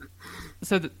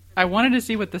 I wanted to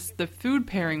see what the food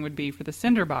pairing would be for the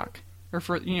Cinderbach, or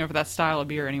for that style of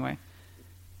beer anyway.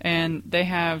 And they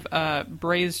have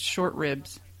braised short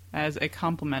ribs as a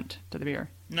complement to the beer.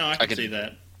 No, I can see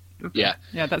that. Yeah.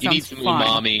 Yeah, that you sounds need some fine.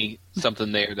 umami,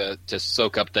 something there to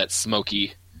soak up that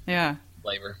smoky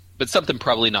flavor. But something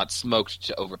probably not smoked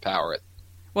to overpower it.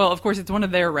 Well, of course, it's one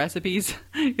of their recipes,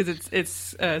 because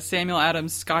it's Samuel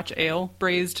Adams Scotch Ale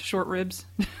braised short ribs.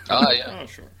 Oh, yeah. Oh,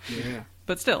 sure. Yeah.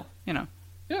 But still, Yeah.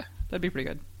 that'd be pretty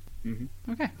good.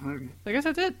 Mm-hmm. Okay. So I guess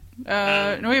that's it.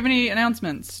 Do we have any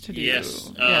announcements to do?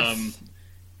 Yes. Yes.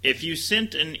 If you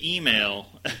sent an email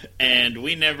and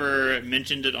we never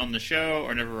mentioned it on the show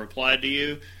or never replied to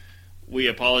you, we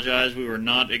apologize. We were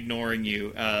not ignoring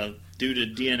you. Due to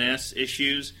DNS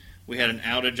issues, we had an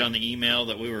outage on the email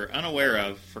that we were unaware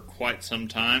of for quite some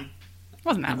time.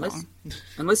 Wasn't that long.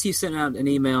 Unless you sent out an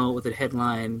email with a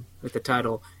headline with the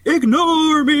title,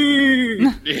 "Ignore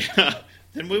me!" Yeah,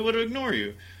 then we would ignore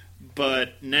you.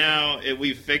 But now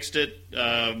we fixed it.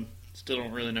 Still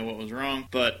don't really know what was wrong,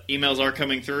 but emails are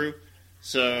coming through.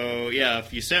 So, yeah,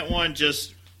 if you sent one,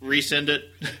 just resend it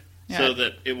so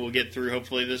that it will get through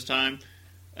hopefully this time.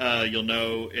 You'll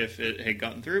know if it had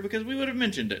gotten through because we would have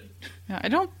mentioned it. Yeah, I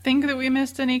don't think that we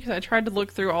missed any because I tried to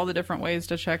look through all the different ways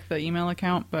to check the email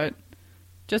account, but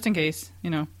just in case,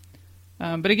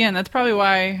 But again, that's probably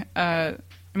why, the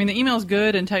email's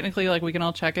good and technically, we can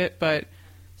all check it, but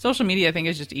social media, I think,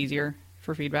 is just easier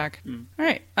for feedback. All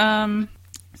right.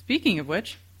 Speaking of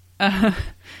which,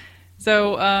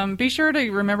 so be sure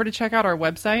to remember to check out our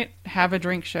website,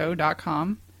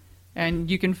 haveadrinkshow.com,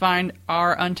 and you can find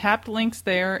our Untapped links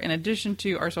there in addition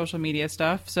to our social media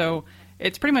stuff. So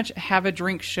it's pretty much Have a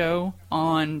Drink Show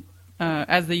on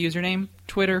as the username,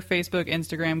 Twitter, Facebook,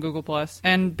 Instagram, Google+.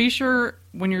 And be sure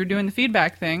when you're doing the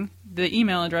feedback thing, the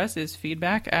email address is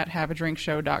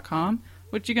feedback@haveadrinkshow.com,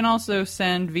 which you can also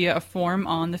send via a form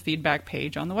on the feedback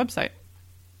page on the website.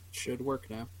 Should work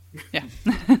now. Yeah.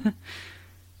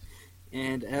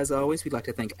 And as always, we'd like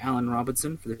to thank Alan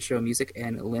Robinson for the show music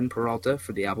and Lynn Peralta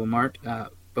for the album art.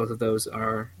 Both of those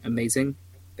are amazing.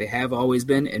 They have always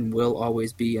been and will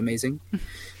always be amazing.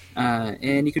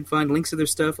 And you can find links to their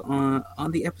stuff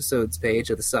on the episodes page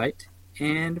of the site.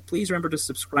 And please remember to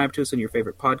subscribe to us on your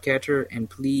favorite podcatcher. And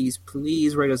please,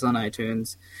 please rate us on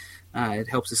iTunes. It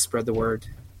helps us spread the word.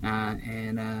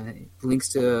 And links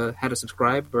to how to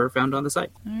subscribe are found on the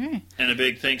site. Okay. And a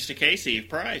big thanks to Casey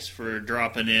Price for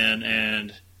dropping in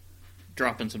and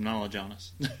dropping some knowledge on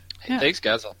us. Hey, thanks,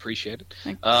 guys. I appreciate it.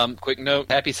 Thanks. Quick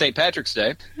note, happy St. Patrick's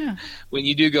Day. Yeah. When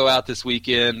you do go out this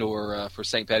weekend or for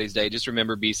St. Patty's Day, just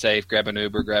remember, be safe, grab an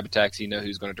Uber, grab a taxi, you know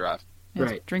who's going to drive. Yes,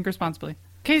 Right. Drink responsibly.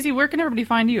 Casey, where can everybody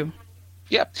find you?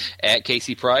 Yep, at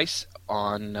Casey Price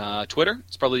on Twitter.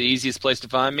 It's probably the easiest place to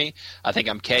find me. I think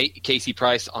I'm Casey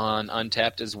Price on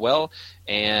Untapped as well,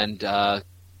 and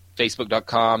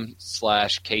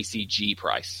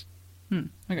Facebook.com/KCGPrice.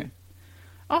 Okay.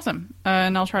 Awesome.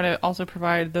 And I'll try to also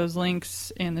provide those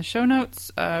links in the show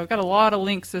notes. We've got a lot of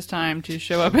links this time to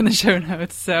show up in the show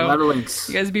notes, so A lot of links.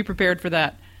 you guys be prepared for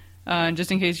that. Just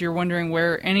in case you're wondering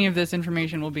where any of this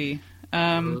information will be.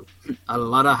 A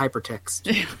lot of hypertext.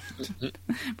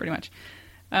 Pretty much.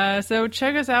 So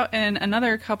check us out in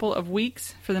another couple of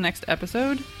weeks for the next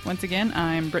episode. Once again,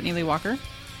 I'm Brittany Lee Walker.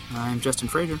 I'm Justin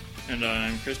Frazier. And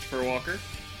I'm Christopher Walker.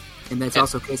 And that's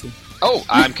also Casey. Oh,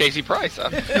 I'm Casey Price.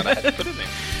 I'm going to have to put it in there.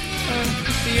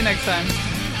 See you next time.